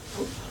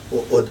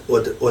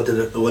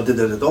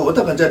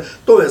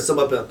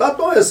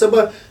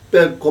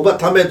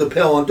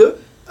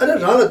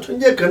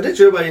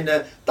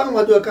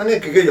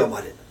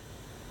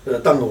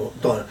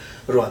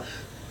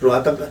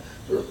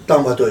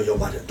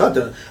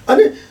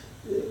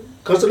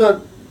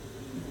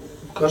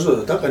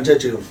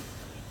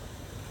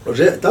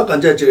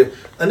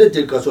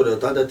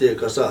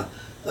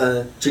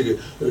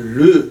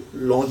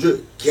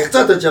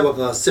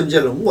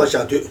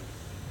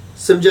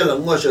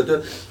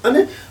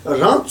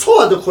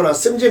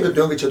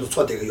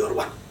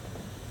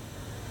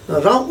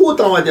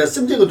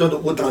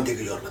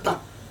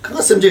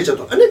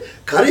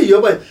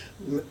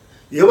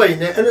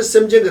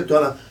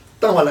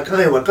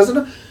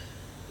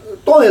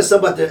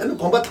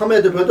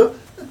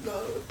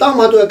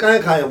 땅마도에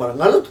가야 말아.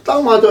 나도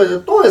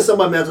땅마도에 또에서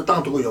말면서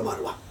땅 두고 요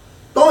말아.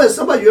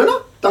 또에서 말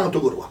요나 땅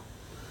두고 와.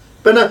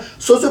 배나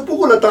소소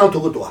뿌고라 땅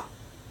두고 와.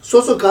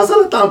 소소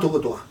가사라 땅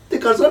두고 와. 때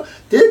가서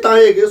대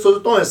땅에게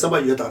소소 또에서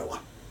말 요다로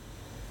와.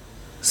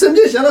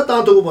 심지어나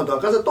땅 두고 본다.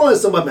 가서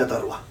또에서 말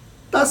매다로 와.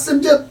 다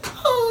심지어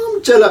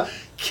탐제라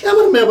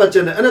캐버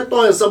매봤잖아. 아니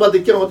또에서 말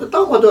듣게 못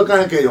땅마도에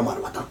가야 요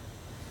말아.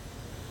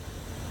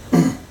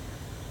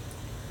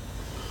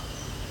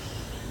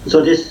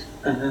 So this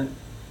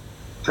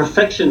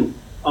perfection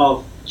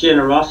of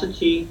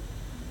generosity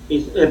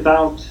is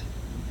about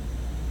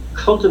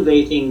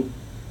cultivating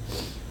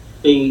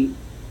the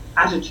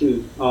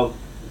attitude of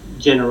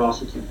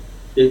generosity,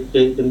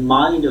 the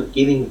mind of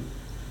giving.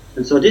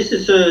 And so this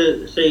is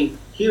saying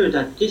here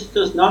that this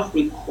does not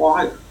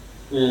require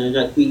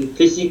that we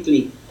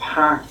physically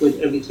part with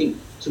everything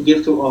to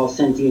give to all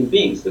sentient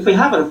beings. If we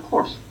have it, of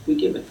course, we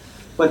give it.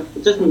 But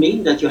it doesn't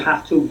mean that you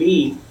have to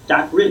be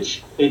that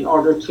rich in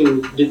order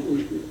to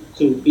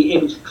be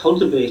able to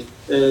cultivate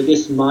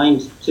this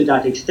mind to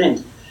that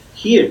extent.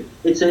 Here,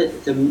 it's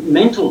a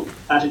mental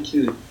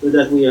attitude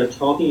that we are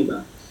talking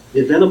about.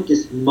 Develop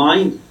this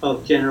mind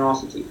of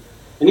generosity.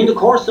 And in the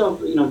course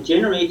of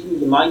generating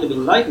the mind of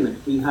enlightenment,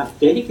 we have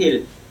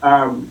dedicated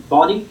our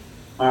body,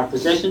 our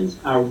possessions,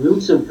 our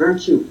roots of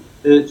virtue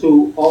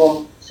to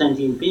all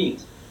sentient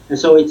beings. And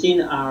so it's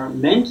in our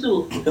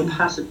mental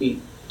capacity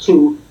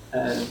to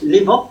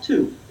live up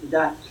to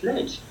that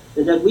pledge,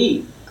 that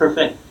we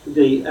perfect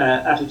the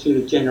attitude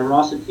of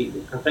generosity, the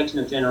perfection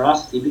of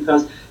generosity,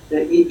 because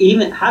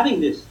even having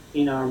this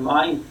in our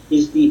mind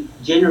is the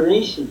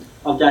generation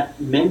of that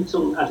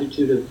mental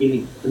attitude of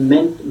giving, the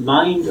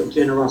mind of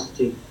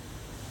generosity.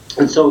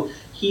 And so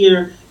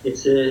here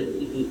it's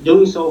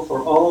doing so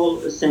for all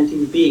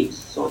sentient beings.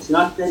 So it's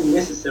not then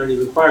necessarily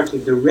required to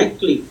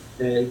directly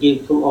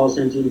give to all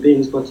sentient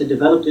beings, but to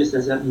develop this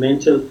as a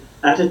mental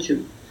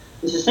attitude.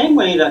 It's the same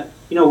way that,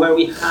 where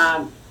we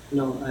have,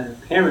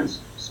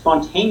 parents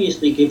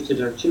spontaneously give to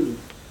their children.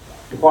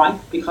 Why?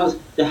 Because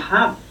they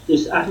have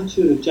this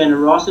attitude of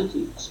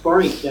generosity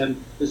spurring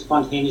them to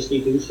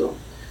spontaneously do so.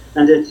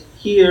 And that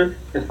here,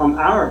 from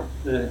our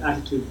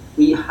attitude,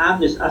 we have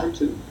this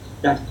attitude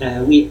that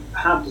we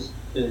have this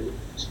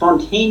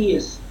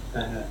spontaneous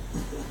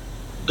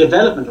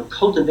development or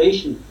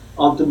cultivation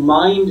of the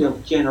mind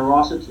of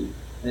generosity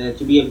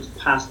to be able to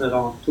pass that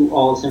on to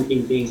all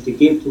sentient beings, to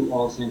give to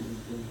all sentient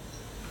beings.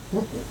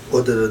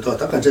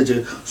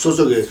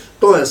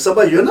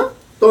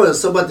 또에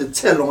서바디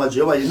첼롱아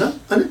지와이나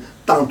아니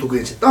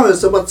땅두게지 땅에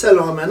서바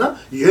첼롱하면은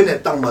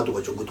유네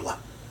땅마도가 정도도 와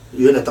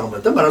유네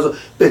땅마도 말아서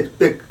백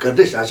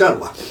근데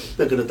샤샤와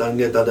백 근데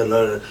땅에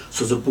다들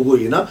수수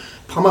부고이나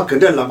파마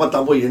근데 라바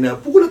땅보 이네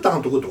부고를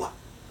땅두고도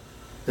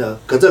와야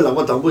그저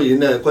라바 땅보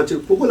이네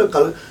거치 부고를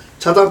갈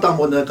차당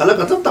땅보는 갈라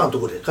같은 땅도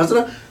그래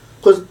가서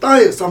그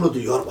땅에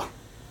삼로도 열어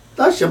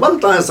다 셔발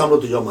땅에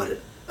삼로도 열 말이야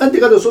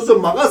안디가도 수수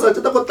막아서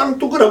저다고 땅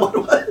두고라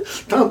말아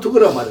땅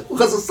두고라 말아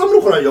가서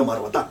삼로고라 열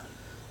말아 딱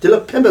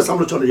제가 펜베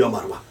삼로처럼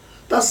여마르와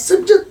다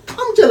심지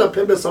탐제라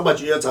펜베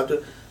삼바지야 자도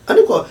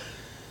아니고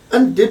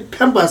안디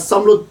펜바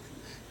삼로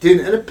된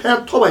아니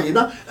펜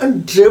토바이나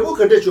안 제보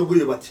근데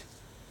저거요 봤지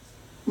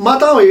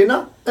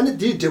마다와이나 아니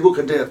디 제보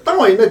근데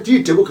땅와이나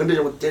디 제보 근데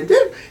좀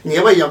된데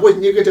네가 야고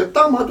니게 저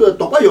땅마도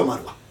똑바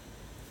여마르와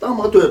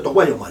땅마도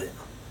똑바 여마르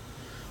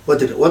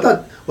어디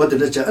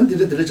저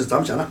안디들 저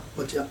잠잖아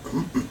어디야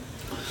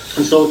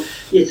And so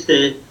it's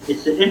the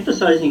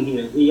emphasizing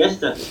here, yes,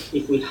 that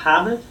if we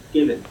have it,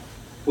 give it.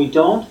 We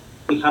don't,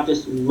 we have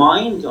this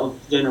mind of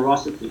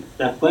generosity,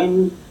 that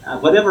when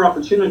whatever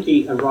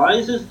opportunity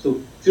arises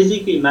to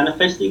physically,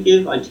 manifestly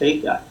give, I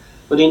take that.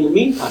 But in the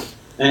meantime,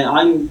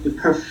 I'm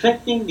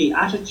perfecting the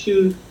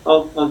attitude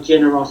of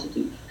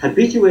generosity,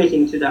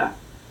 habituating to that.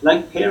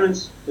 Like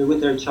parents with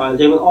their child,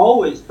 they will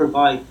always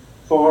provide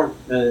for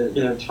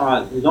their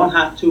child. They don't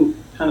have to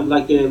kind of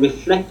like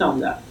reflect on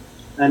that.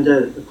 And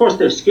of course,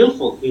 they're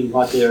skillful in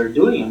what they're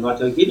doing and what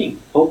they're giving,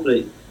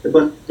 hopefully.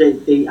 But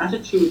the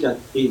attitude that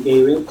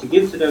they're able to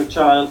give to their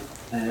child,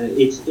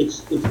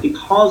 it's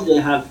because they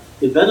have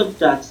developed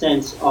that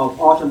sense of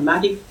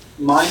automatic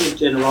mind of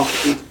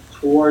generosity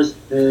towards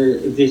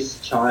this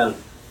child.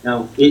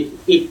 Now,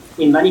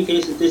 in many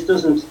cases, this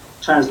doesn't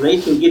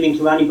translate to giving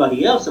to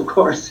anybody else, of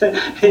course.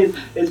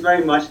 It's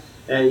very much,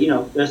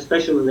 a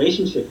special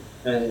relationship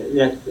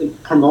that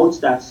promotes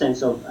that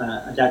sense of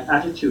that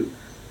attitude.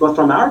 But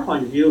from our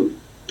point of view,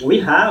 we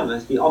have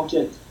as the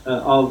object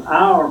of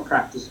our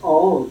practice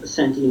all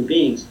sentient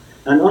beings,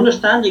 and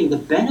understanding the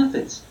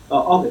benefits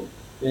of it,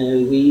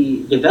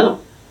 we develop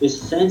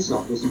this sense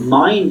of this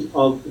mind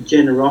of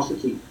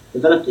generosity,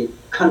 develop a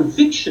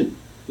conviction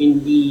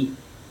in the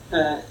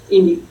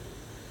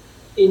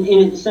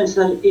sense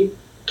that it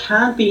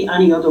can't be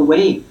any other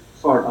way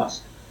for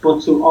us,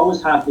 but to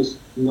always have this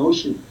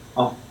notion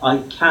of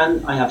I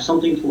have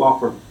something to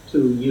offer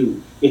to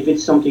you. If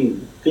it's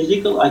something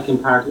physical, I can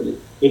part with it.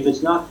 If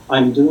it's not,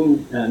 I'm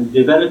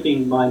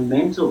developing my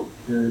mental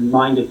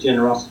mind of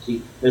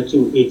generosity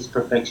to its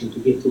perfection, to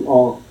give to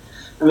all.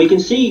 And we can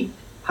see,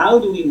 how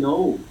do we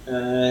know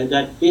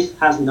that this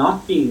has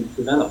not been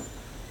developed?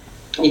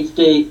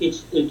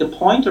 The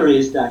pointer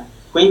is that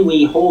when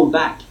we hold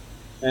back,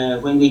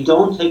 when we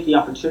don't take the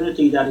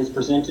opportunity that is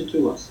presented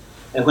to us,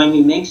 when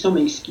we make some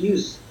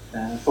excuse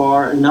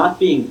for not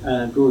being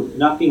good,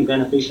 not being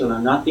beneficial,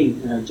 and not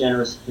being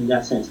generous in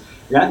that sense,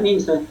 that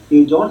means that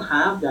you don't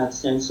have that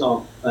sense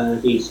of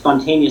the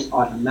spontaneous,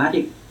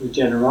 automatic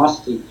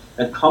generosity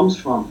that comes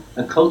from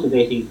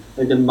cultivating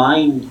the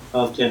mind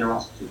of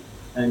generosity.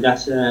 And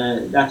that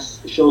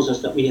shows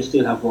us that we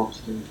still have work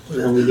to do,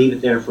 and we leave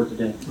it there for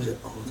today.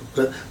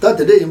 다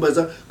today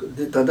임바자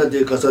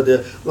다다데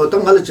가서데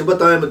땅할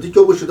집바타에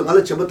디교고 슈도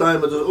갈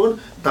집바타에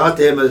다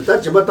테메 다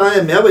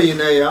집바타에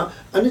매바이네야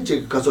아니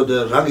지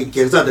가서데 랑이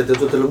계자데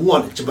데도들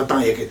무원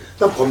집바타에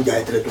다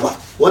검자에 들어와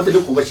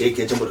원들이 공부시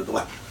계정으로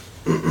와.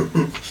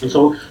 And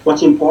so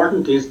what's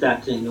important is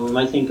that we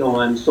might think, oh,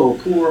 I'm so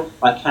poor,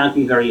 I can't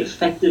be very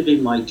effective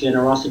in my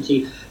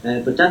generosity,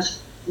 but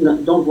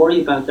don't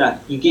worry about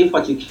that. You give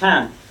what you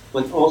can,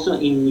 but also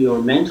in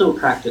your mental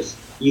practice,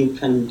 you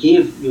can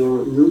give your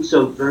roots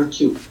of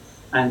virtue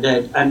and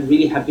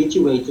really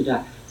habituate to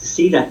that, to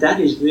see that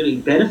is really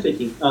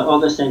benefiting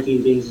other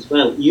sentient beings as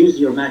well. Use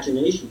your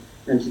imagination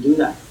and to do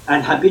that,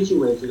 and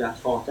habituate to that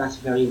thought. That's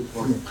very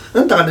important.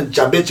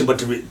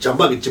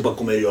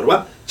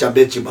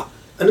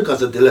 and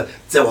cause the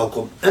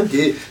Zawacom, and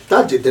the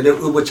that did the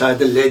Ubuchai,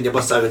 the Lane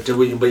never served to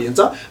win by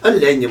Inza, and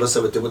Lane never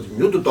served to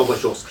new to Toba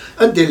shows,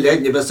 and the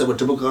Lane never served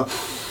to book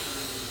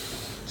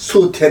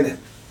so tenant,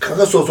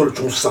 Kagaso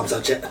to some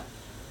such.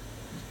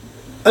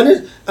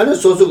 And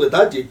so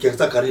that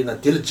Kakarina,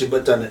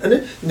 Dilchibatan,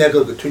 and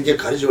Nago between the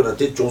Karijona,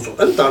 the Johnson,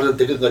 and started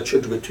taking a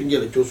church between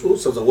the Josu,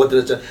 so the water,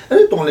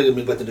 and don't let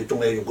me better the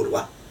Jonga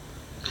Gurwa.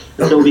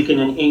 So we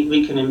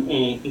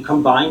can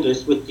combine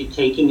this with the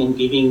taking and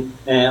giving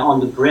on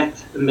the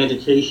breath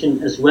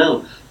meditation as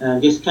well.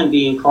 This can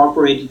be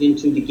incorporated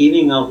into the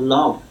giving of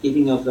love,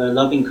 giving of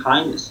loving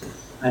kindness,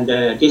 and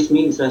this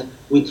means that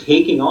we're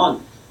taking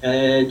on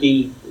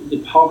the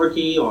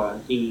poverty or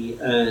the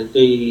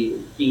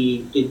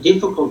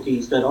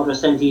difficulties that other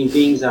sentient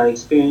beings are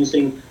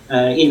experiencing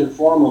in the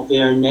form of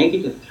their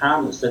negative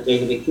karmas that they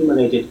have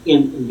accumulated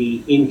in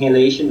the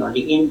inhalation or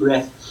the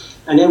in-breath.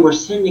 And then we're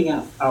sending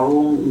out our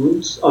own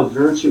roots of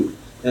virtue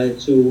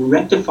to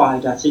rectify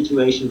that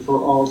situation for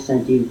all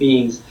sentient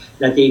beings,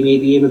 that they may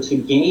be able to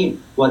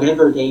gain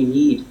whatever they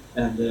need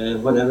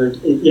and whatever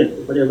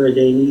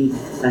they need,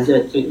 and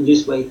that in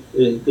this way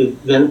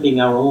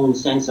developing our own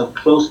sense of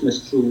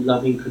closeness through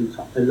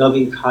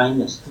loving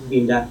kindness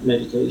in that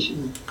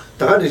meditation.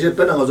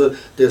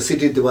 The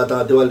city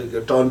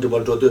the town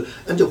developed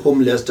and the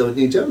homeless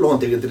long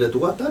taken to the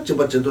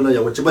Chibachentuna,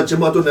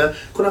 Chibachimatuna,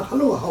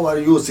 hello, how are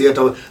you? See it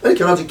out, and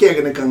cannot get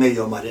in a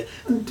canay money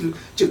until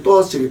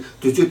Chitos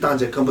to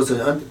Chitanja Campus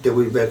and they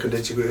will back in the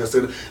Chibuya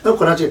said, and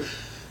Konachi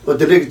or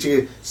the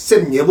Regi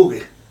send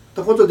Yabugi.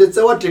 The photo did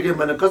our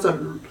chicken and a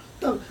cousin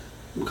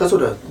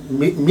Casoda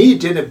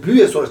meet in a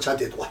buoy or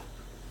chatted one.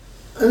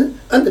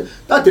 And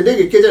that the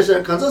day Kajas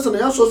and Kansas and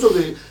also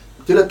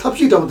the top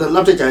sheet of the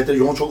Lapja, the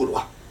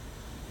Yonchogua.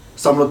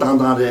 Some of the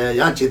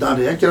Yanchi down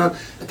there, cannot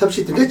top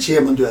sheet in the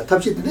chairman do a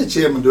top sheet in the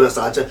chairman do a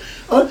such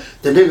or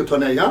the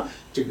Negatona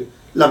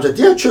Lapja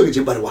dear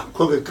Chuggy Barwa,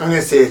 Koga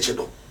Kanga say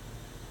Chedo.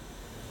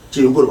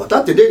 Jingurwa,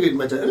 that the day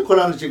matter,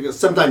 and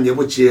sometimes you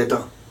would cheer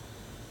down.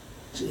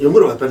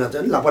 Yunguru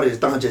Penatan, Lapari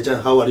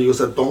Tangajan, how are you,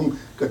 said Dong,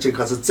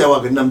 Kachikas,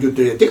 Zawak, and Namju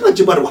to take a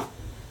Jibarwa.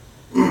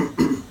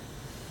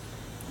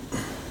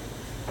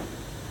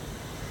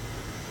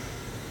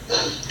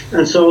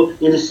 And so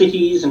in the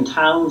cities and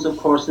towns, of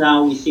course,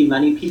 now we see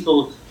many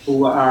people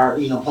who are,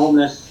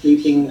 homeless,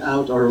 sleeping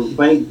out, or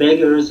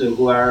beggars,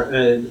 who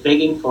are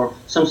begging for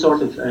some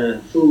sort of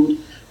food,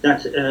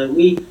 that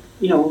we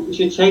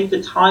should take the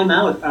time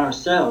out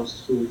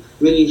ourselves to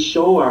really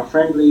show our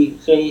friendly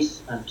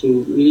face and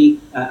to really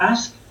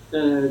ask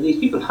these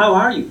people, how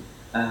are you?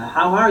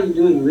 How are you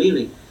doing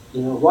really?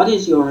 What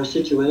is your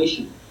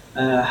situation?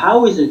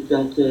 How is it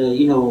that,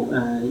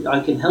 I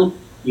can help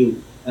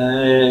you?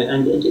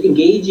 And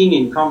engaging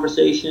in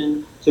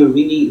conversation, to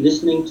really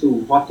listening to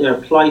what their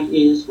plight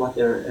is, what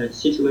their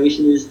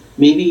situation is.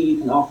 Maybe you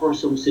can offer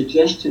some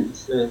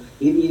suggestions.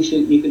 Maybe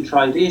you can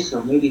try this,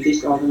 or maybe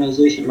this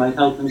organization might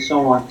help, and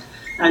so on.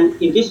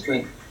 And in this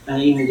way,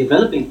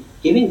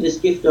 giving this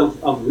gift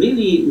of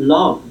really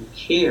love and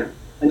care.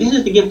 And this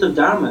is the gift of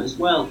Dharma as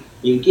well.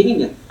 You're giving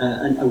them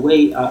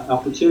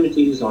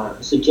opportunities or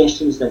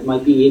suggestions that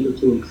might be able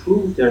to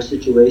improve their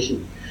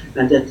situation.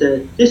 And that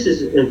this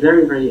is a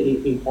very,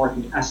 very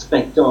important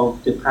aspect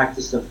of the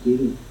practice of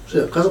giving.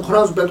 Because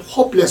Koran's been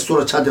hopeless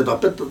sort of chatted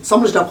up, but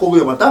some of the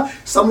Koguata,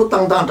 some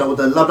tang down with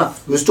the lava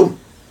wisdom,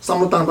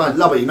 some tang down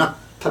lavina,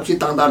 Tapsi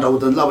tang down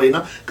with the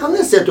lavina. Can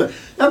they say to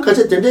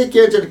Yankaset, they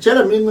get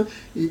Jeremy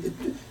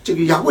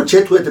Yaku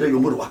chet with the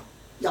Yumurwa.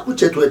 Yaku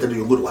chet with the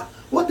Yumurwa.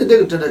 What did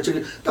they do?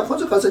 The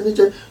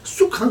Kosa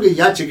Sukangi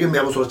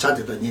Yachigim also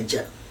chatted the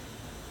Ninja.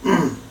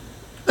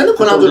 And the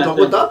Koran talk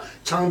about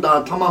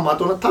Changda,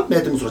 Tamamatona, Tap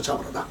meetings or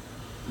Chabrada.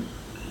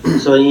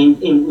 So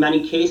in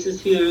many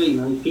cases here,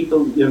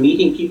 you're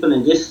meeting people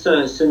in this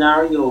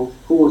scenario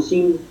who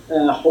seem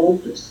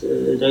hopeless.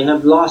 They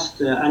have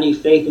lost any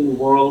faith in the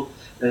world,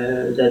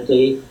 that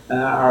they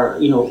are,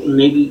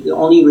 maybe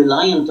only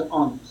reliant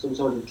on some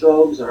sort of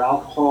drugs or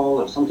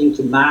alcohol or something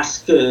to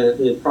mask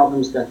the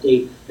problems that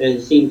they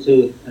seem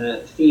to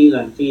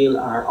feel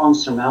are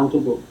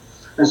unsurmountable.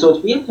 And so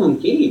to be able to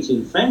engage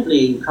in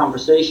friendly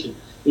conversation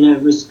in a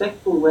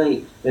respectful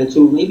way,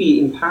 to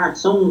maybe impart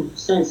some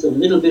sense of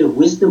little bit of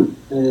wisdom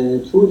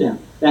to them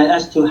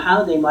as to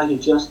how they might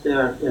adjust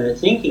their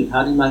thinking,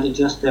 how they might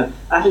adjust their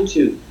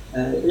attitude.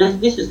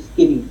 This is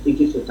giving the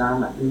gift of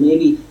Dharma, and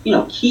maybe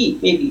key,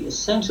 maybe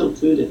essential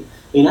to them.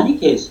 In any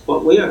case,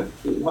 what we are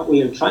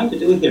trying to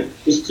do here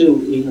is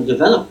to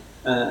develop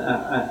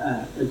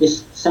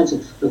this sense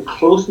of the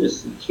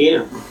closeness and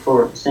care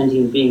for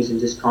sentient beings in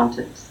this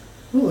context.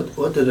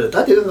 What did it?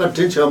 That didn't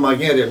teach her my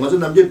area.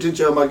 Wasn't a teach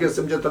her my guest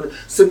subject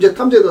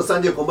comes to the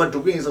Sunday command to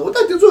be so. What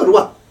that is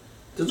what?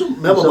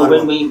 So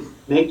when we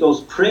make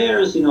those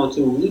prayers, to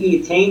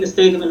really attain the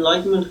state of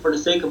enlightenment for the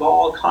sake of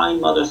all kind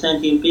mother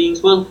sentient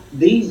beings, well,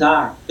 these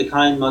are the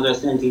kind mother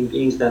sentient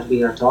beings that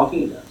we are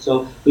talking about.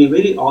 So we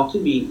really ought to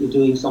be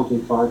doing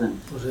something for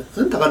them.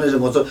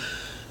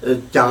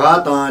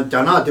 자가다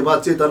자나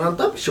디바치다는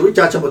다 쉬우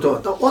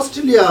자체부터 다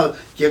오스트레일리아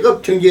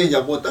계급 통계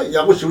야고 다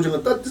야고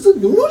쉬우는 다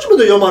뜻은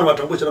능력심도 요말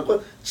맞다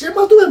보시라고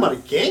제마도 왜 말이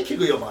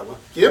개키고 요말 봐.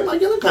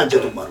 개마기는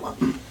간제도 말 봐.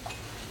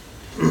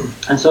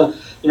 And so,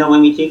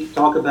 when we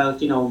talk about,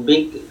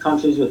 big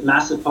countries with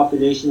massive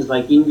populations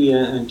like India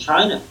and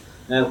China,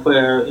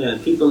 where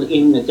people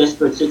in a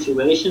desperate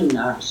situation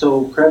are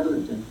so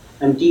prevalent, and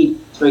indeed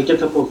it's very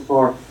difficult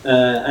for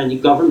any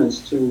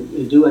governments to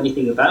do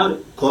anything about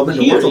it.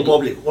 Also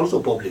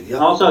public, yeah.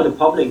 Also the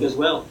public as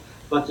well.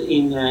 But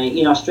in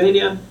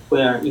Australia,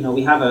 where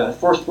we have a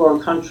first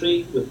world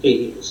country with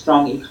a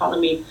strong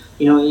economy,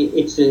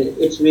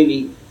 it's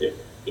really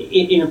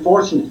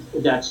unfortunate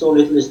that so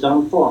little is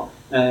done for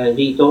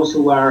those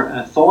who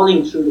are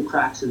falling through the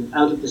cracks and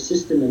out of the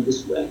system in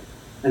this way.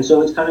 And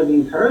so it's kind of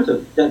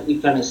imperative that we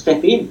kind of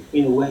step in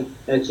a way,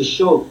 to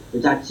show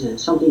that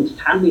something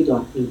can be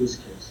done in this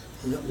case,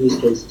 these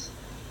cases.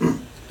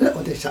 So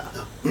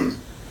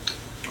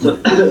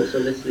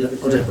let's leave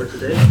it there for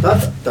today.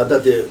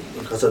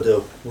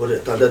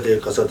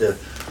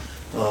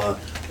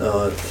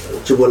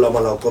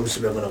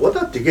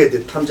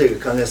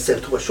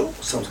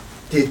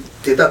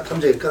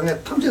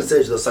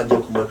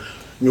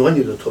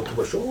 뉴한이도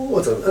토토가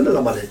쇼자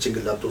안라마레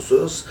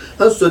징글라도스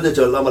안소데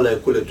저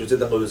라마레 콜레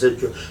두제다가 요새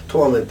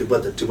토마메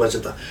디바다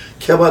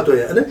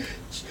케바도에 아니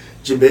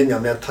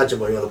지베냐메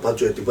타지모요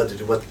바조에 디바다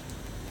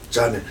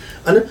자네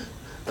아니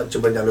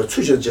지베냐로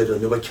추신제도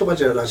누가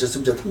케바제를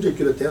하셨으면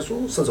탐제기로 대해서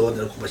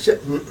선서원들 고마시.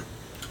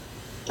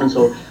 And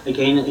so,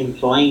 again,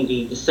 employing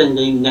the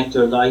descending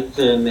nectar light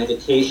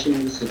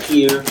meditations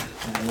here,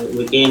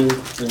 again,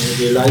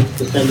 the light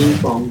descending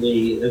from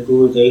the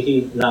Guru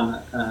deity,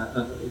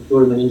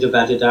 Guru Maninja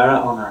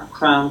Bajadara on our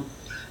crown,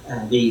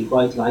 the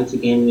white light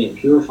again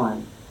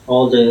purifying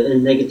all the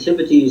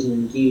negativities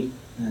and indeed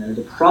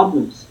the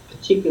problems,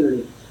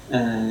 particularly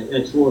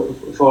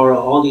for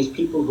all these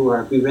people who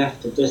are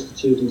bereft or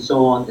destitute and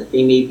so on, that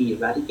they may be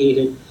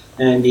eradicated,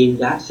 and in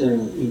that,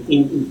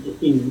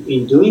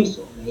 in doing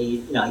so,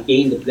 may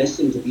gain the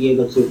blessing to be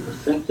able to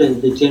perfect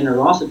the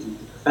generosity,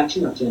 the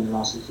perfection of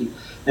generosity,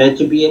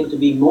 to be able to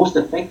be most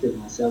effective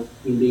myself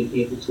in being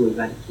able to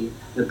eradicate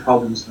the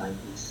problems like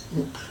this.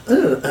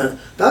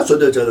 That's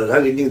what the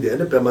Rangi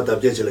the Pemata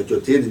Jessica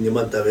did in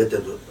Yamanta Veto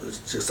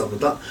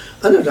Samata,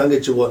 and a Rangi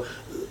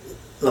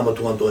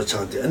Lamatuanto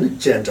Chanti and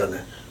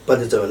Chantana,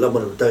 but it's a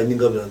Laman dining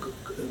government.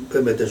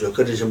 Permettez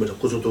Kadisham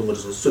Kusutum,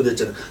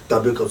 Sudejan,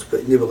 Tabicos,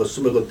 Niva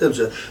Sumago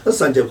Tempsa, a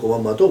Sanja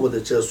Komato with the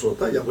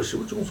Chesota, Yabushi,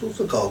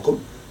 Kalkom.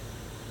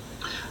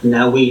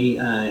 Now we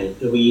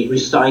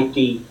recite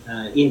the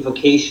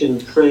invocation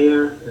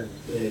prayer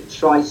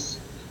thrice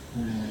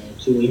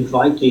to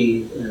invite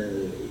the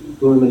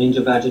Guru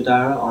Maninja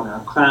Bajadara on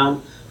our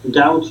crown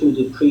down to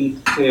the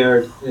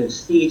pre-prepared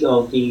seat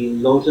of the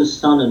lotus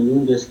sun and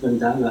moon disk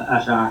mandala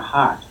at our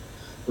heart.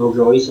 O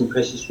glorious and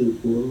precious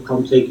root Guru,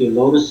 come take your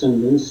lotus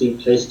and moon seat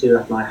placed here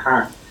at my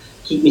heart.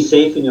 Keep me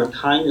safe in your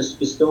kindness,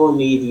 bestow on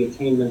me the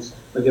attainments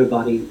of your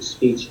body,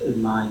 speech,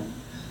 and mind.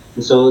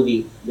 And so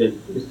the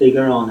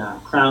figure on our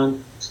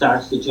crown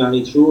starts the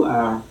journey through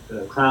our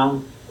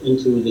crown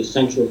into the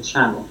central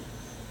channel.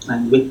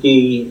 And with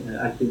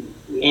at the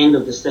end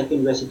of the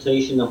second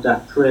recitation of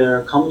that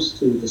prayer comes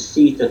to the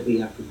seat that we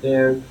have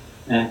prepared.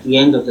 At the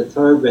end of the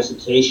third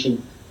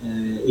recitation,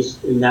 we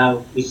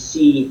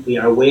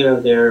are aware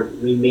of their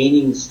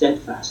remaining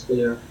steadfast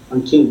there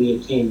until we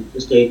attain the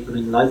state of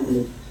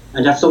enlightenment,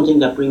 and that's something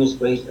that brings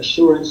great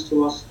assurance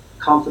to us,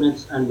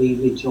 confidence, and we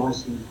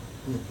rejoice in it.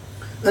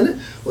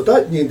 And what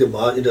I need the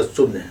ma in the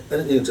sunne,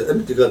 and in the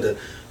empty got the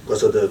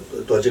because of the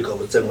Dojika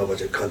of Zema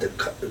was a kind of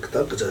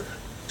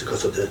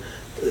because of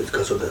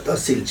the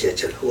seal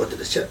church, what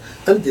the share,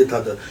 and the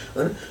other,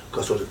 and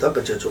because of the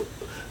Takacho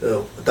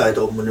died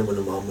of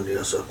Munimuni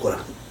as a Koran.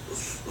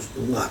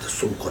 Not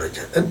some courage,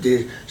 and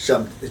the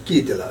sham the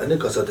Kitela and the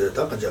Casa de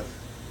Takaja.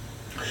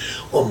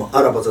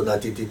 Arabas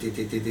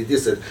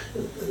this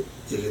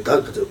you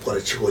talk for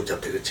a chico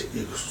chapter,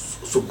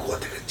 some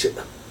quarter.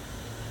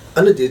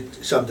 And it did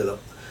Shamdela,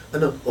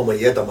 and my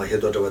yet my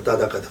head of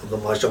Tadaka, the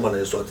Marshaman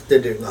and so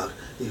tending out,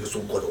 you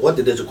some quarter. What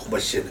did you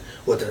commission?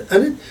 What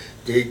and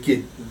they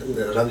get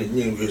running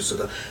new use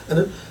and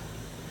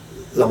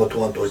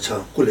Lamatuan to a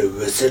chan, could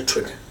have set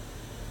trade.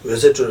 We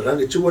said to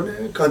run it, you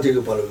can't take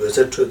a follow, we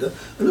said to the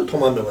and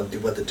Tomama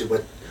debated.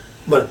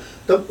 But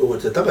that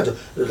was the Takaja,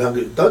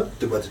 Rangi, that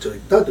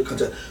debated, that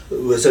concept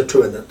was said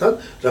to that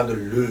Rangi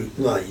Lu,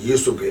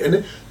 used to be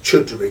any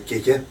church to be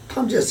taken.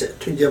 Tom just said,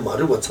 20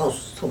 Maru, what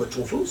sounds so much,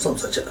 some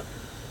such a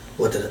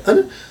what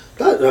and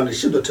that Rangi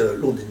should have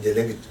loaned in the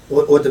language,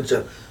 what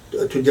the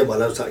 20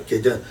 Malasa,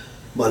 Kajan,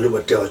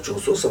 Maluba Tel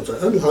Junso, something,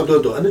 and how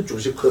do any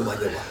Jewish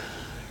Kurmana.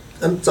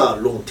 And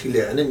long till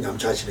and then I'm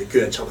charging the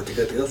Guan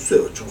Chapatica,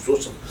 so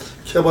Chonso,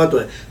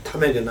 Chabado,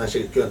 Tamaka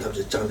Nashi, Guan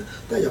Tabs, Chan,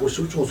 that I was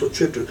also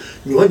trip to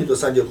New York to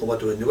San Diego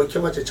to never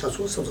came out a chance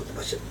or something of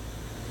machine.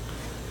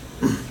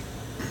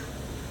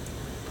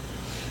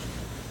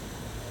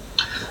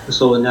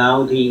 So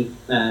now the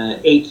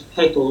 8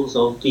 petals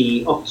of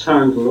the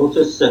upturned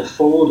lotus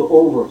fold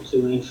over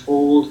to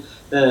enfold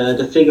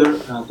the figure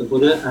of the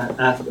Buddha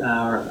at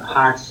our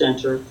heart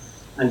center,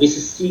 and this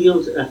is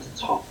sealed at the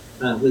top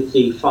with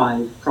the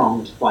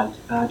 5-pronged white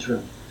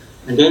vajra.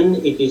 And then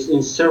it is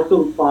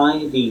encircled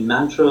by the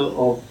mantra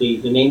of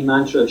the name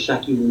mantra of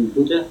Shakyamuni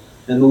Buddha,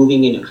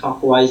 moving in a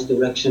clockwise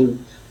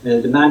direction.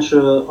 The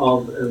mantra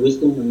of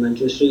wisdom,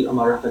 Manjushri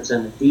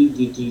Amarapadzana Di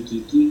Di Di Di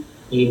Di,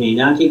 in an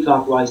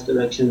anti-clockwise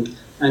direction,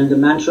 and the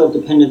mantra of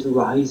dependent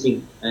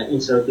arising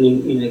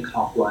encircling in a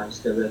clockwise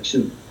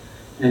direction.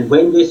 And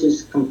when this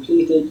is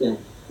completed,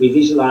 we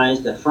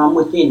visualize that from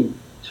within,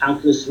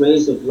 countless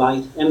rays of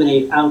light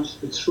emanate out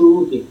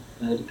through the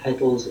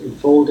petals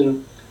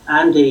enfolding,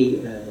 and they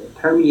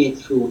permeate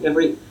through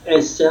every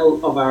cell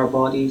of our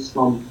bodies,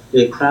 from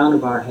the crown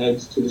of our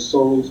heads to the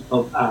soles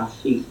of our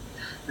feet.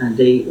 And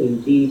they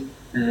indeed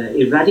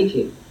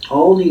eradicate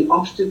all the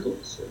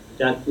obstacles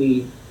that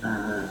we,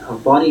 our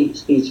body,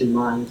 speech and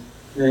mind,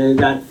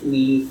 that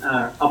we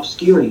are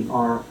obscuring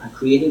or are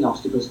creating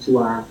obstacles to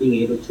our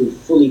being able to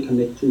fully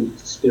commit to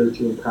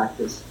spiritual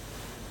practice.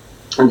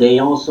 And they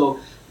also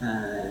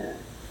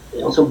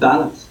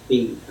balance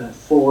the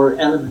 4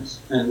 elements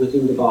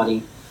within the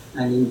body,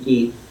 and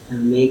indeed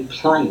make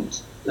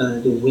pliant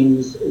the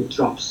winds,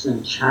 drops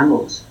and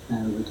channels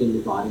within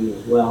the body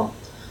as well.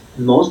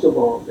 And most of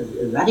all,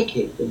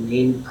 eradicate the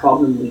main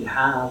problem we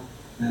have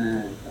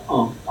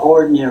of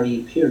ordinary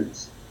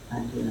appearance,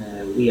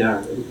 and we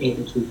are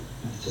able to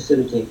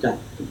facilitate that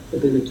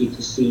ability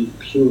to see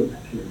pure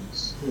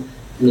appearance.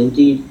 And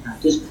indeed,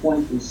 at this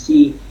point, we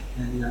see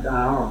that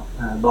our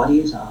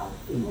bodies are,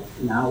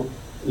 now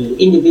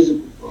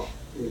indivisible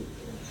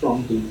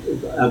from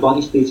our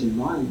body, speech, and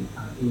mind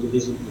are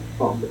indivisible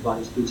from the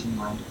body, speech, and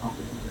mind of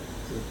the Buddha.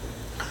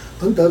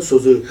 And that's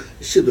also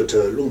shido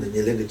to long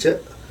the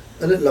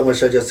and Lama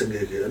Shaja Singh,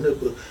 and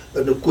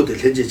the good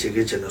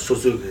legislature, and so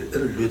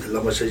and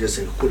Lama Shaja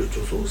Singh,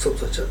 Kulicho,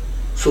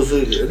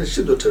 Suzuki, and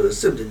Shido to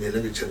assembly in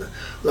the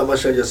Lama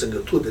Shaja Singh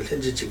to the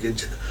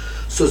legislature,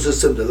 so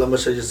the Lama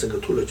Shaja Singh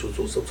to the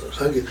Chusu,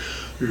 Hangi,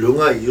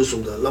 Lunga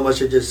Yusum, the Lama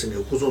Shaja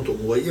Singh, Kuzon to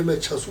Wayame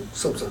Chasu,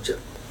 some subject.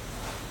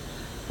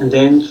 And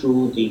then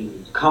through the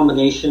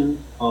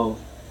combination of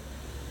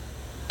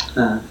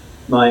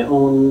my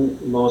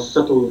own most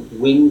subtle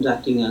wind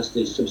acting as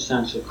the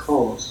substantial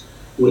cause,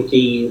 with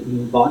the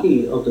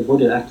body of the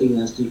Buddha acting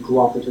as the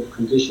cooperative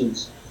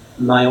conditions,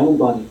 my own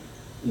body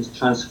is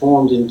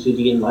transformed into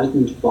the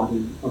enlightened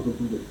body of the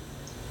Buddha.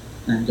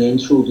 And then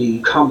through the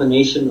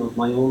combination of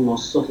my own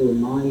most subtle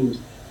mind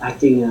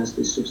acting as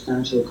the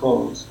substantial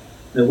cause,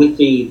 with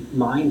the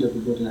mind of the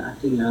Buddha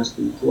acting as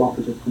the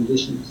cooperative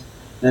conditions,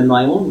 then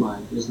my own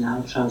mind is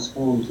now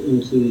transformed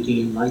into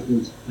the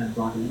enlightened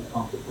body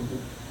of the Buddha.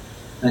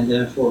 And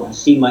therefore I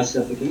see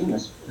myself again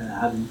as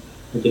having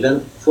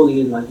developed fully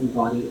enlightened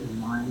body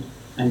and mind,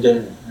 and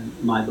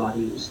my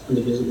body is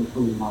indivisible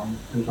from the mind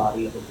and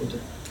body of the Buddha.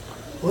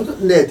 What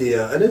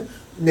Nadia and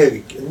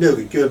Negi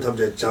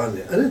Gyutamja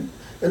Jani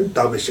and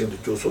Dabishing the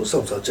Juso,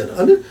 some such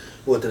and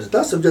what is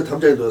that subject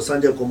Tamja to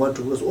Sanja Koma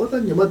to us, what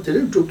you might tell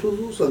him to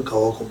and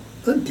Kawakum,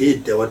 and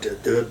did they were the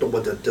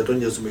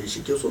Tetonius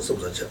Meshiki, so some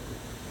such.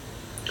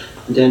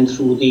 Then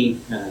through the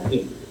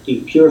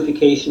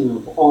purification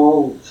of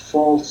all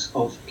faults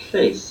of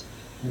place,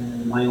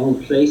 my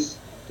own place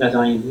that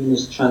I am in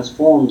is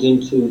transformed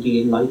into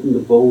the enlightened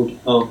abode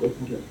of the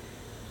Buddha.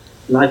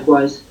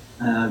 Likewise,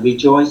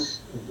 rejoice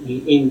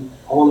in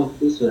all of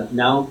this,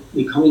 now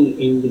becoming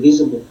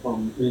indivisible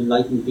from an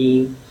enlightened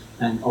being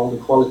and all the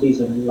qualities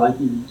of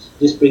enlightenment.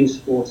 This brings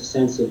forth a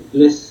sense of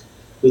bliss,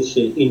 which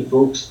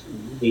invokes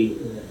the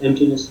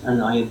emptiness,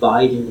 and I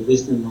abide in the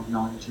wisdom of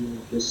knowledge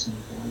and bliss and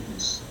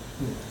voidness.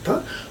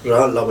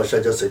 Lama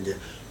Shaja Singh,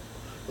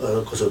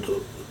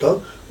 Kosoto,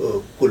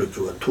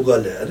 Kuluju,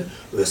 Tugale,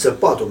 we said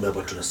part of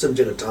Mabatu,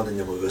 Simjin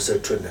Tandem, we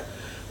said trainer.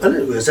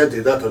 And we said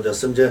that of the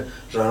Simja,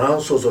 Rana,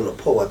 Soso,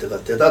 Powa, the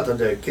data,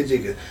 the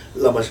Kijig,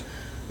 Lama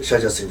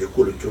Shaja Singh,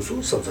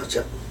 Kuluju, some such.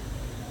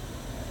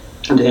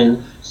 And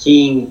then,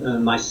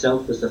 seeing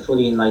myself as a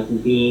fully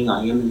enlightened being,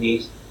 I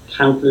emanate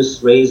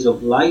countless rays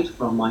of light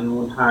from my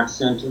own heart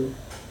center,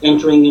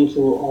 entering into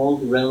all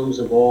the realms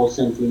of all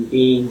sentient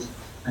beings,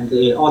 and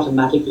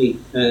automatically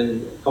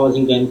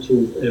causing them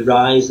to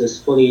rise as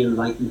fully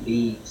enlightened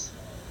beings.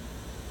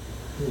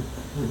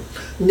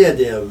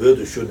 Nedia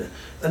Vodu Shune,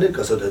 and it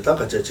was a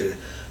Takache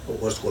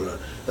was called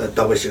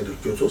Tabashing to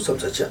Juzo, some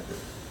such.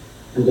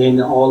 And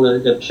then all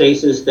the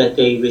places that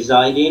they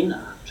reside in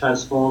are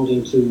transformed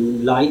into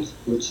light,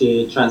 which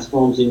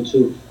transforms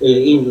into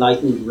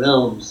enlightened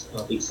realms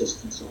of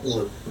existence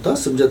also.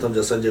 That's subject of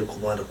the Sanjay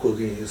Kumar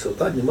cooking, so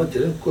that you might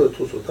go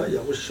to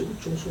Sotaya, which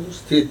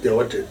state the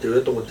water,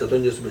 the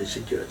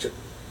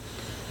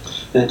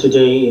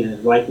today,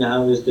 right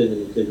now, is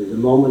the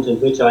moment in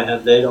which I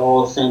have led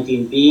all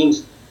sentient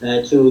beings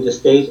to the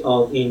state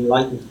of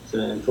enlightenment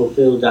and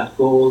fulfilled that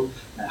goal.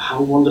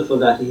 How wonderful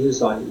that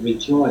is, I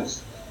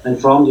rejoice. And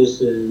from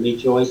this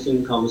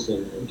rejoicing comes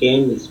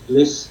again this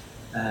bliss,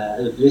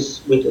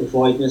 bliss with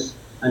voidness,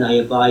 and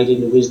I abide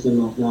in the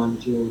wisdom of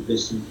non-dual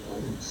bliss and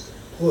avoidance.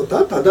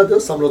 다다다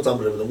삼로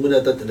잠으로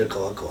문에다 되는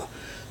거와.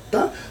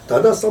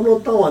 다다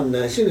삼로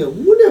따완네 신의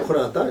문에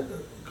그러다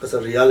그래서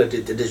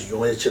리얼리티 되게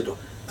용의 체도.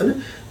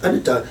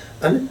 아니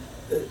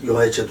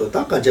용의 체도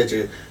다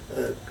간제지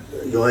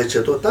용의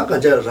체도 다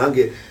간제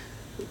랑게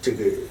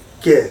저기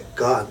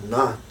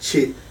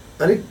개가나치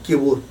아니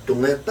기부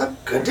동네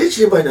딱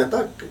간제지 바이나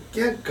딱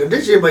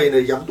간제지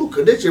바이나 약도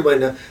간제지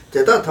바이나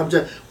대다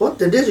탐제 뭐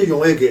된제지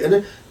용에게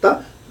아니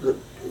딱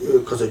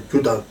그래서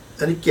주다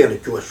아니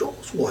깨는 주어서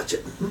뭐지.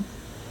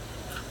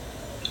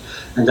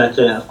 And that,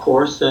 of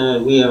course,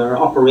 we are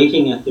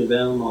operating at the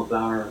realm of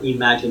our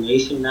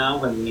imagination now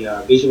when we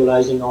are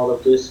visualizing all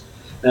of this,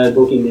 but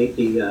we make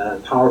the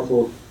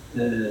powerful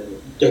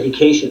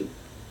dedication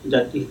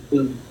that it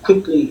will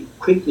quickly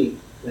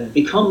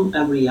become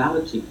a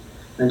reality,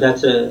 and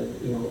that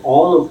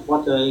all of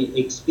what I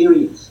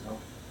experience,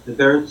 the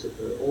birth,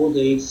 old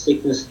age,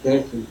 sickness,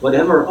 death, and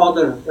whatever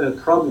other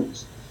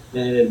problems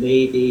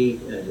may be,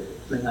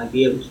 when I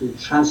be able to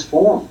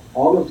transform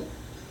all of them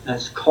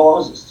as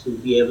causes to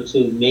be able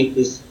to make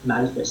this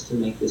manifest, to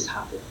make this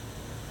happen.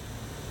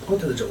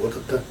 And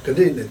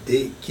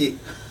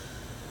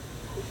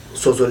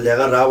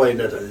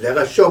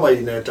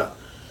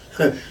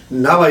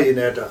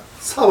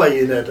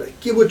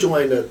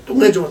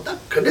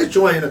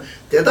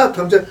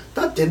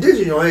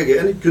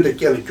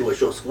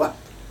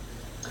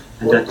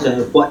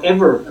that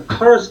whatever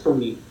occurs for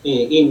me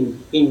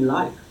in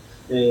life,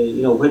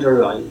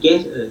 whether I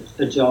get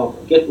a job,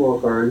 or get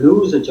work, or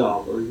lose a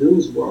job, or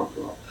lose work,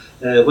 or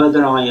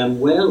whether I am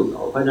well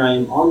or whether I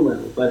am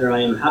unwell, whether I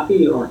am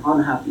happy or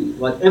unhappy,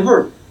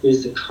 whatever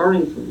is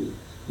occurring for me,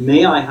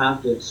 may I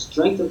have the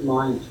strength of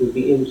mind to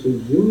be able to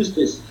use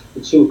this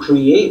to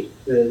create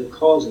the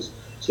causes,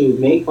 to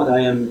make what I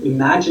am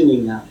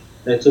imagining now,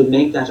 to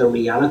make that a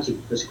reality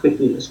as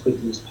quickly as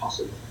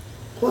possible.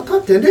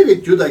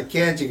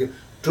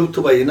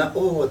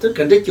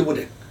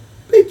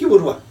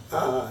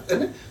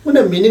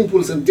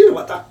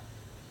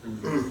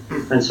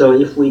 And so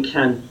if we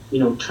can,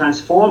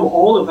 transform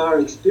all of our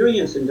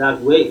experience in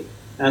that way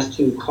as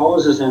to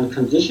causes and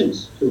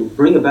conditions to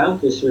bring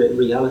about this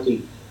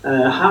reality,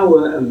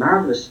 how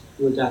marvelous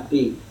would that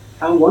be?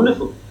 How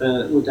wonderful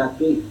would that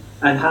be?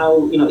 And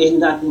how, isn't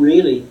that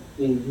really,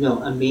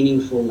 a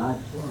meaningful life?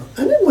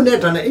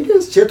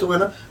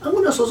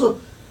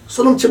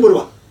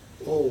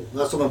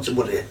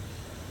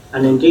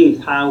 And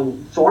indeed, how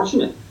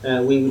fortunate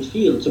we would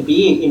feel to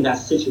be in that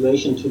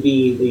situation, to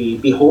be the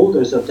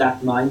beholders of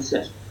that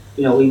mindset.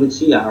 We would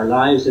see our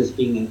lives as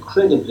being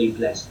incredibly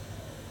blessed.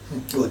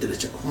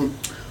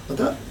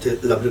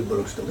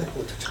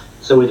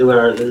 So we do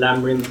our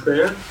Lam Rim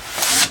prayer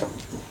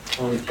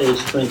on page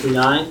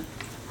 29.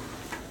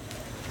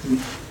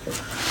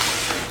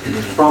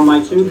 From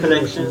my two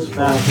collections,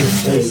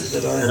 vast space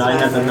that I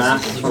have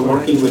amassed from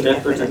working with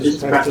effort at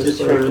this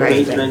practice for a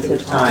great length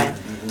of time,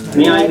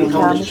 may I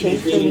become the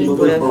chief living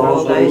Buddha for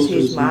all those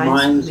whose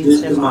minds'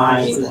 wisdom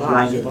eye is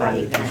blinded by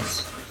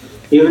ignorance.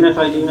 Even if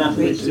I do not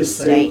reach this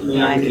state,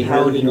 may I be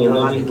held in your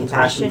loving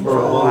compassion for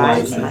all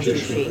lives in my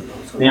history.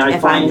 May I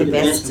find the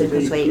best to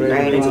complete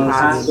greater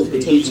paths of the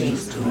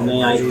teachings.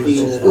 May I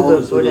please all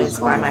the Buddhas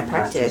by my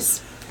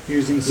practice.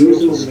 Using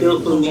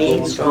skillful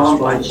means drawn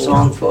by the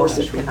strong force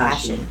of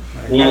compassion,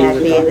 may I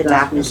clear the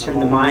darkness from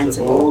the minds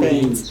of all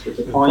beings with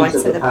the points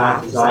of the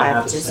path as I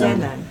have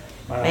discerned them.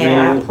 May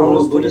I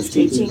uphold Buddha's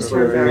teachings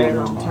for a very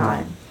long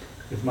time.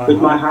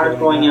 With my heart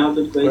going out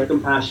with great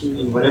compassion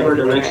in whatever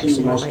direction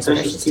the most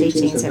precious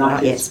teachings have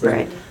not yet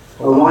spread,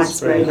 or once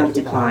spread have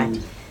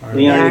declined,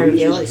 may I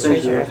reveal its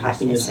treasure of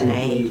happiness and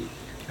aid.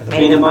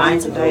 May the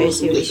minds of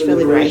those who wish for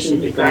liberation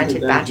be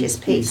granted bounteous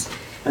peace,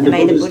 and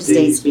may the Buddha's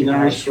deeds be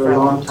nourished for a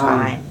long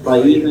time,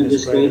 by even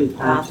this great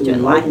path to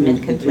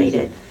enlightenment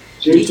completed,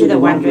 due to the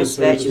wondrous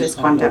virtuous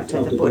conduct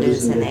of the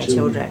Buddhas and their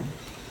children.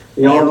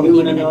 May all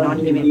human and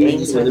non-human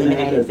beings who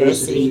eliminate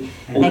adversity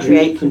and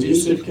create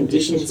conducive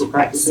conditions for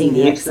practicing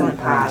the excellent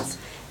paths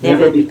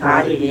never be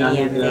parted in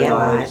any of their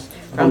lives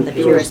from the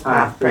purest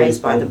path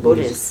praised by the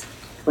Buddhas.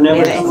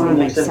 Whenever anyone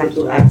makes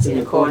capital acts in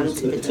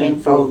accordance with the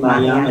tenfold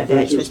Mahayana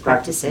virtuous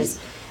practices,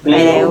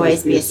 may they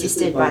always be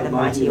assisted by the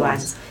mighty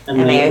ones, and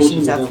may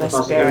oceans of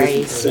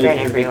prosperity spread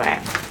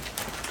everywhere.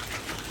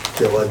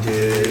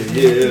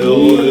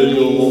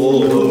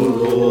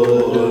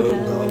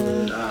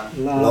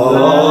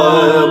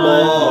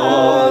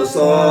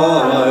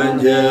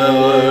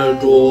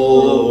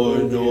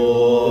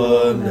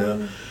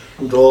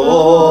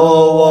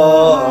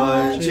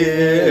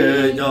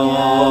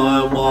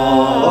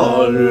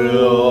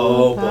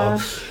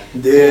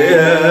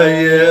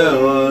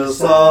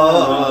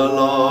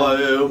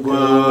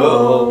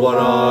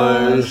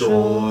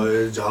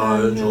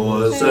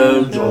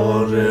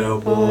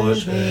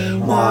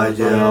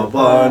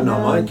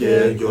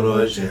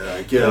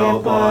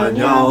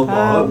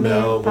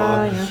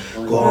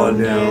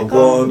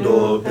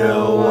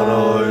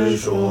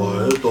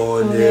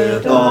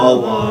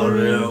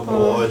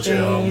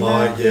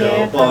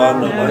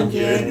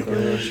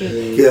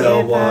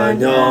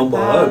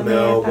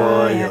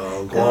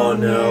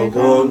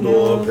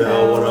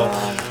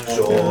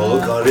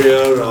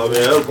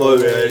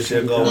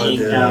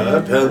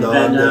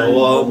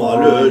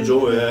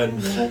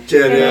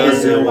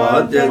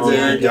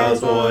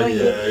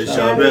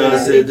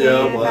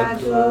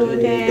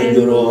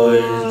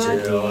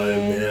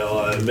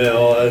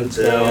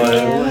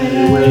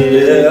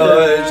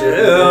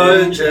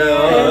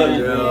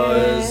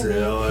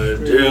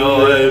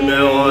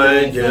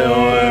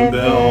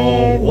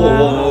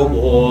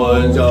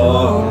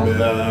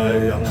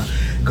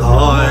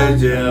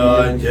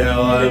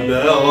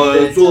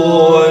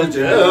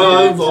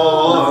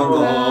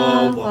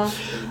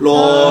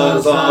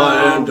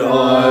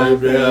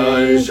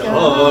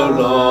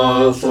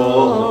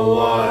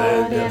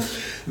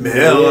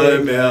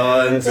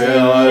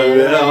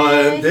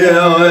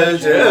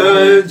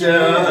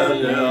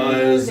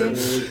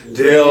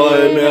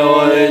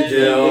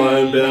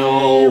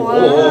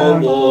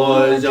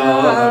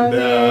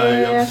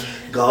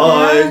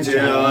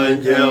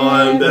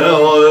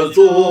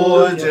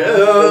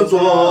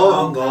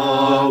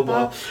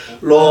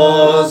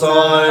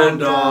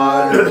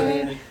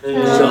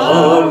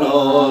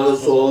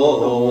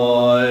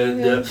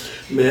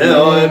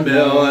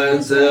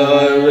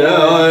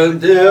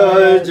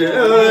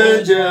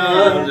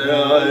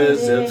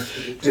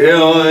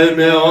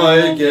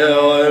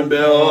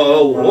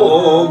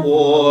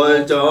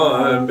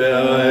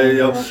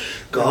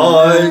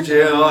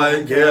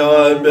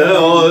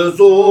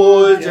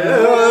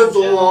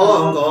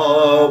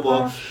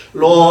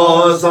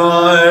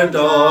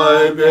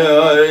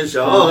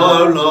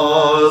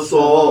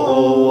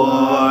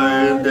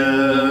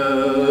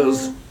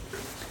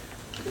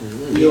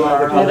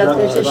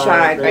 Developers of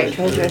Shara, great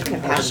treasure of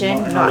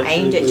compassion, not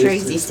aimed at true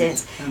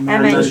existence, and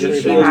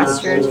Manjushri,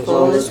 master of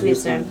flawless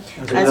wisdom,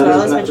 as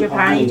well as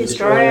Vajrapani,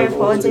 destroyer of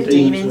hordes of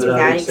demons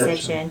without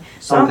exception,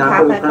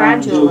 Songkhapa,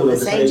 crown jewel of the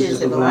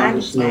sages of the land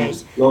of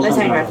snows, let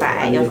own Rafa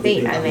at your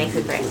feet, O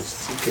Maker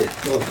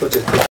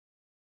grace.